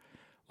at?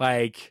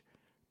 Like,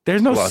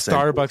 there's no Los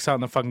Starbucks Angeles. out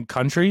in the fucking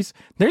countries.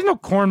 There's no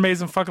corn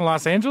maze in fucking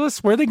Los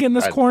Angeles. Where are they getting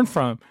this corn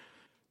from?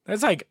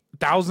 That's like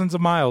thousands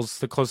of miles,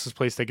 the closest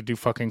place they could do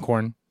fucking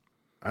corn.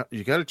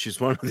 You got to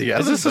choose one of the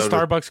Is others. this a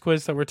Starbucks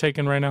quiz that we're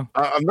taking right now?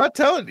 I'm not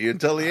telling you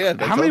until the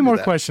end. How many more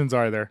questions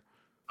are there?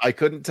 I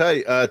couldn't tell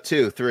you.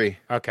 2, 3.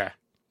 Okay.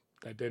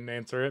 I didn't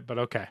answer it, but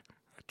okay.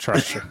 I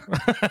trust you.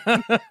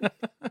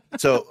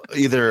 So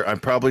either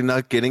I'm probably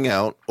not getting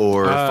out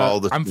or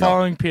follow the I'm smell.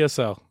 following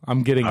PSL.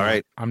 I'm getting All out.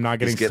 right. I'm not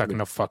getting Just get stuck me.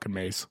 in a fucking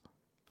maze.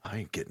 I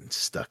ain't getting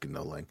stuck in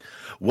no lane.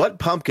 What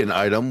pumpkin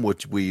item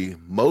would we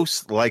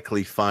most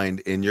likely find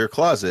in your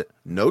closet?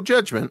 No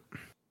judgment.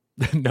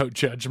 No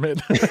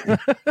judgment.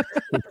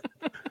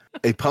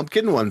 A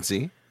pumpkin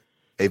onesie,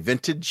 a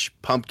vintage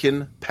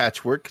pumpkin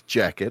patchwork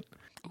jacket.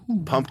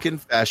 Pumpkin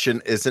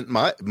fashion isn't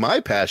my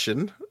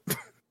passion.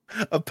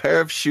 A pair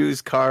of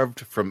shoes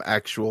carved from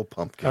actual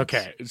pumpkins.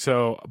 Okay,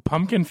 so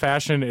pumpkin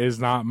fashion is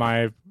not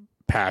my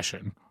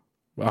passion.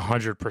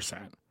 100%.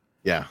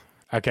 Yeah.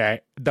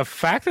 Okay. The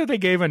fact that they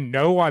gave a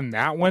no on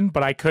that one,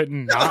 but I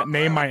couldn't not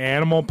name my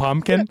animal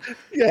pumpkin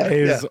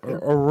is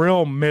a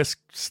real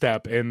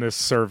misstep in this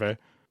survey.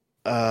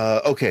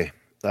 Okay.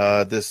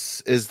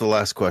 This is the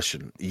last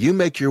question. You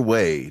make your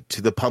way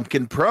to the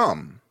pumpkin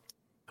prom.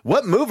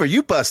 What move are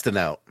you busting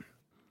out?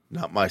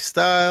 Not my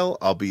style.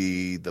 I'll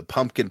be the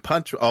pumpkin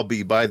punch. I'll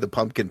be by the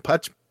pumpkin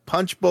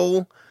punch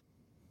bowl,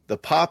 the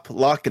pop,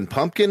 lock, and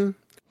pumpkin,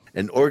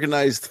 an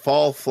organized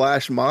fall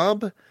flash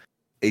mob,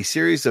 a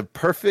series of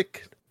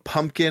perfect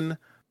pumpkin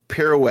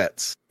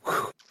pirouettes.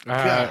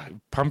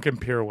 Pumpkin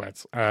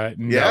pirouettes. No,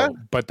 Yeah?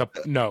 but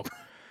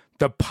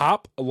the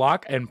pop,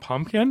 lock, and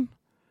pumpkin.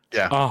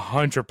 Yeah.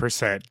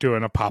 100%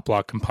 doing a pop,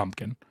 lock, and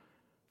pumpkin.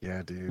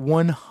 Yeah, dude.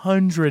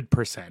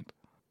 100%.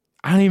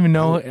 I don't even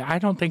know. I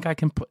don't think I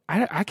can put.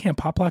 I can't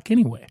pop lock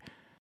anyway.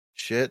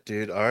 Shit,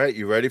 dude. All right,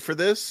 you ready for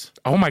this?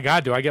 Oh my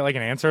god, do I get like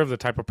an answer of the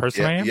type of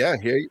person I am? Yeah.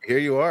 Here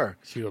you are.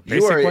 You a You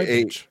basic are white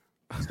a. bitch.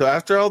 So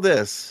after all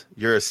this,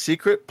 you're a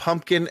secret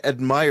pumpkin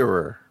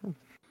admirer.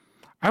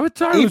 I would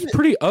say I was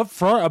pretty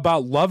upfront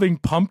about loving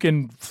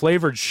pumpkin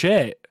flavored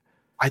shit.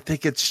 I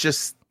think it's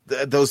just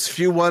those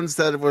few ones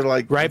that were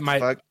like, Right,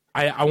 fuck?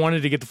 I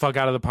wanted to get the fuck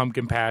out of the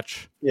pumpkin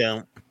patch.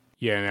 Yeah.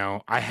 You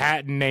know, I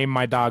hadn't named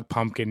my dog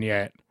Pumpkin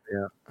yet.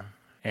 Yeah.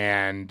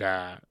 And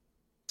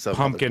Some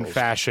pumpkin other bullshit.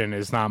 fashion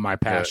is not my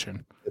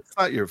passion. It's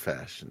not your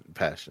fashion.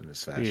 Passion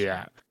is fashion.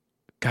 Yeah.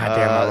 God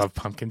damn, I love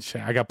pumpkin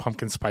shit. I got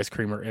pumpkin spice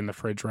creamer in the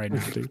fridge right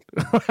now, dude.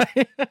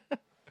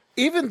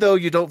 Even though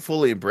you don't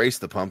fully embrace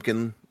the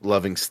pumpkin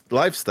loving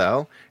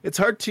lifestyle, it's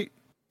hard to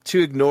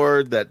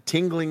ignore that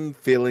tingling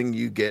feeling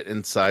you get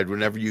inside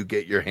whenever you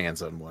get your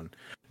hands on one.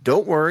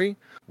 Don't worry,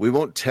 we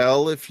won't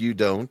tell if you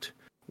don't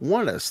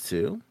want us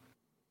to.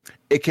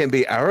 It can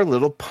be our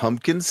little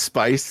pumpkin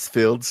spice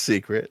filled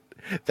secret.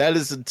 That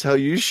is until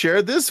you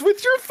share this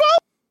with your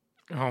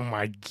phone. Oh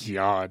my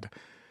god.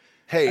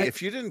 Hey,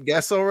 if you didn't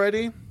guess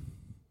already,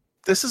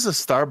 this is a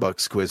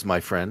Starbucks quiz,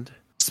 my friend,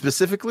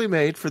 specifically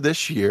made for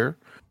this year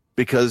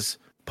because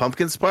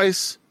pumpkin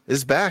spice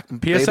is back.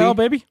 PSL,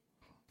 baby.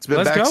 It's been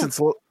Let's back go. since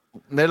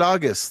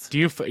mid-August. Do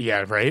you?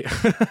 Yeah, right.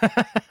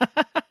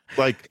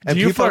 Like, and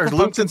Do you people fuck are with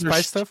pumpkin losing their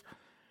spice stuff?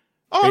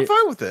 Oh, I'm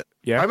fine with it.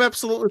 Yeah. I'm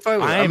absolutely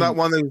fine with it. I'm not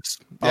one that's.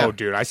 Yeah. Oh,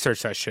 dude, I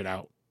searched that shit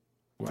out.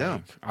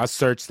 Yeah. I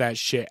searched that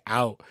shit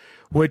out,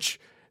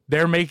 which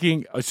they're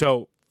making.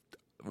 So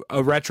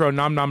a retro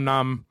nom nom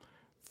nom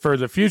for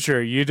the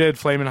future. You did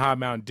Flamin' Hot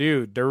Mountain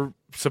Dew. They're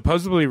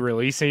supposedly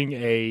releasing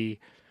a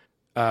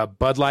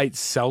Bud Light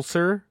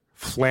seltzer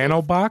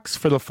flannel box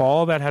for the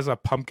fall that has a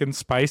pumpkin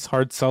spice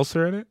hard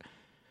seltzer in it.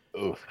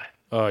 Oof.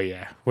 Oh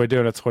yeah, we're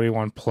doing a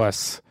 21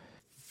 plus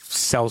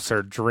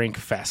seltzer drink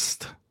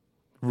fest,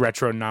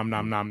 retro nom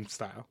nom nom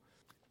style.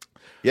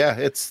 Yeah,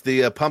 it's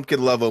the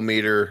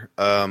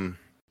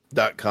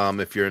pumpkinlovometer.com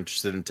if you're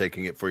interested in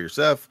taking it for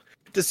yourself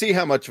to see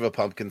how much of a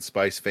pumpkin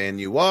spice fan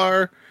you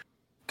are.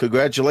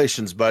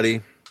 Congratulations,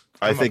 buddy.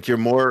 I think you're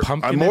more.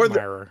 Pumpkin I'm more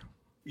admirer.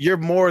 You're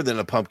more than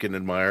a pumpkin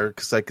admirer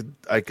because I could.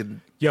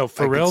 Yo,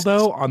 for I could real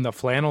though, on the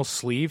flannel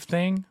sleeve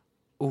thing,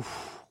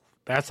 oof,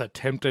 that's a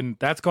tempting.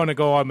 That's going to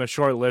go on the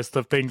short list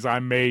of things I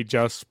may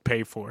just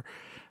pay for.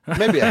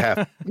 maybe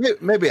a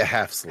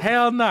half sleeve.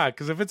 Hell nah,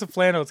 because if it's a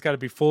flannel, it's got to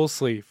be full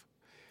sleeve.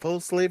 Full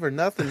sleeve or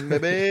nothing,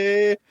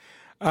 maybe.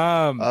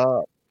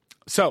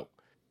 So,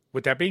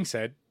 with that being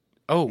said,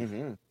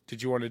 Mhm.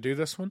 did you want to do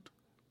this one?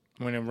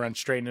 I'm going to run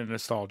straight into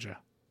nostalgia.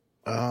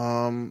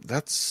 We're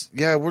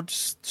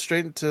just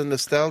straight into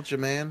nostalgia,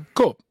 man.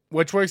 Cool.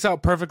 Which works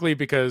out perfectly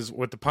because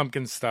with the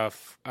pumpkin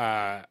stuff,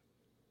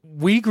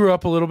 we grew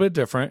up a little bit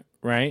different,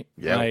 right?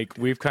 Yeah. Like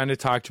we've kind of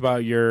talked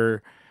about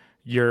your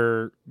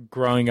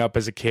growing up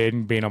as a kid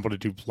and being able to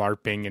do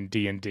LARPing and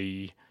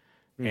D&D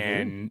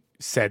and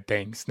said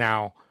things.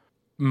 Now,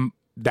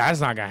 that's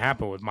not going to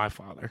happen with my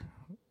father,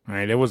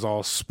 right? It was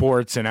all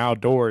sports and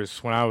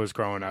outdoors when I was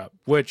growing up,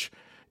 which,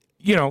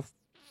 you know,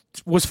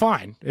 was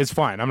fine. It's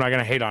fine. I'm not going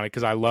to hate on it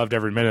because I loved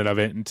every minute of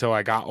it until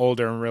I got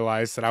older and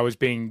realized that I was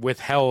being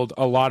withheld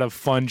a lot of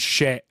fun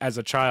shit as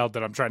a child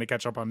that I'm trying to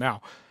catch up on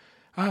now.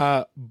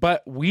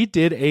 But we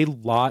did a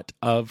lot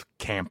of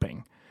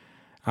camping.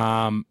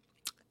 And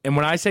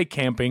when I say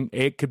camping,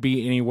 it could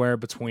be anywhere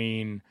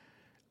between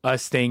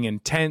us staying in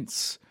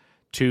tents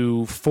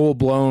to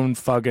full-blown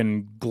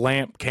fucking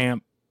glamp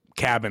camp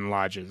cabin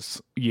lodges,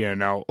 you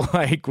know,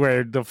 like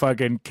where the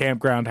fucking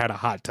campground had a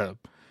hot tub.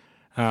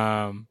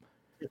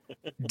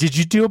 Did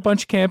you do a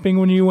bunch of camping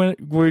when you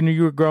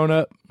were growing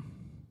up?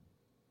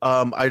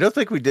 I don't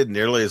think we did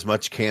nearly as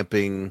much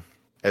camping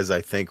as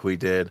I think we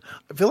did.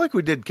 I feel like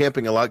we did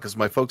camping a lot because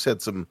my folks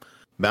had some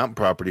mountain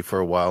property for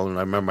a while, and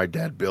I remember my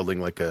dad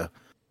building like a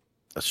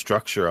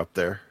structure up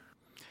there.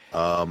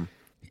 And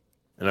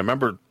I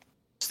remember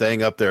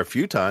staying up there a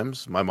few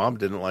times. My mom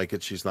didn't like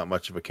it. She's not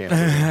much of a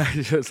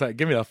camper. Just like,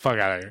 get me the fuck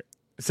out of here.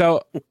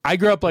 So I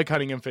grew up like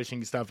hunting and fishing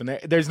and stuff, and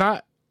there's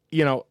not,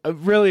 you know,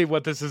 really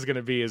what this is going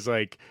to be is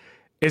like,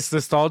 it's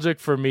nostalgic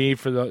for me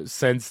for the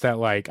sense that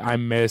like I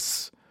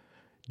miss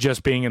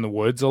just being in the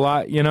woods a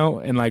lot, you know,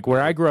 and like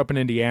where I grew up in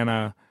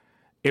Indiana,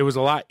 it was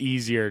a lot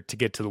easier to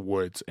get to the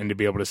woods and to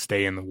be able to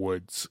stay in the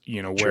woods,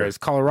 you know, whereas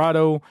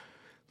Colorado,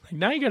 like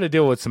now you got to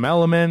deal with some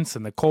elements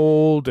and the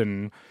cold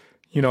and,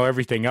 you know,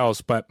 everything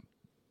else. But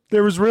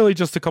there was really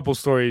just a couple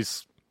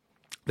stories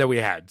that we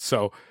had.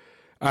 So,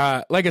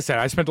 like I said,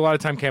 I spent a lot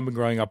of time camping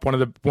growing up. One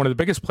of the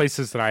biggest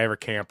places that I ever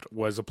camped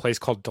was a place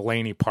called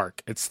Delaney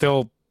Park. It's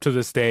still to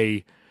this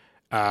day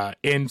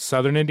in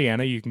southern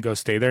Indiana. You can go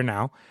stay there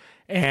now.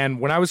 And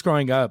when I was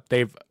growing up,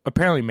 they've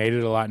apparently made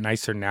it a lot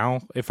nicer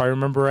now, if I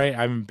remember right.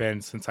 I haven't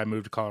been since I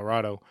moved to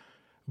Colorado.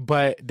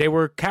 But they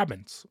were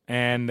cabins,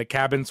 and the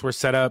cabins were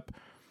set up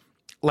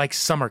like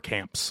summer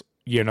camps.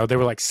 You know, they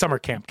were like summer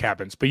camp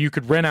cabins, but you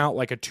could rent out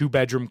like a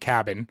 2-bedroom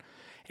cabin,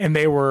 and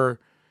they were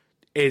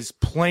as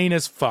plain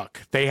as fuck.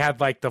 They had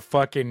like the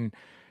fucking,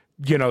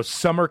 you know,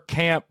 summer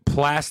camp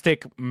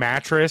plastic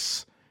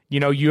mattress,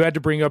 You had to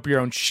bring up your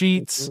own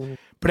sheets,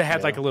 but it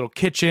had like a little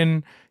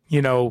kitchen,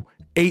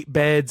 8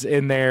 beds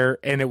in there,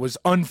 and it was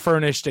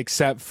unfurnished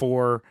except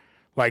for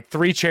like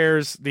 3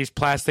 chairs, these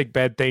plastic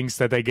bed things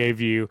that they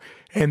gave you,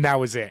 and that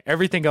was it.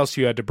 Everything else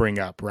you had to bring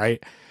up,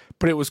 right?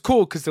 But it was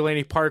cool because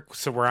Delaney Park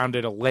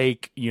surrounded a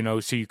lake,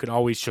 so you could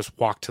always just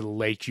walk to the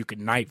lake. You could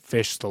night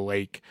fish the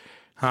lake.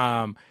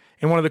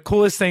 And one of the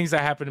coolest things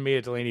that happened to me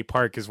at Delaney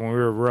Park is when we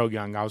were real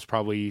young. I was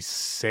probably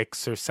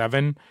 6 or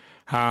 7.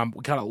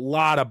 We got a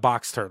lot of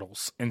box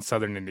turtles in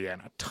southern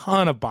Indiana, a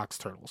ton of box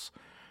turtles.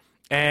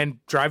 And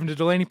driving to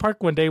Delaney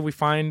Park one day, we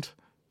find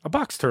a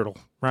box turtle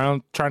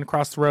around trying to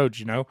cross the road,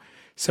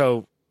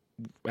 So,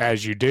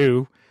 as you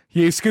do,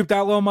 you scoop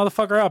that little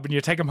motherfucker up and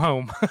you take him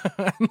home.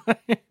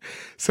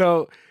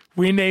 So,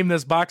 we named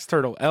this box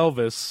turtle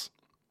Elvis.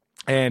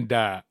 And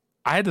I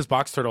had this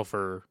box turtle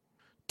for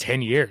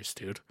 10 years,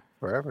 dude.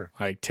 Forever.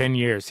 Like 10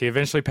 years. He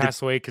eventually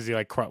passed away because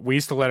we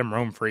used to let him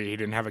roam free. He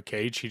didn't have a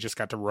cage. He just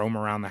got to roam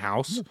around the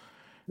house.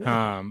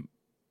 And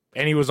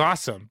he was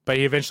awesome. But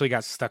he eventually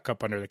got stuck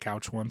up under the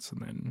couch once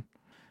and then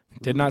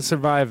did not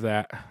survive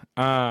that.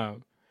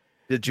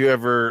 Did you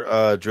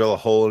ever drill a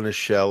hole in his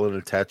shell and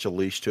attach a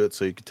leash to it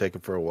so you could take him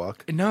for a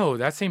walk? No,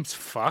 that seems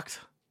fucked.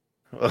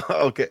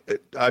 Okay.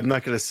 I'm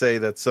not going to say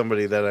that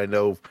somebody that I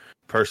know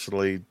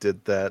personally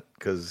did that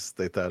because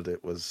they thought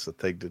it was a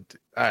thing to do.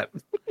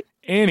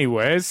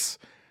 Anyways,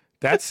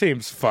 that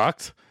seems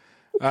fucked.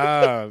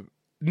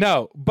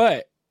 No,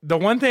 but the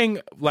one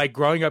thing, like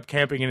growing up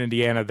camping in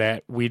Indiana,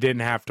 that we didn't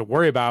have to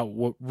worry about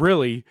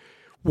really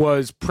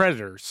was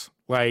predators.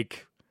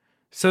 Like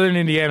southern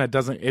Indiana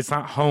it's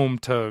not home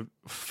to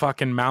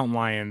fucking mountain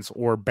lions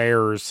or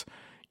bears.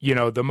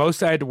 The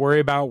most I had to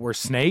worry about were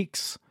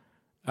snakes.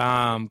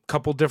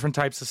 Couple different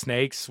types of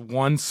snakes.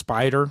 One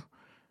spider.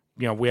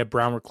 We had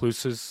brown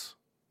recluses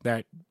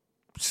that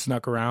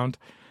snuck around.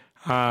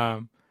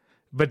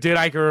 But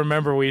I can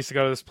remember we used to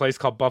go to this place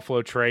called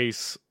Buffalo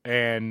Trace,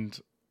 and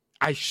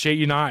I shit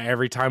you not,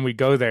 every time we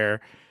go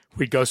there,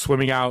 we'd go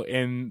swimming out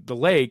in the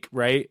lake,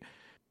 right?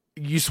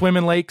 You swim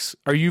in lakes?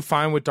 Are you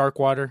fine with dark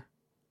water?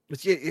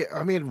 Yeah,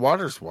 I mean,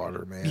 water's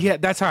water, man. Yeah,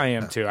 that's how I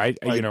am too.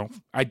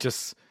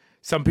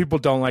 Some people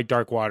don't like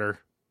dark water,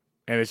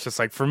 and it's just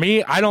like, for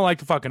me, I don't like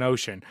the fucking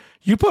ocean.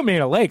 You put me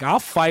in a lake, I'll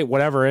fight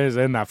whatever is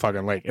in that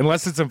fucking lake,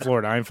 unless it's in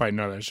Florida. I ain't fighting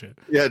none of that shit.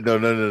 Yeah,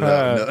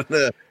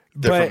 no.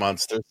 Different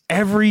monsters.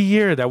 Every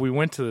year that we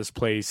went to this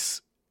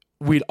place,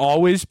 we'd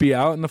always be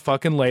out in the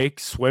fucking lake,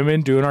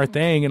 swimming, doing our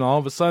thing, and all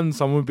of a sudden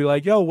someone would be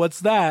like, yo,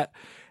 what's that?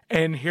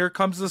 And here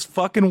comes this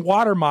fucking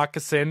water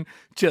moccasin,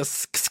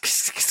 just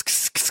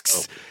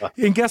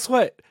and guess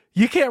what?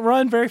 You can't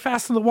run very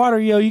fast in the water,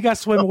 yo. You got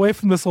to swim away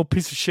from this little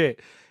piece of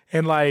shit.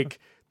 And like,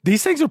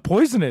 these things are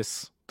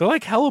poisonous. They're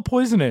like hella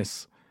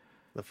poisonous.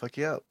 They'll fuck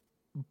you up.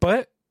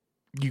 But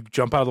you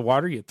jump out of the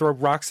water, you throw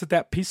rocks at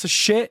that piece of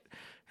shit,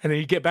 and then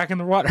you get back in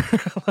the water.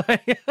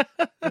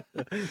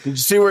 Did you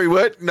see where he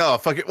went? No,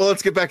 fuck it. Well,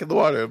 let's get back in the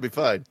water. It'll be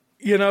fine.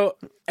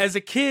 As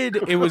a kid,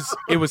 it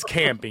was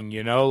camping,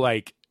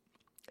 like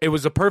it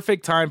was a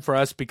perfect time for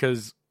us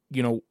because,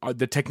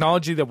 the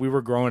technology that we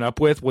were growing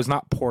up with was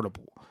not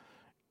portable.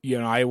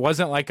 It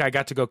wasn't like I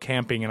got to go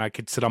camping and I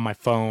could sit on my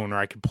phone or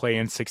I could play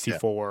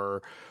N64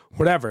 or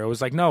whatever. It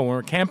was like, no, when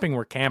we're camping,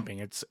 we're camping.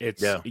 It's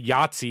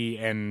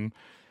Yahtzee and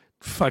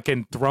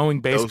fucking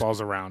throwing baseballs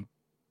around.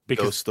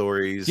 Because those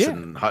stories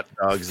and hot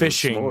dogs,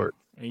 fishing, and s'mores.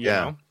 You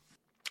know?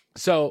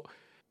 So,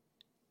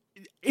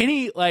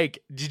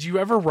 did you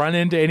ever run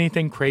into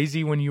anything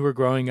crazy when you were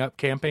growing up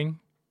camping?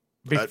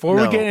 Before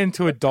no. we get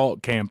into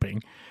adult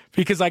camping,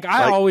 because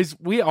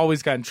we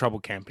always got in trouble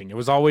camping. It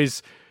was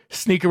always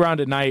sneak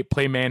around at night,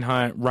 play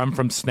manhunt, run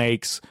from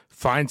snakes,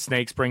 find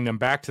snakes, bring them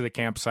back to the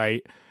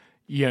campsite.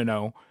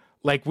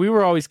 We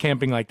were always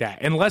camping like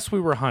that, unless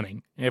we were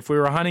hunting. If we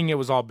were hunting, it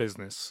was all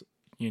business.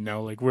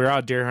 We're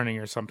out deer hunting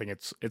or something,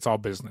 it's all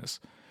business.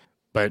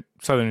 But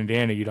southern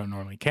Indiana, you don't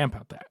normally camp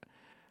out that.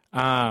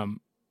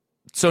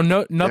 So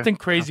nothing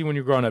crazy when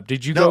you're growing up.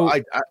 Did you go?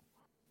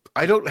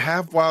 I don't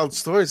have wild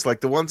stories.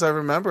 Like the ones I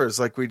remember is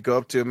like we'd go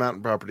up to a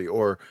mountain property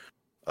or,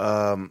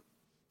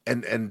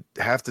 and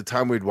half the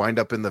time we'd wind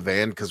up in the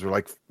van because we're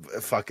like,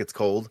 fuck, it's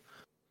cold.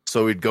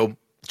 So we'd go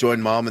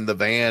join mom in the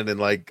van and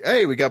like,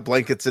 hey, we got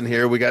blankets in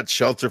here. We got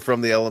shelter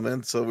from the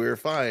elements. So we were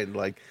fine.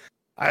 Like,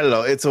 I don't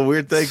know. It's a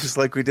weird thing because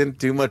like we didn't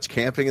do much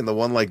camping, and the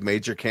one like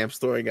major camp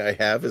story I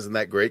have isn't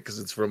that great because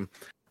it's from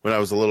when I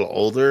was a little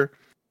older.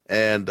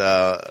 And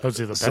those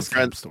are the best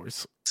camp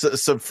stories.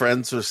 Some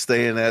friends were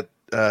staying at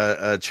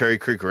Cherry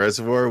Creek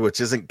Reservoir, which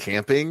isn't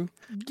camping.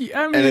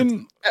 Yeah, I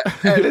mean,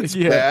 and it's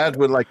bad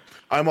when like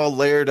I'm all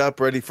layered up,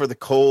 ready for the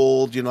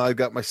cold. I've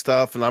got my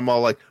stuff, and I'm all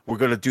like, "We're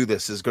gonna do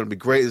this. This is gonna be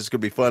great. This is gonna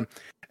be fun."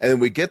 And then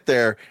we get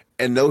there,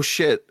 and no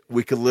shit,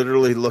 we could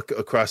literally look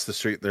across the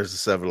street, and there's a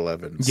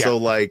 7-Eleven. Yeah. So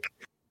like.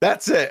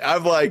 That's it.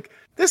 I'm like,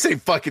 this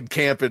ain't fucking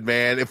camping,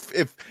 man.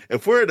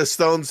 If we're at a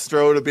stone's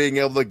throw to being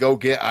able to go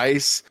get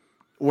ice,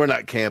 we're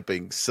not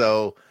camping.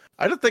 So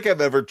I don't think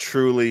I've ever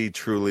truly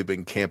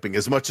been camping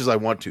as much as I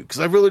want to, because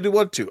I really do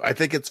want to. I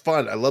think it's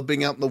fun. I love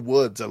being out in the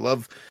woods. I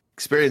love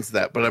experienced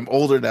that, but I'm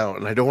older now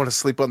and I don't want to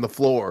sleep on the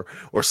floor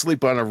or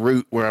sleep on a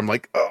route where I'm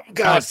like, oh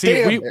God,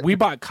 we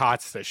bought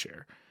cots this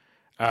year.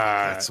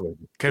 That's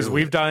because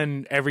we've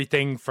done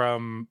everything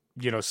from,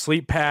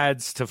 sleep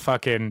pads to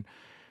fucking,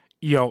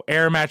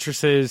 air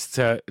mattresses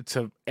to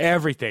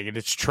everything, and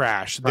it's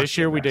trash. This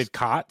year we did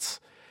cots,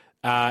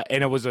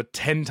 and it was a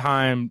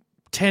 10,000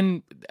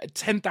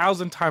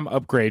 time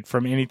upgrade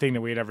from anything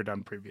that we had ever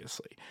done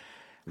previously.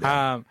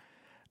 Yeah.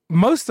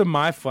 Most of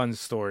my fun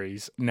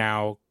stories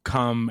now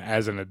come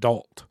as an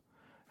adult.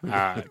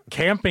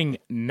 Camping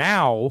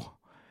now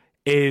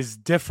is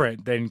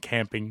different than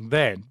camping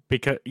then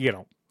because,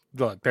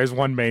 look, there's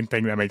one main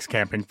thing that makes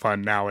camping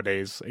fun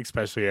nowadays,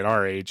 especially at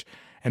our age,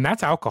 and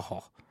that's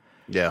alcohol.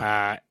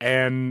 Yeah.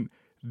 And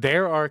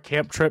there are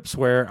camp trips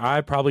where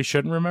I probably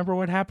shouldn't remember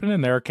what happened,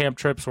 and there are camp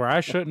trips where I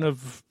shouldn't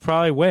have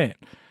probably went,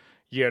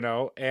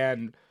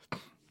 and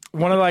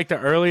one of the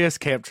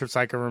earliest camp trips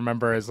I can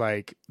remember is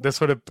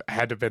this would have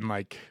had to have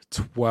been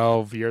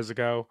 12 years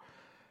ago,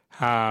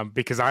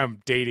 because I'm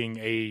dating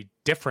a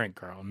different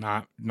girl,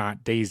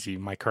 not Daisy,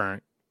 my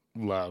current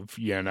love.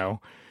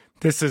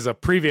 This is a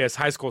previous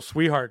high school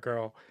sweetheart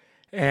girl,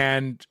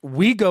 and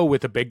we go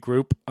with a big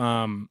group.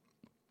 I've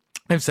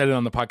said it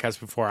on the podcast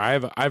before. I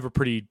have a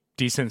pretty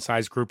decent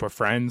sized group of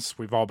friends.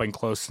 We've all been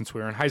close since we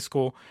were in high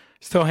school.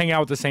 Still hang out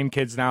with the same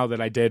kids now that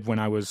I did when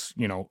I was,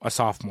 a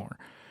sophomore.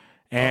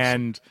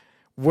 And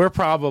we're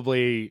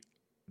probably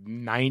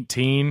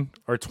 19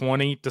 or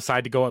 20,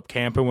 decide to go up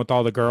camping with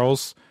all the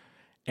girls.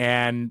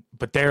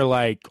 But they're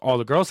all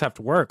the girls have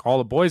to work. All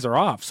the boys are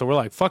off. So we're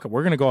like, fuck it.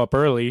 We're going to go up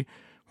early.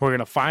 We're going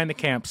to find the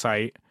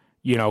campsite.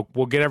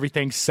 We'll get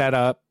everything set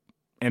up.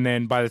 And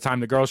then by the time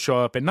the girls show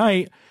up at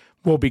night,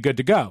 we'll be good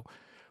to go.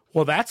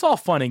 Well, that's all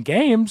fun and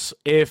games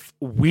if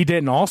we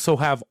didn't also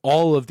have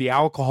all of the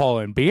alcohol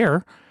and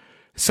beer.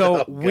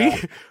 So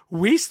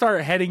we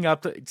start heading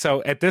up.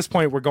 So at this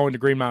point, we're going to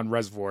Green Mountain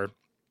Reservoir.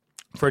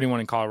 For anyone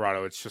in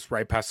Colorado, it's just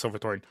right past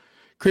Silverthorne.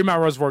 Green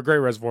Mountain Reservoir, great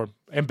reservoir.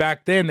 And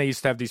back then, they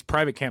used to have these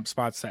private camp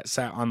spots that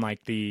sat on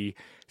the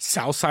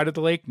south side of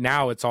the lake.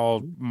 Now it's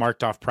all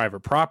marked off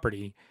private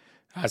property,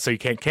 so you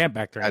can't camp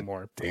back there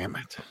anymore. Damn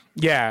it.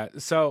 Yeah,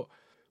 so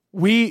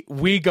we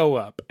go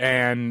up,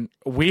 and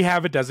we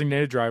have a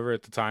designated driver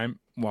at the time.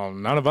 Well,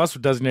 none of us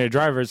were designated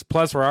drivers,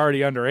 plus we're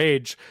already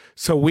underage,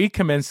 so we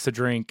commenced to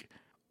drink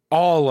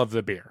all of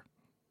the beer.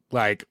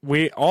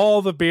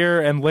 All the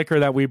beer and liquor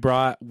that we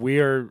brought,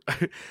 we're,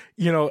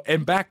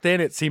 and back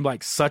then it seemed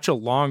like such a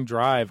long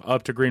drive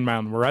up to Green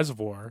Mountain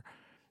Reservoir.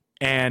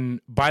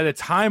 And by the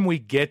time we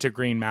get to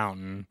Green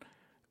Mountain,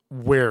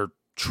 we're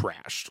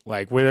trashed.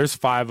 Where there's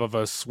 5 of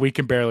us, we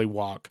can barely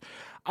walk.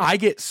 I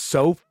get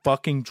so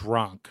fucking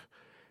drunk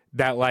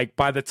that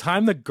by the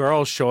time the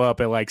girls show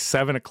up at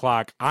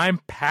 7:00,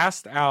 I'm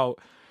passed out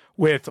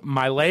with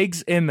my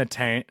legs in the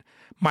tent,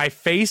 my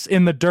face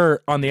in the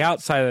dirt on the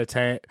outside of the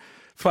tent.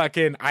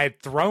 Fucking, I had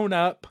thrown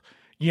up,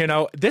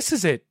 this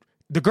is it.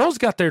 The girls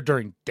got there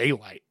during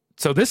daylight.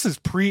 So this is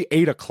pre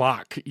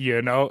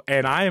 8:00,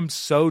 and I am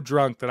so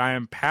drunk that I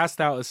am passed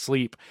out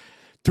asleep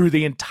through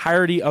the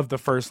entirety of the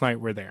first night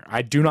we're there.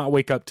 I do not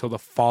wake up till the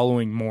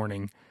following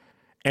morning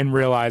and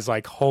realize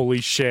holy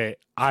shit,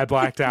 I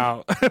blacked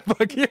out.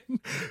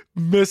 Fucking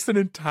missed an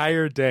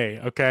entire day.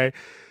 Okay.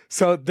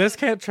 So this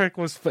camp trip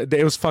was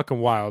fucking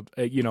wild.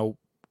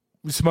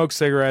 We smoked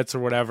cigarettes or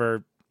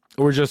whatever.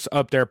 We're just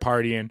up there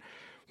partying.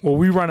 Well,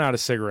 we run out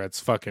of cigarettes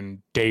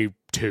fucking day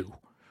 2,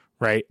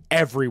 right?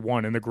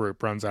 Everyone in the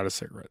group runs out of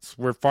cigarettes.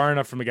 We're far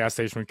enough from the gas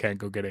station we can't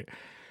go get it.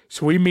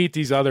 So we meet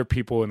these other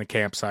people in the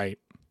campsite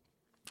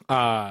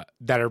that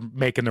are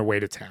making their way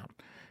to town.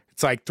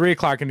 It's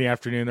 3:00 in the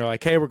afternoon. They're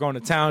like, hey, we're going to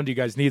town. Do you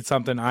guys need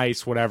something?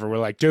 Ice, whatever. We're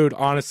like, dude,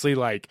 honestly,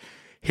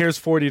 here's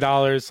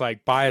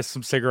 $40. Buy us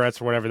some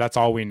cigarettes or whatever. That's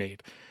all we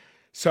need.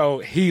 So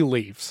he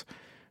leaves.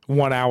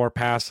 1 hour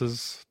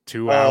passes,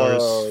 2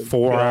 hours,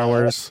 4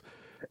 hours,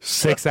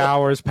 6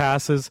 hours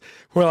passes.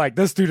 We're like,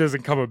 this dude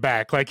isn't coming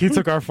back. He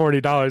took our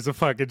 $40 and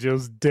fucking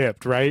just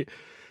dipped, right?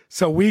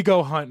 So we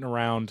go hunting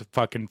around to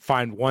fucking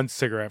find one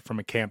cigarette from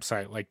a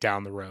campsite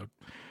down the road.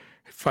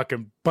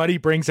 Fucking buddy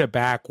brings it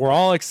back. We're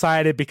all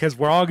excited because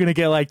we're all gonna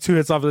get 2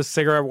 hits off of the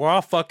cigarette. We're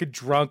all fucking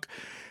drunk.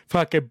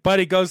 Fucking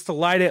buddy goes to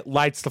light it,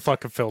 lights the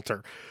fucking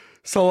filter.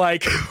 So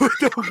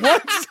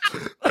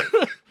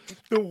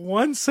the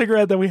one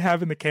cigarette that we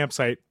have in the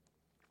campsite,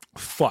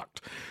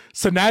 fucked.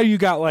 So now you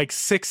got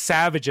 6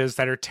 savages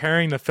that are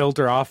tearing the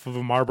filter off of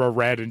a Marlboro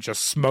Red and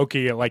just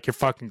smoking it like your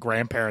fucking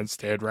grandparents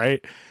did,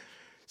 right?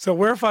 So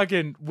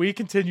we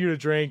continue to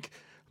drink,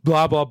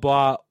 blah, blah,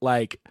 blah.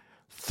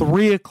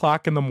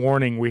 3:00 in the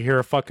morning, we hear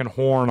a fucking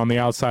horn on the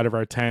outside of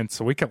our tent.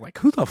 So we get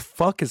who the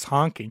fuck is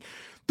honking?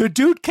 The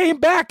dude came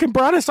back and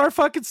brought us our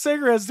fucking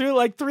cigarettes, dude,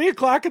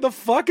 3:00 in the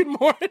fucking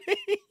morning.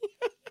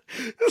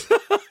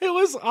 It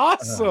was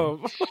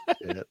awesome.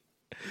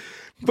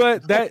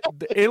 But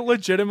it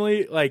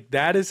legitimately,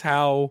 that is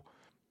how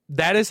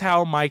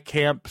my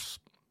camps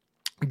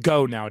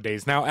go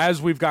nowadays. Now,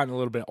 as we've gotten a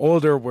little bit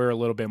older, we're a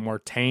little bit more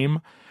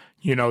tame.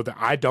 You know, that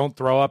I don't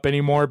throw up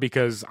anymore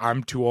because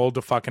I'm too old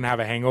to fucking have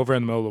a hangover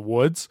in the middle of the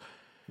woods.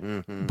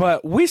 Mm-hmm.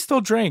 But we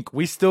still drink.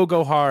 We still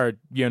go hard.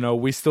 You know,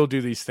 we still do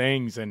these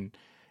things. And,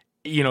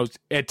 you know,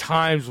 at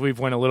times we've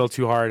went a little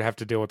too hard, have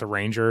to deal with a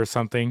ranger or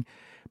something.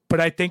 But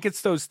I think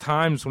it's those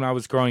times when I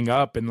was growing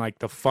up and like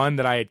the fun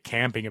that I had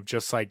camping of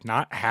just like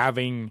not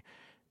having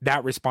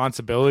that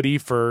responsibility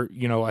for,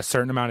 you know, a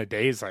certain amount of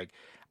days. Like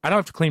I don't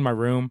have to clean my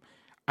room.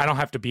 I don't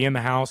have to be in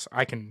the house.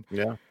 I can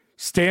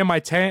stay in my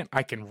tent.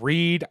 I can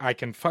read. I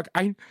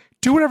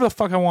do whatever the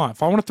fuck I want.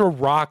 If I want to throw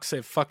rocks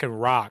at fucking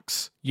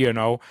rocks, you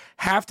know,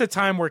 half the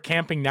time we're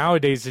camping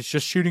nowadays is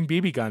just shooting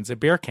BB guns at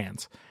beer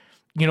cans.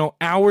 You know,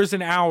 hours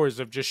and hours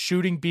of just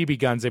shooting BB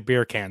guns at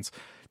beer cans.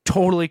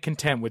 Totally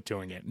content with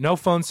doing it. No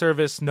phone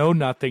service, no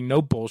nothing,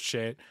 no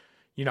bullshit.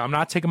 You know, I'm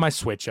not taking my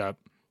Switch up.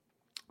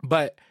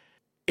 But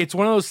it's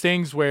one of those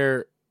things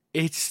where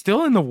it's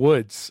still in the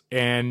woods.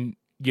 And,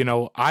 you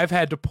know, I've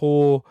never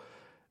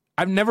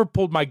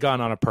pulled my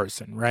gun on a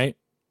person, right?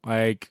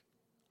 Like,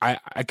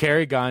 I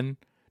carry a gun,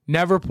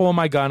 never pull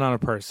my gun on a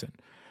person.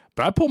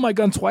 But I pulled my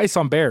gun twice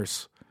on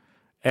bears.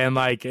 And,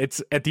 like,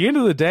 it's at the end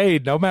of the day,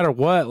 no matter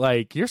what,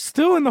 like, you're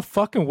still in the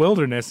fucking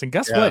wilderness. And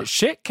guess what?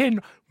 Shit can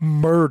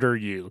murder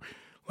you.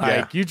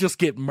 Like, you just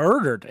get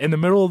murdered in the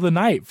middle of the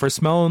night for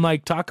smelling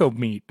like taco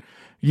meat.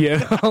 You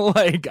know,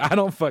 like, I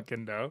don't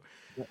fucking know.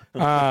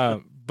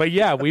 But,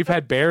 yeah, we've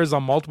had bears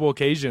on multiple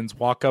occasions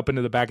walk up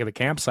into the back of the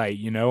campsite,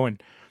 you know.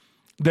 And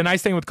the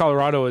nice thing with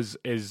Colorado is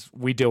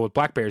we deal with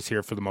black bears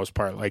here for the most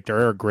part. Like,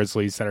 there are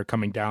grizzlies that are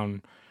coming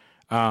down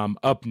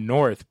up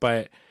north.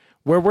 But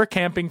where we're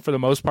camping for the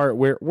most part,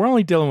 we're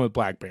only dealing with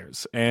black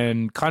bears.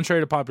 And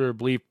contrary to popular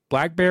belief,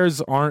 black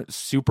bears aren't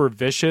super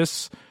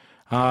vicious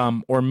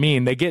or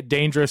mean. They get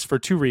dangerous for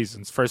two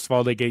reasons. First of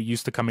all, they get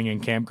used to coming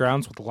in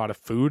campgrounds with a lot of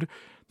food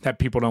that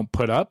people don't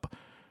put up.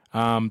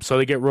 So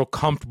they get real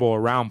comfortable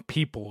around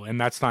people, and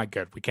that's not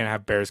good. We can't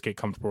have bears get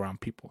comfortable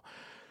around people.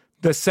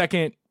 The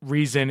second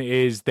reason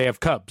is they have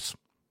cubs,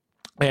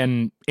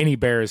 and any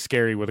bear is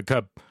scary with a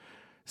cub.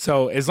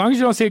 So as long as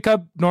you don't see a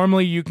cub,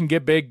 normally you can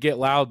get big, get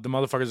loud. The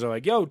motherfuckers are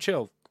like, yo,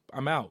 chill,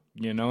 I'm out,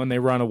 you know, and they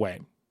run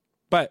away.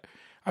 But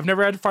I've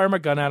never had to fire my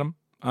gun at them.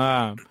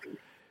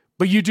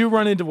 But you do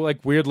run into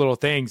like weird little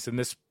things. And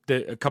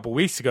a couple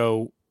weeks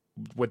ago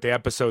with the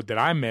episode that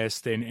I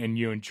missed and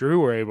you and Drew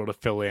were able to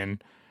fill in,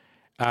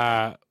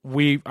 I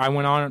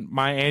went on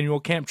my annual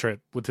camp trip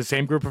with the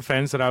same group of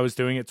friends that I was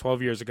doing it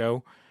 12 years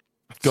ago.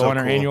 Our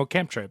annual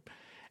camp trip.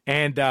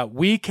 And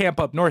we camp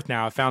up north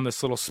now. I found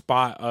this little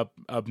spot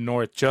up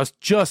north, just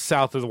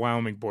south of the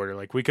Wyoming border.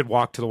 Like we could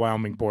walk to the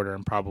Wyoming border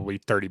in probably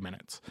 30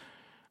 minutes.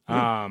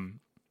 And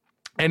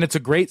it's a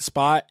great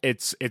spot.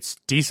 It's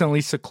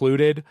decently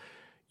secluded.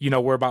 You know,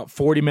 we're about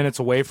 40 minutes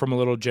away from a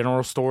little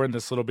general store in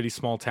this little bitty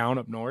small town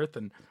up north.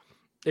 And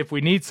if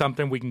we need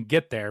something, we can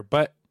get there.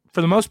 But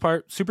for the most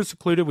part, super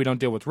secluded. We don't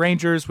deal with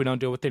rangers. We don't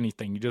deal with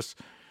anything. You just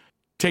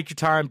take your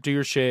time, do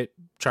your shit,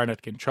 try not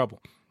to get in trouble.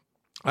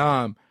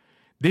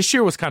 This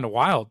year was kind of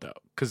wild though,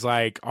 because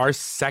like our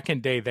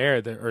second day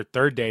there, or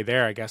third day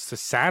there, I guess, the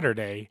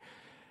Saturday,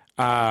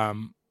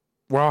 we're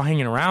all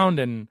hanging around,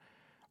 and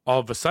all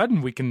of a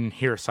sudden we can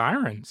hear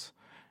sirens,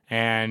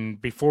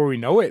 and before we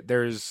know it,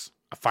 there's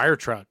a fire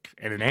truck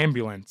and an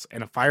ambulance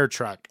and a fire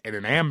truck and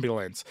an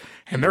ambulance,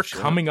 and they're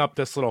coming up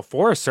this little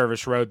Forest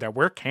Service road that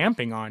we're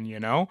camping on, you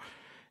know,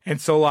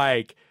 and so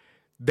like.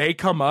 They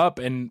come up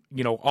and,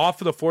 you know, off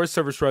of the Forest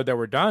Service road that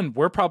we're done,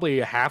 we're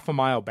probably a half a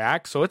mile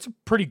back. So it's a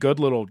pretty good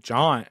little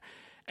jaunt.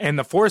 And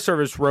the Forest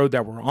Service road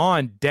that we're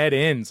on dead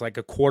ends like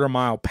a quarter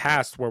mile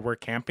past where we're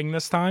camping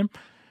this time.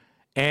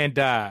 And,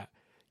 I've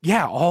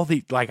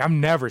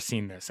never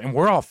seen this. And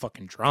we're all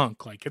fucking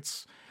drunk. Like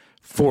it's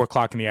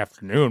 4:00 in the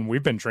afternoon.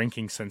 We've been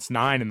drinking since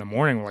 9 a.m.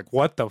 We're like,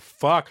 what the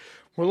fuck?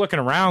 We're looking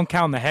around,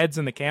 counting the heads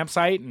in the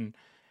campsite, and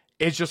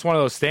it's just one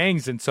of those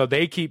things. And so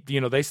they keep,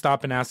 you know, they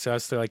stop and ask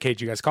us, they're like, hey,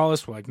 did you guys call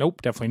us? We're like,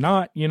 nope, definitely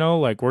not. You know,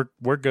 like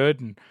we're good.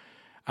 And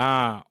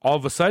all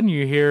of a sudden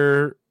you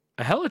hear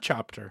a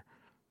helicopter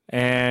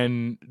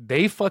and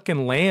they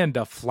fucking land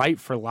a flight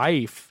for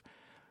life,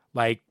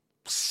 like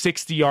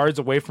 60 yards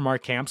away from our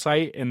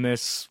campsite in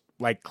this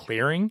like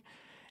clearing.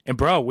 And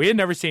bro, we had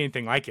never seen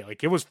anything like it.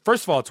 Like it was,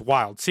 first of all, it's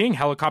wild. Seeing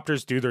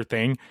helicopters do their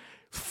thing,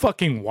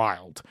 fucking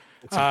wild.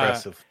 It's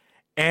impressive.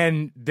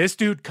 And this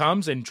dude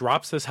comes and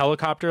drops this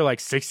helicopter like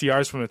 60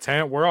 yards from the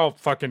tent. We're all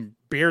fucking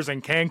beers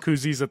and can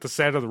koozies at the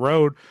side of the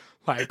road.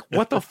 Like,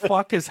 what the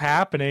fuck is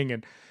happening?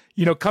 And,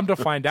 you know, come to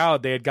find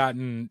out, they had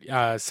gotten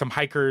some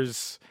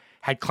hikers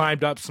had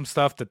climbed up some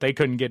stuff that they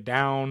couldn't get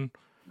down,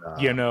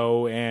 you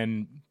know,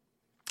 and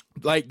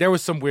like there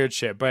was some weird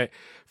shit. But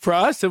for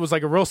us, it was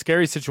like a real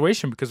scary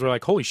situation because we're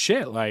like, holy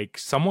shit, like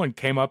someone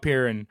came up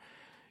here and,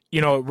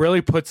 you know, it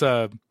really puts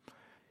a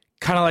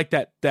kind of like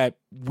that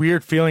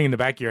weird feeling in the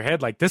back of your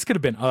head. Like this could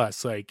have been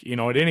us. Like, you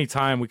know, at any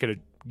time we could have,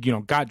 you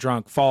know, got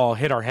drunk, fall,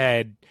 hit our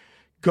head,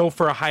 go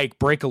for a hike,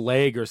 break a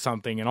leg or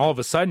something. And all of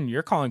a sudden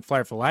you're calling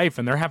Flight for Life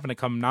and they're having to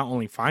come not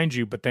only find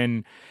you, but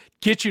then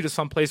get you to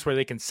some place where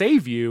they can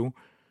save you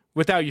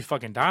without you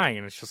fucking dying.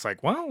 And it's just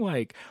like, well,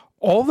 like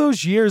all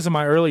those years in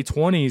my early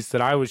 20s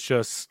that I was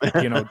just,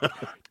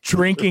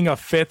 drinking a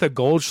fifth of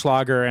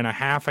Goldschlager and a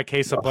half a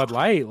case of Bud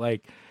Light,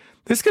 like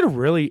this could have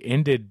really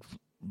ended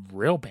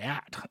real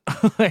bad,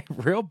 like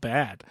real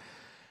bad.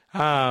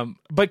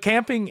 But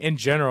camping in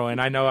general,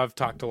 and I know I've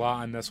talked a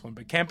lot on this one,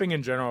 but camping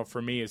in general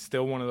for me is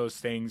still one of those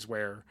things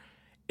where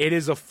it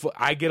is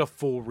I get a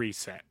full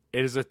reset.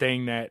 It is a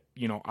thing that,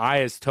 I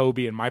as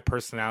Toby and my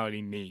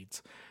personality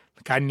needs.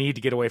 Like I need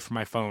to get away from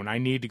my phone. I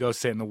need to go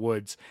sit in the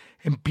woods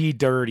and be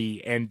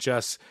dirty and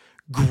just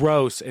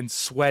gross and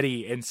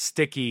sweaty and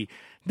sticky.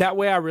 That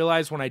way I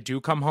realize when I do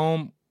come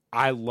home,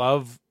 I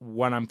love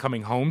what I'm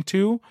coming home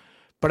to,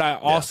 but I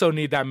also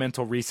need that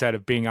mental reset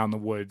of being out in the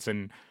woods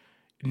and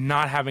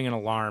not having an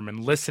alarm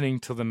and listening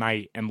to the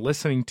night and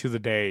listening to the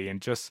day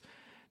and just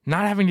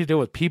not having to deal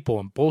with people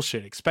and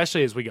bullshit,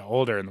 especially as we get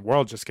older and the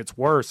world just gets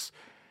worse.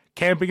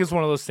 Camping is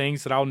one of those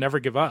things that I'll never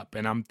give up.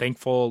 And I'm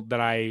thankful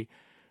that I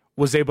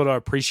was able to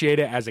appreciate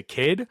it as a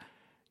kid,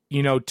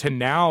 to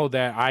now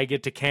that I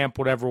get to camp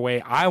whatever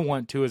way I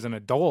want to as an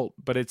adult,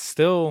 but it's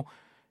still,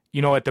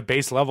 at the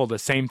base level, the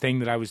same thing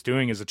that I was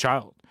doing as a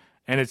child.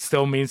 And it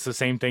still means the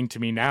same thing to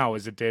me now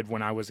as it did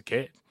when I was a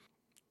kid.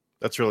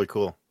 That's really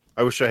cool.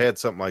 I wish I had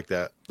something like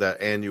that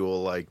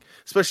annual,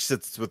 especially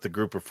since it's with a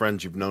group of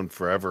friends you've known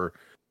forever.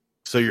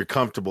 So you're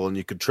comfortable and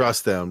you could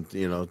trust them,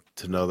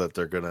 to know that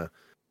they're going to,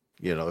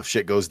 if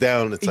shit goes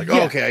down, it's like,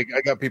 oh, okay,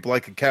 I got people I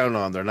can count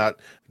on. They're not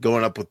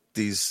going up with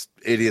these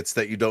idiots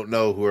that you don't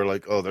know who are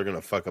like, oh, they're going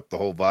to fuck up the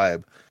whole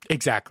vibe.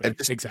 Exactly. And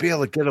just be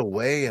able to get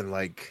away and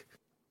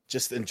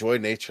just enjoy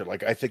nature.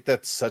 Like, I think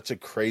that's such a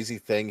crazy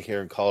thing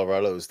here in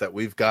Colorado is that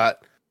we've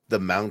got the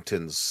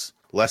mountains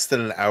less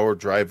than an hour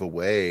drive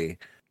away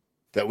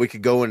that we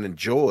could go and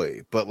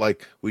enjoy, but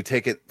we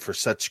take it for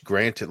such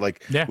granted.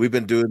 We've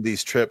been doing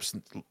these trips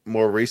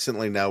more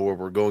recently now where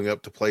we're going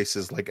up to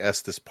places like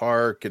Estes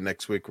Park, and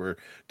next week we're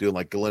doing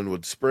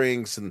Glenwood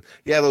Springs, and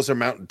those are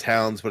mountain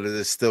towns, but it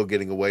is still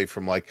getting away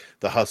from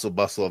the hustle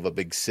bustle of a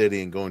big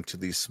city and going to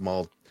these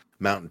small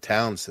mountain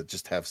towns that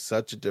just have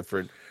such a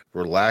different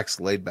relaxed,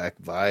 laid back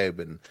vibe,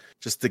 and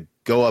just to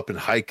go up and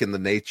hike in the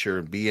nature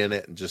and be in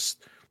it and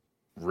just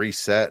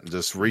reset and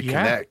just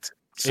reconnect.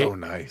 So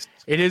nice.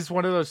 It is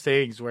one of those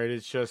things where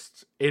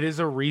it is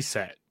a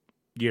reset,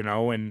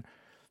 and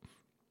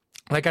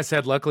like I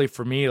said, luckily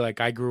for me,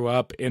 I grew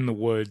up in the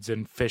woods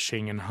and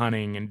fishing and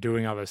hunting and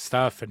doing all this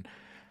stuff. And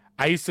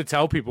I used to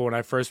tell people when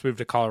I first moved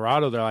to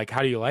Colorado, they're like,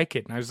 how do you like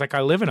it? And I was like,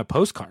 I live in a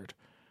postcard,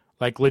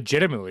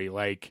 legitimately,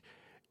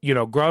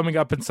 growing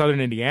up in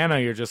Southern Indiana,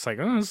 you're just like,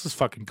 oh, this is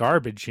fucking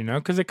garbage,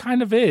 because it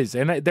kind of is.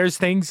 And there's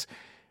things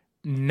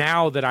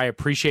now that I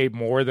appreciate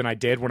more than I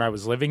did when I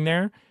was living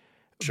there.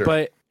 Sure.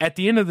 But at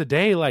the end of the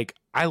day,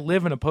 I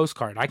live in a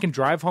postcard. I can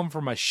drive home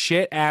from a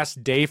shit ass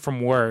day from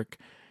work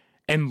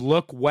and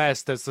look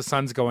west as the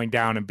sun's going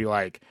down and be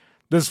like,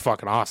 this is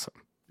fucking awesome.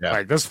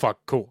 Yeah. This is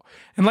fucking cool.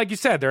 And like you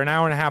said, they're an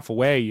hour and a half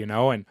away,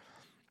 and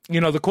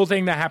the cool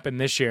thing that happened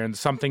this year and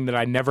something that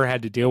I never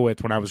had to deal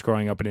with when I was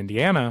growing up in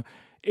Indiana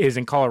is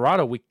in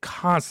Colorado, we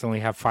constantly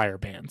have fire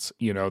bans.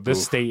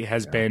 This state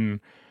has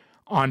been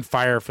on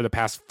fire for the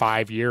past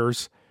 5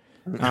 years.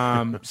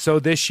 So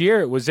this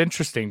year it was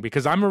interesting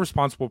because I'm a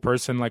responsible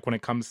person. When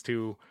it comes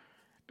to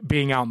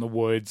being out in the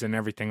woods and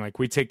everything,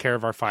 we take care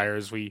of our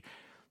fires. We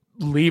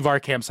leave our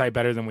campsite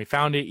better than we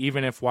found it,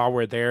 even if while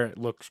we're there,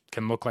 it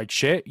can look like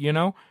shit,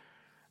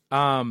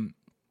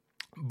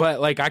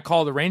 but I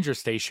call the ranger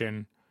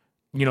station,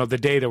 the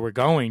day that we're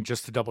going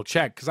just to double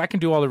check. Cause I can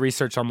do all the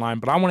research online,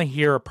 but I want to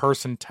hear a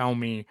person tell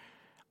me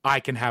I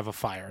can have a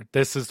fire.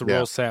 This is the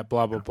rule set,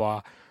 blah, blah,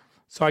 blah.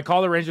 So I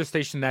call the ranger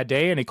station that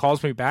day and he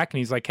calls me back and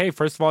he's like, hey,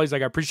 first of all, he's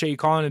like, I appreciate you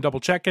calling and double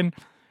checking.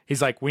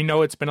 He's like, we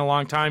know it's been a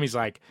long time. He's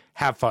like,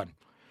 have fun.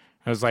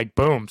 I was like,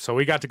 boom. So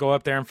we got to go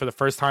up there and for the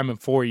first time in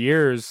 4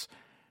 years,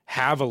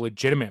 have a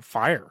legitimate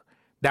fire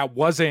that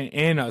wasn't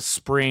in a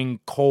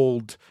spring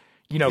cold,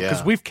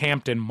 because we've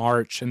camped in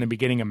March and the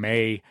beginning of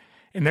May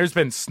and there's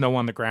been snow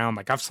on the ground.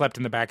 I've slept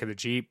in the back of the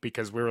Jeep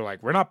because we were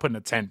like, we're not putting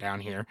a tent down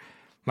here.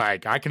 I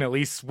can at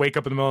least wake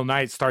up in the middle of the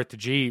night, start the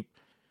Jeep,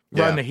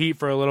 run the heat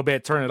for a little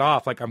bit, turn it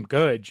off. I'm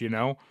good,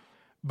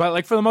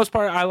 But for the most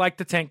part, I like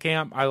the tent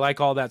camp. I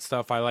like all that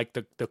stuff. I like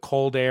the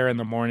cold air in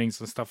the mornings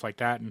and stuff like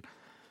that. And,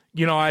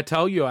 I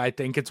tell you, I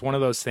think it's one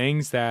of those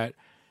things that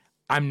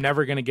I'm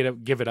never going to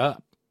give it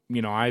up.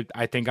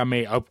 I think I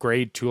may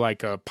upgrade to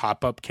a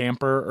pop-up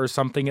camper or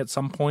something at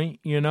some point,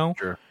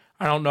 Sure.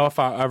 I don't know if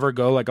I'll ever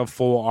go a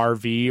full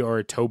RV or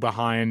a tow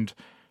behind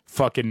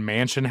fucking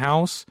mansion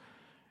house.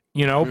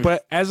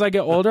 But as I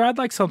get older, I'd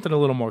like something a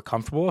little more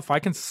comfortable. If I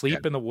can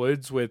sleep in the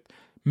woods with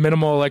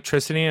minimal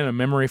electricity and a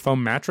memory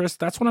foam mattress,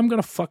 that's what I'm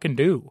going to fucking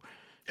do.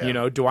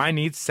 Yeah. Do I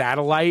need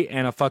satellite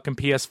and a fucking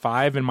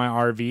PS5 in my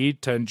RV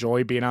to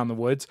enjoy being out in the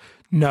woods?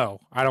 No,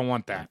 I don't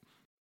want that.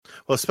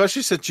 Well,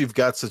 especially since you've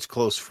got such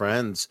close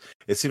friends,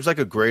 it seems like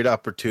a great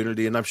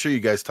opportunity. And I'm sure you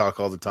guys talk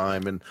all the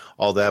time and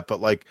all that,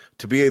 but like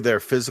to be there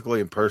physically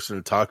in person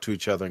and talk to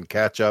each other and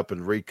catch up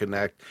and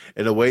reconnect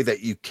in a way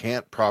that you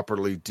can't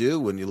properly do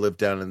when you live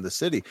down in the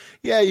city.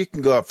 Yeah, you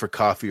can go out for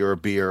coffee or a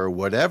beer or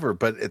whatever,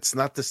 but it's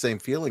not the same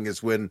feeling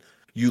as when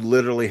you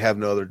literally have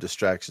no other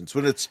distractions.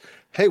 When it's,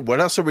 hey, what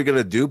else are we going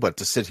to do but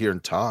to sit here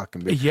and talk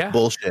and be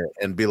bullshit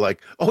and be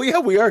like, oh, yeah,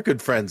 we are good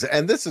friends.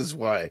 And this is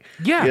why.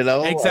 Yeah, you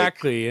know,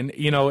 exactly. And,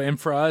 and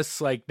for us,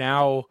 like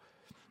now,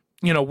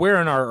 we're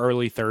in our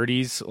early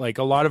 30s. Like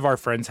a lot of our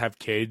friends have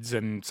kids,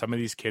 and some of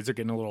these kids are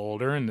getting a little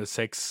older in the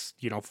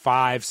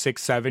 5,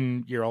 6,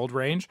 7-year-old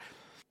range.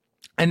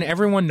 And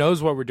everyone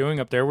knows what we're doing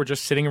up there. We're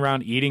just sitting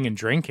around eating and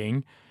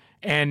drinking.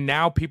 And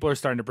now people are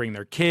starting to bring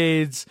their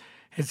kids.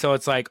 And so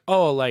it's like,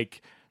 oh,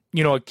 like,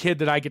 a kid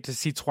that I get to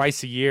see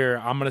twice a year,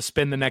 I'm going to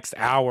spend the next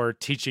hour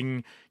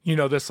teaching,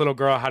 this little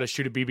girl how to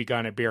shoot a BB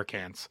gun at beer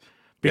cans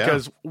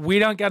because we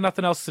don't got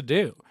nothing else to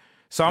do.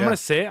 So I'm going to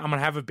sit, I'm going to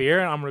have a beer,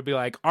 and I'm going to be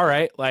like, all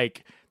right,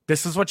 like,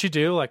 this is what you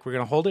do. Like, we're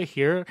going to hold it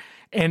here.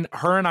 And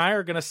her and I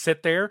are going to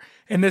sit there.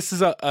 And this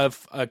is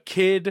a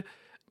kid,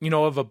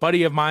 of a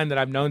buddy of mine that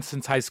I've known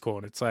since high school.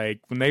 And it's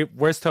like,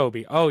 where's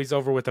Toby? Oh, he's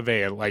over with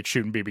Avea, like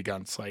shooting BB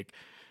guns. Like,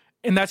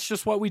 and that's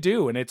just what we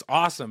do. And it's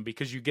awesome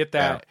because you get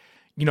that,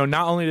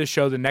 not only to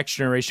show the next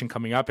generation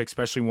coming up,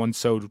 especially one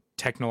so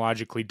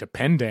technologically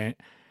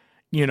dependent,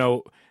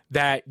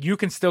 that you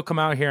can still come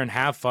out here and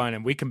have fun,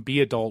 and we can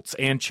be adults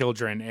and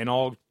children and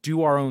all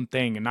do our own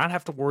thing and not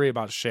have to worry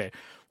about shit.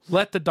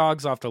 Let the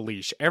dogs off the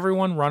leash.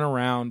 Everyone run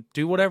around,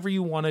 do whatever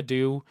you want to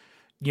do.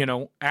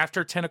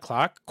 After 10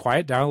 o'clock,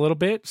 quiet down a little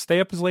bit,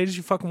 stay up as late as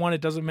you fucking want.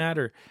 It doesn't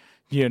matter.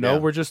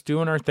 We're just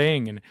doing our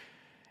thing. And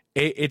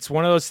it's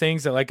one of those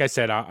things that, like I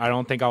said, I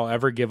don't think I'll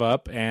ever give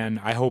up, and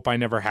I hope I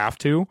never have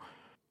to.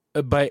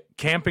 But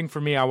camping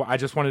for me, I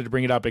just wanted to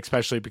bring it up,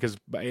 especially because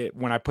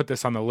when I put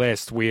this on the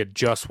list, we had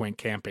just went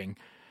camping.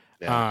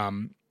 Yeah.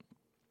 And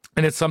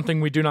it's something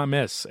we do not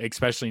miss,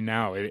 especially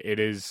now. It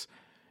is,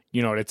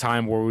 at a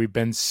time where we've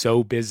been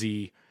so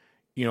busy,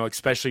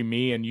 especially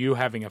me and you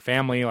having a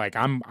family. Like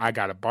I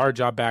got a bar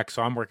job back,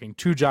 so I'm working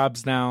 2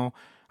 jobs now.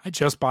 I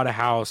just bought a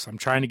house. I'm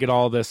trying to get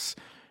all this,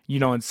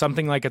 and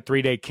something like a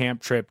 3-day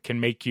camp trip can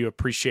make you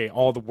appreciate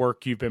all the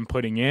work you've been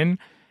putting in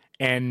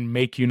and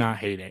make you not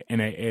hate it.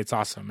 And it's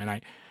awesome.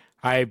 And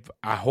I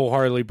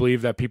wholeheartedly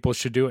believe that people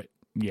should do it,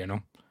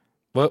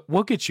 But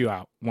we'll get you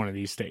out one of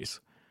these days.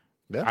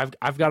 Yeah.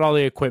 I've got all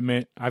the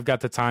equipment. I've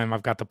got the time.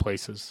 I've got the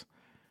places.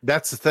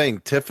 That's the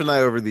thing. Tiff and I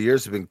over the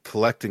years have been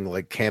collecting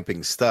like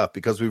camping stuff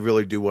because we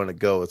really do want to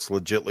go. It's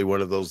legitimately one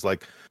of those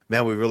like,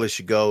 man, we really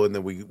should go. And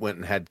then we went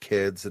and had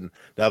kids, and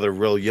now they're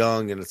real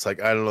young. And it's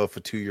like, I don't know if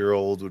a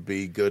 2-year-old would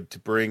be good to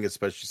bring,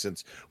 especially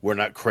since we're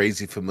not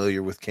crazy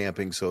familiar with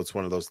camping. So it's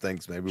one of those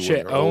things. Maybe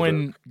shit.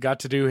 Owen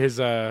got to do his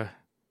a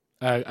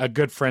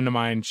good friend of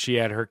mine. She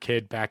had her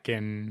kid back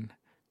in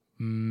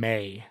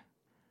May.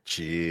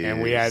 Jeez.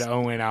 And we had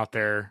Owen out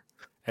there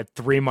at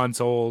 3 months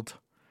old.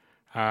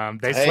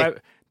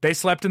 They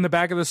slept in the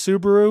back of the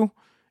Subaru.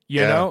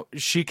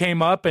 She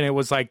came up and it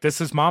was like,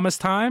 this is mama's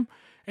time.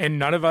 And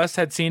none of us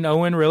had seen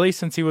Owen really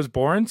since he was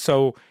born.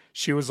 So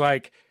she was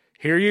like,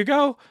 here you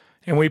go.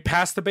 And we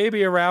passed the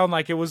baby around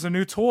like it was a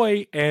new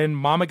toy. And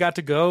mama got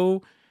to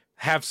go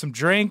have some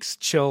drinks,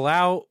 chill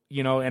out,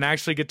 and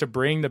actually get to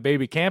bring the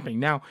baby camping.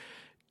 Now,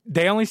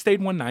 they only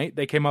stayed one night.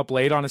 They came up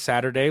late on a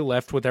Saturday,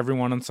 left with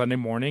everyone on Sunday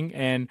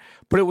morning.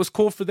 But it was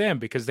cool for them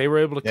because they were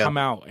able to come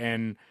out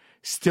and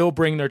still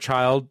bring their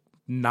child,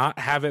 not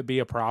have it be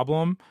a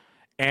problem,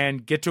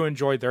 and get to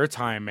enjoy their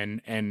time.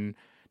 And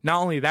not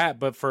only that,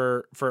 but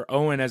for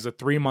Owen as a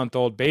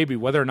 3-month-old baby,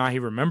 whether or not he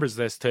remembers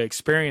this, to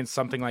experience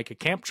something like a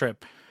camp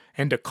trip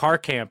and to car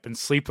camp and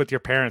sleep with your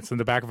parents in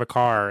the back of a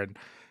car and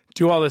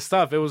do all this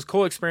stuff. It was a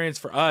cool experience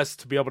for us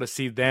to be able to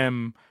see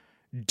them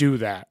do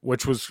that,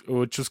 which was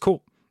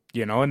cool,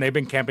 and they've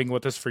been camping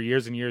with us for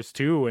years and years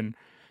too. And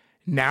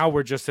now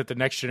we're just at the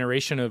next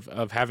generation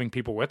of having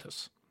people with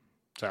us.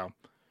 So.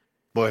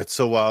 Boy, it's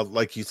so wild.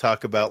 Like you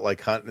talk about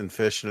like hunting and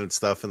fishing and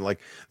stuff. And like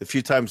the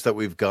few times that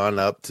we've gone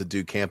up to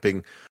do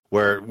camping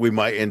where we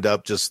might end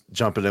up just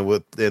jumping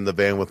in the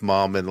van with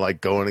mom and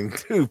like going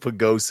to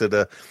Pagosa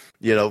to,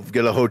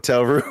 get a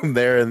hotel room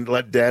there and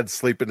let dad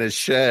sleep in his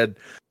shed.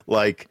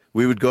 Like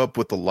we would go up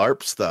with the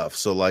LARP stuff.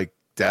 So like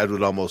dad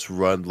would almost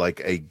run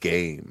like a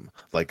game,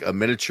 like a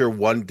miniature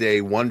 1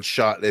 day, 1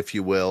 shot, if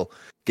you will,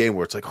 game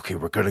where it's like, okay,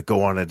 we're going to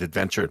go on an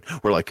adventure.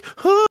 And we're like,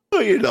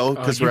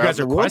 because you guys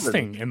are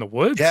questing in the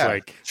woods. Yeah,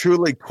 like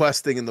truly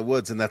questing in the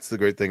woods. And that's the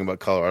great thing about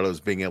Colorado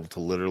is being able to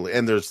literally,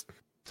 and there's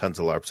tons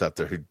of LARPs out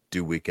there who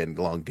do weekend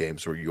long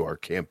games where you are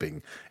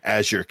camping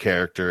as your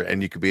character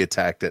and you could be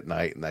attacked at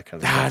night and that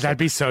kind of stuff. That'd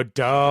be so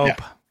dope.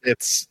 Yeah,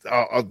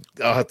 I'll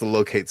have to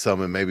locate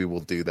some and maybe we'll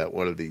do that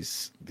one of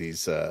these that'd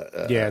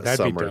summers.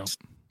 be dope.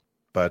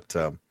 But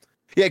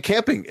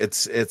camping,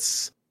 it's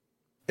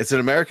an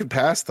American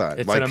pastime.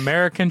 It's an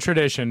American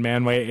tradition,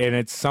 man. And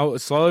it's so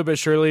slowly but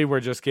surely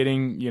we're just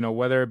getting,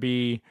 whether it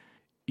be,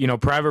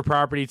 private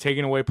property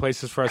taking away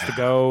places for us to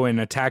go and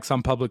attacks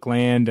on public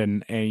land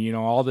and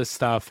all this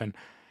stuff. And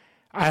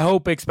I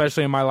hope,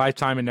 especially in my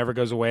lifetime, it never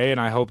goes away. And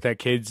I hope that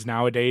kids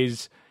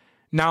nowadays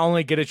not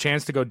only get a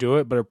chance to go do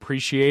it, but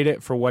appreciate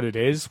it for what it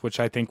is, which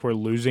I think we're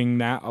losing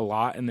that a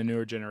lot in the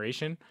newer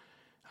generation.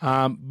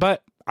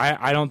 But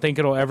I don't think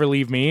it'll ever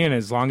leave me. And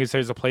as long as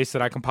there's a place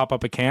that I can pop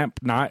up a camp,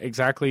 not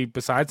exactly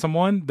beside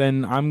someone,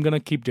 then I'm going to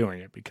keep doing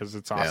it because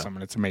it's awesome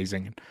and it's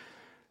amazing. And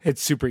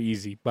it's super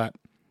easy. But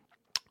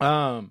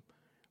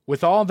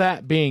with all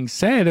that being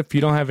said, if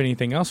you don't have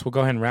anything else, we'll go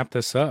ahead and wrap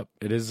this up.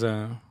 It is,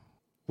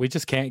 we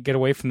just can't get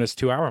away from this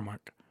 2-hour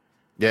mark.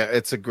 Yeah,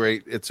 it's a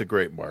great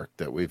mark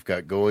that we've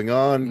got going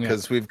on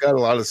because we've got a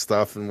lot of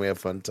stuff and we have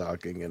fun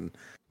talking, and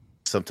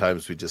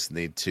sometimes we just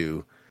need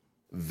to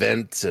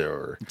vent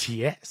or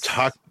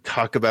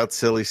talk about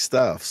silly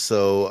stuff.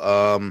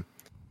 So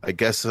I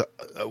guess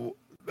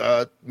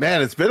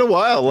man, it's been a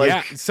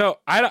while. So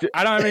I don't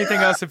have anything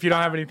else. If you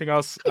don't have anything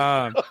else,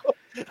 we're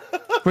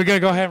gonna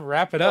go ahead and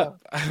wrap it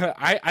up.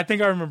 I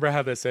think I remember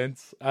how this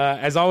ends.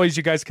 As always,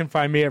 you guys can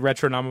find me at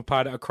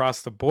Retronomapod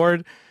across the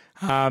board.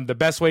 The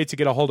best way to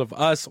get a hold of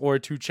us or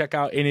to check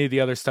out any of the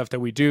other stuff that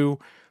we do,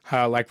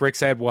 like Rick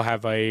said, we'll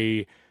have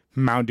a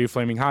Mountain Dew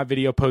Flaming Hot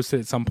video posted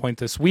at some point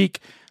this week.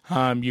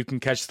 You can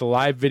catch the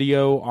live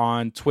video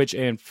on Twitch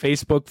and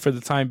Facebook for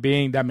the time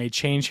being. That may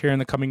change here in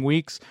the coming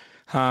weeks.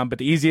 But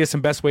the easiest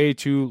and best way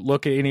to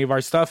look at any of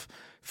our stuff,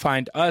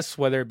 find us,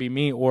 whether it be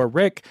me or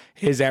Rick,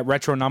 is at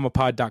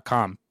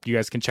retronomapod.com. You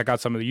guys can check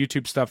out some of the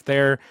YouTube stuff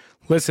there,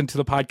 listen to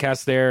the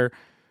podcast there,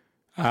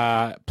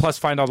 plus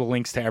find all the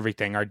links to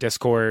everything, our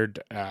Discord,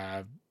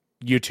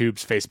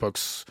 YouTube's,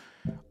 Facebook's,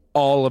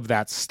 all of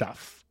that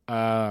stuff.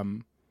 But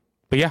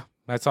yeah,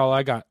 that's all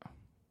I got.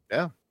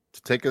 Yeah,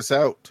 to take us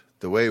out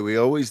the way we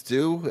always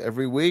do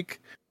every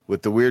week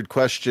with the weird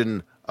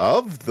question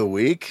of the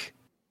week.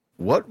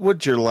 What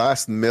would your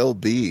last meal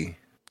be?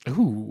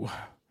 Ooh,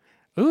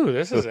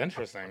 this is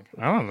interesting.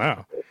 I don't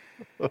know.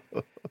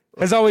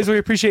 As always, we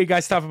appreciate you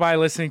guys stopping by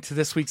listening to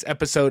this week's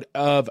episode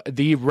of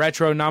the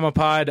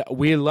Retronomapod.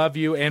 We love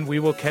you, and we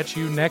will catch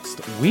you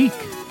next week.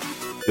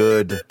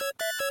 Good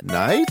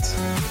night.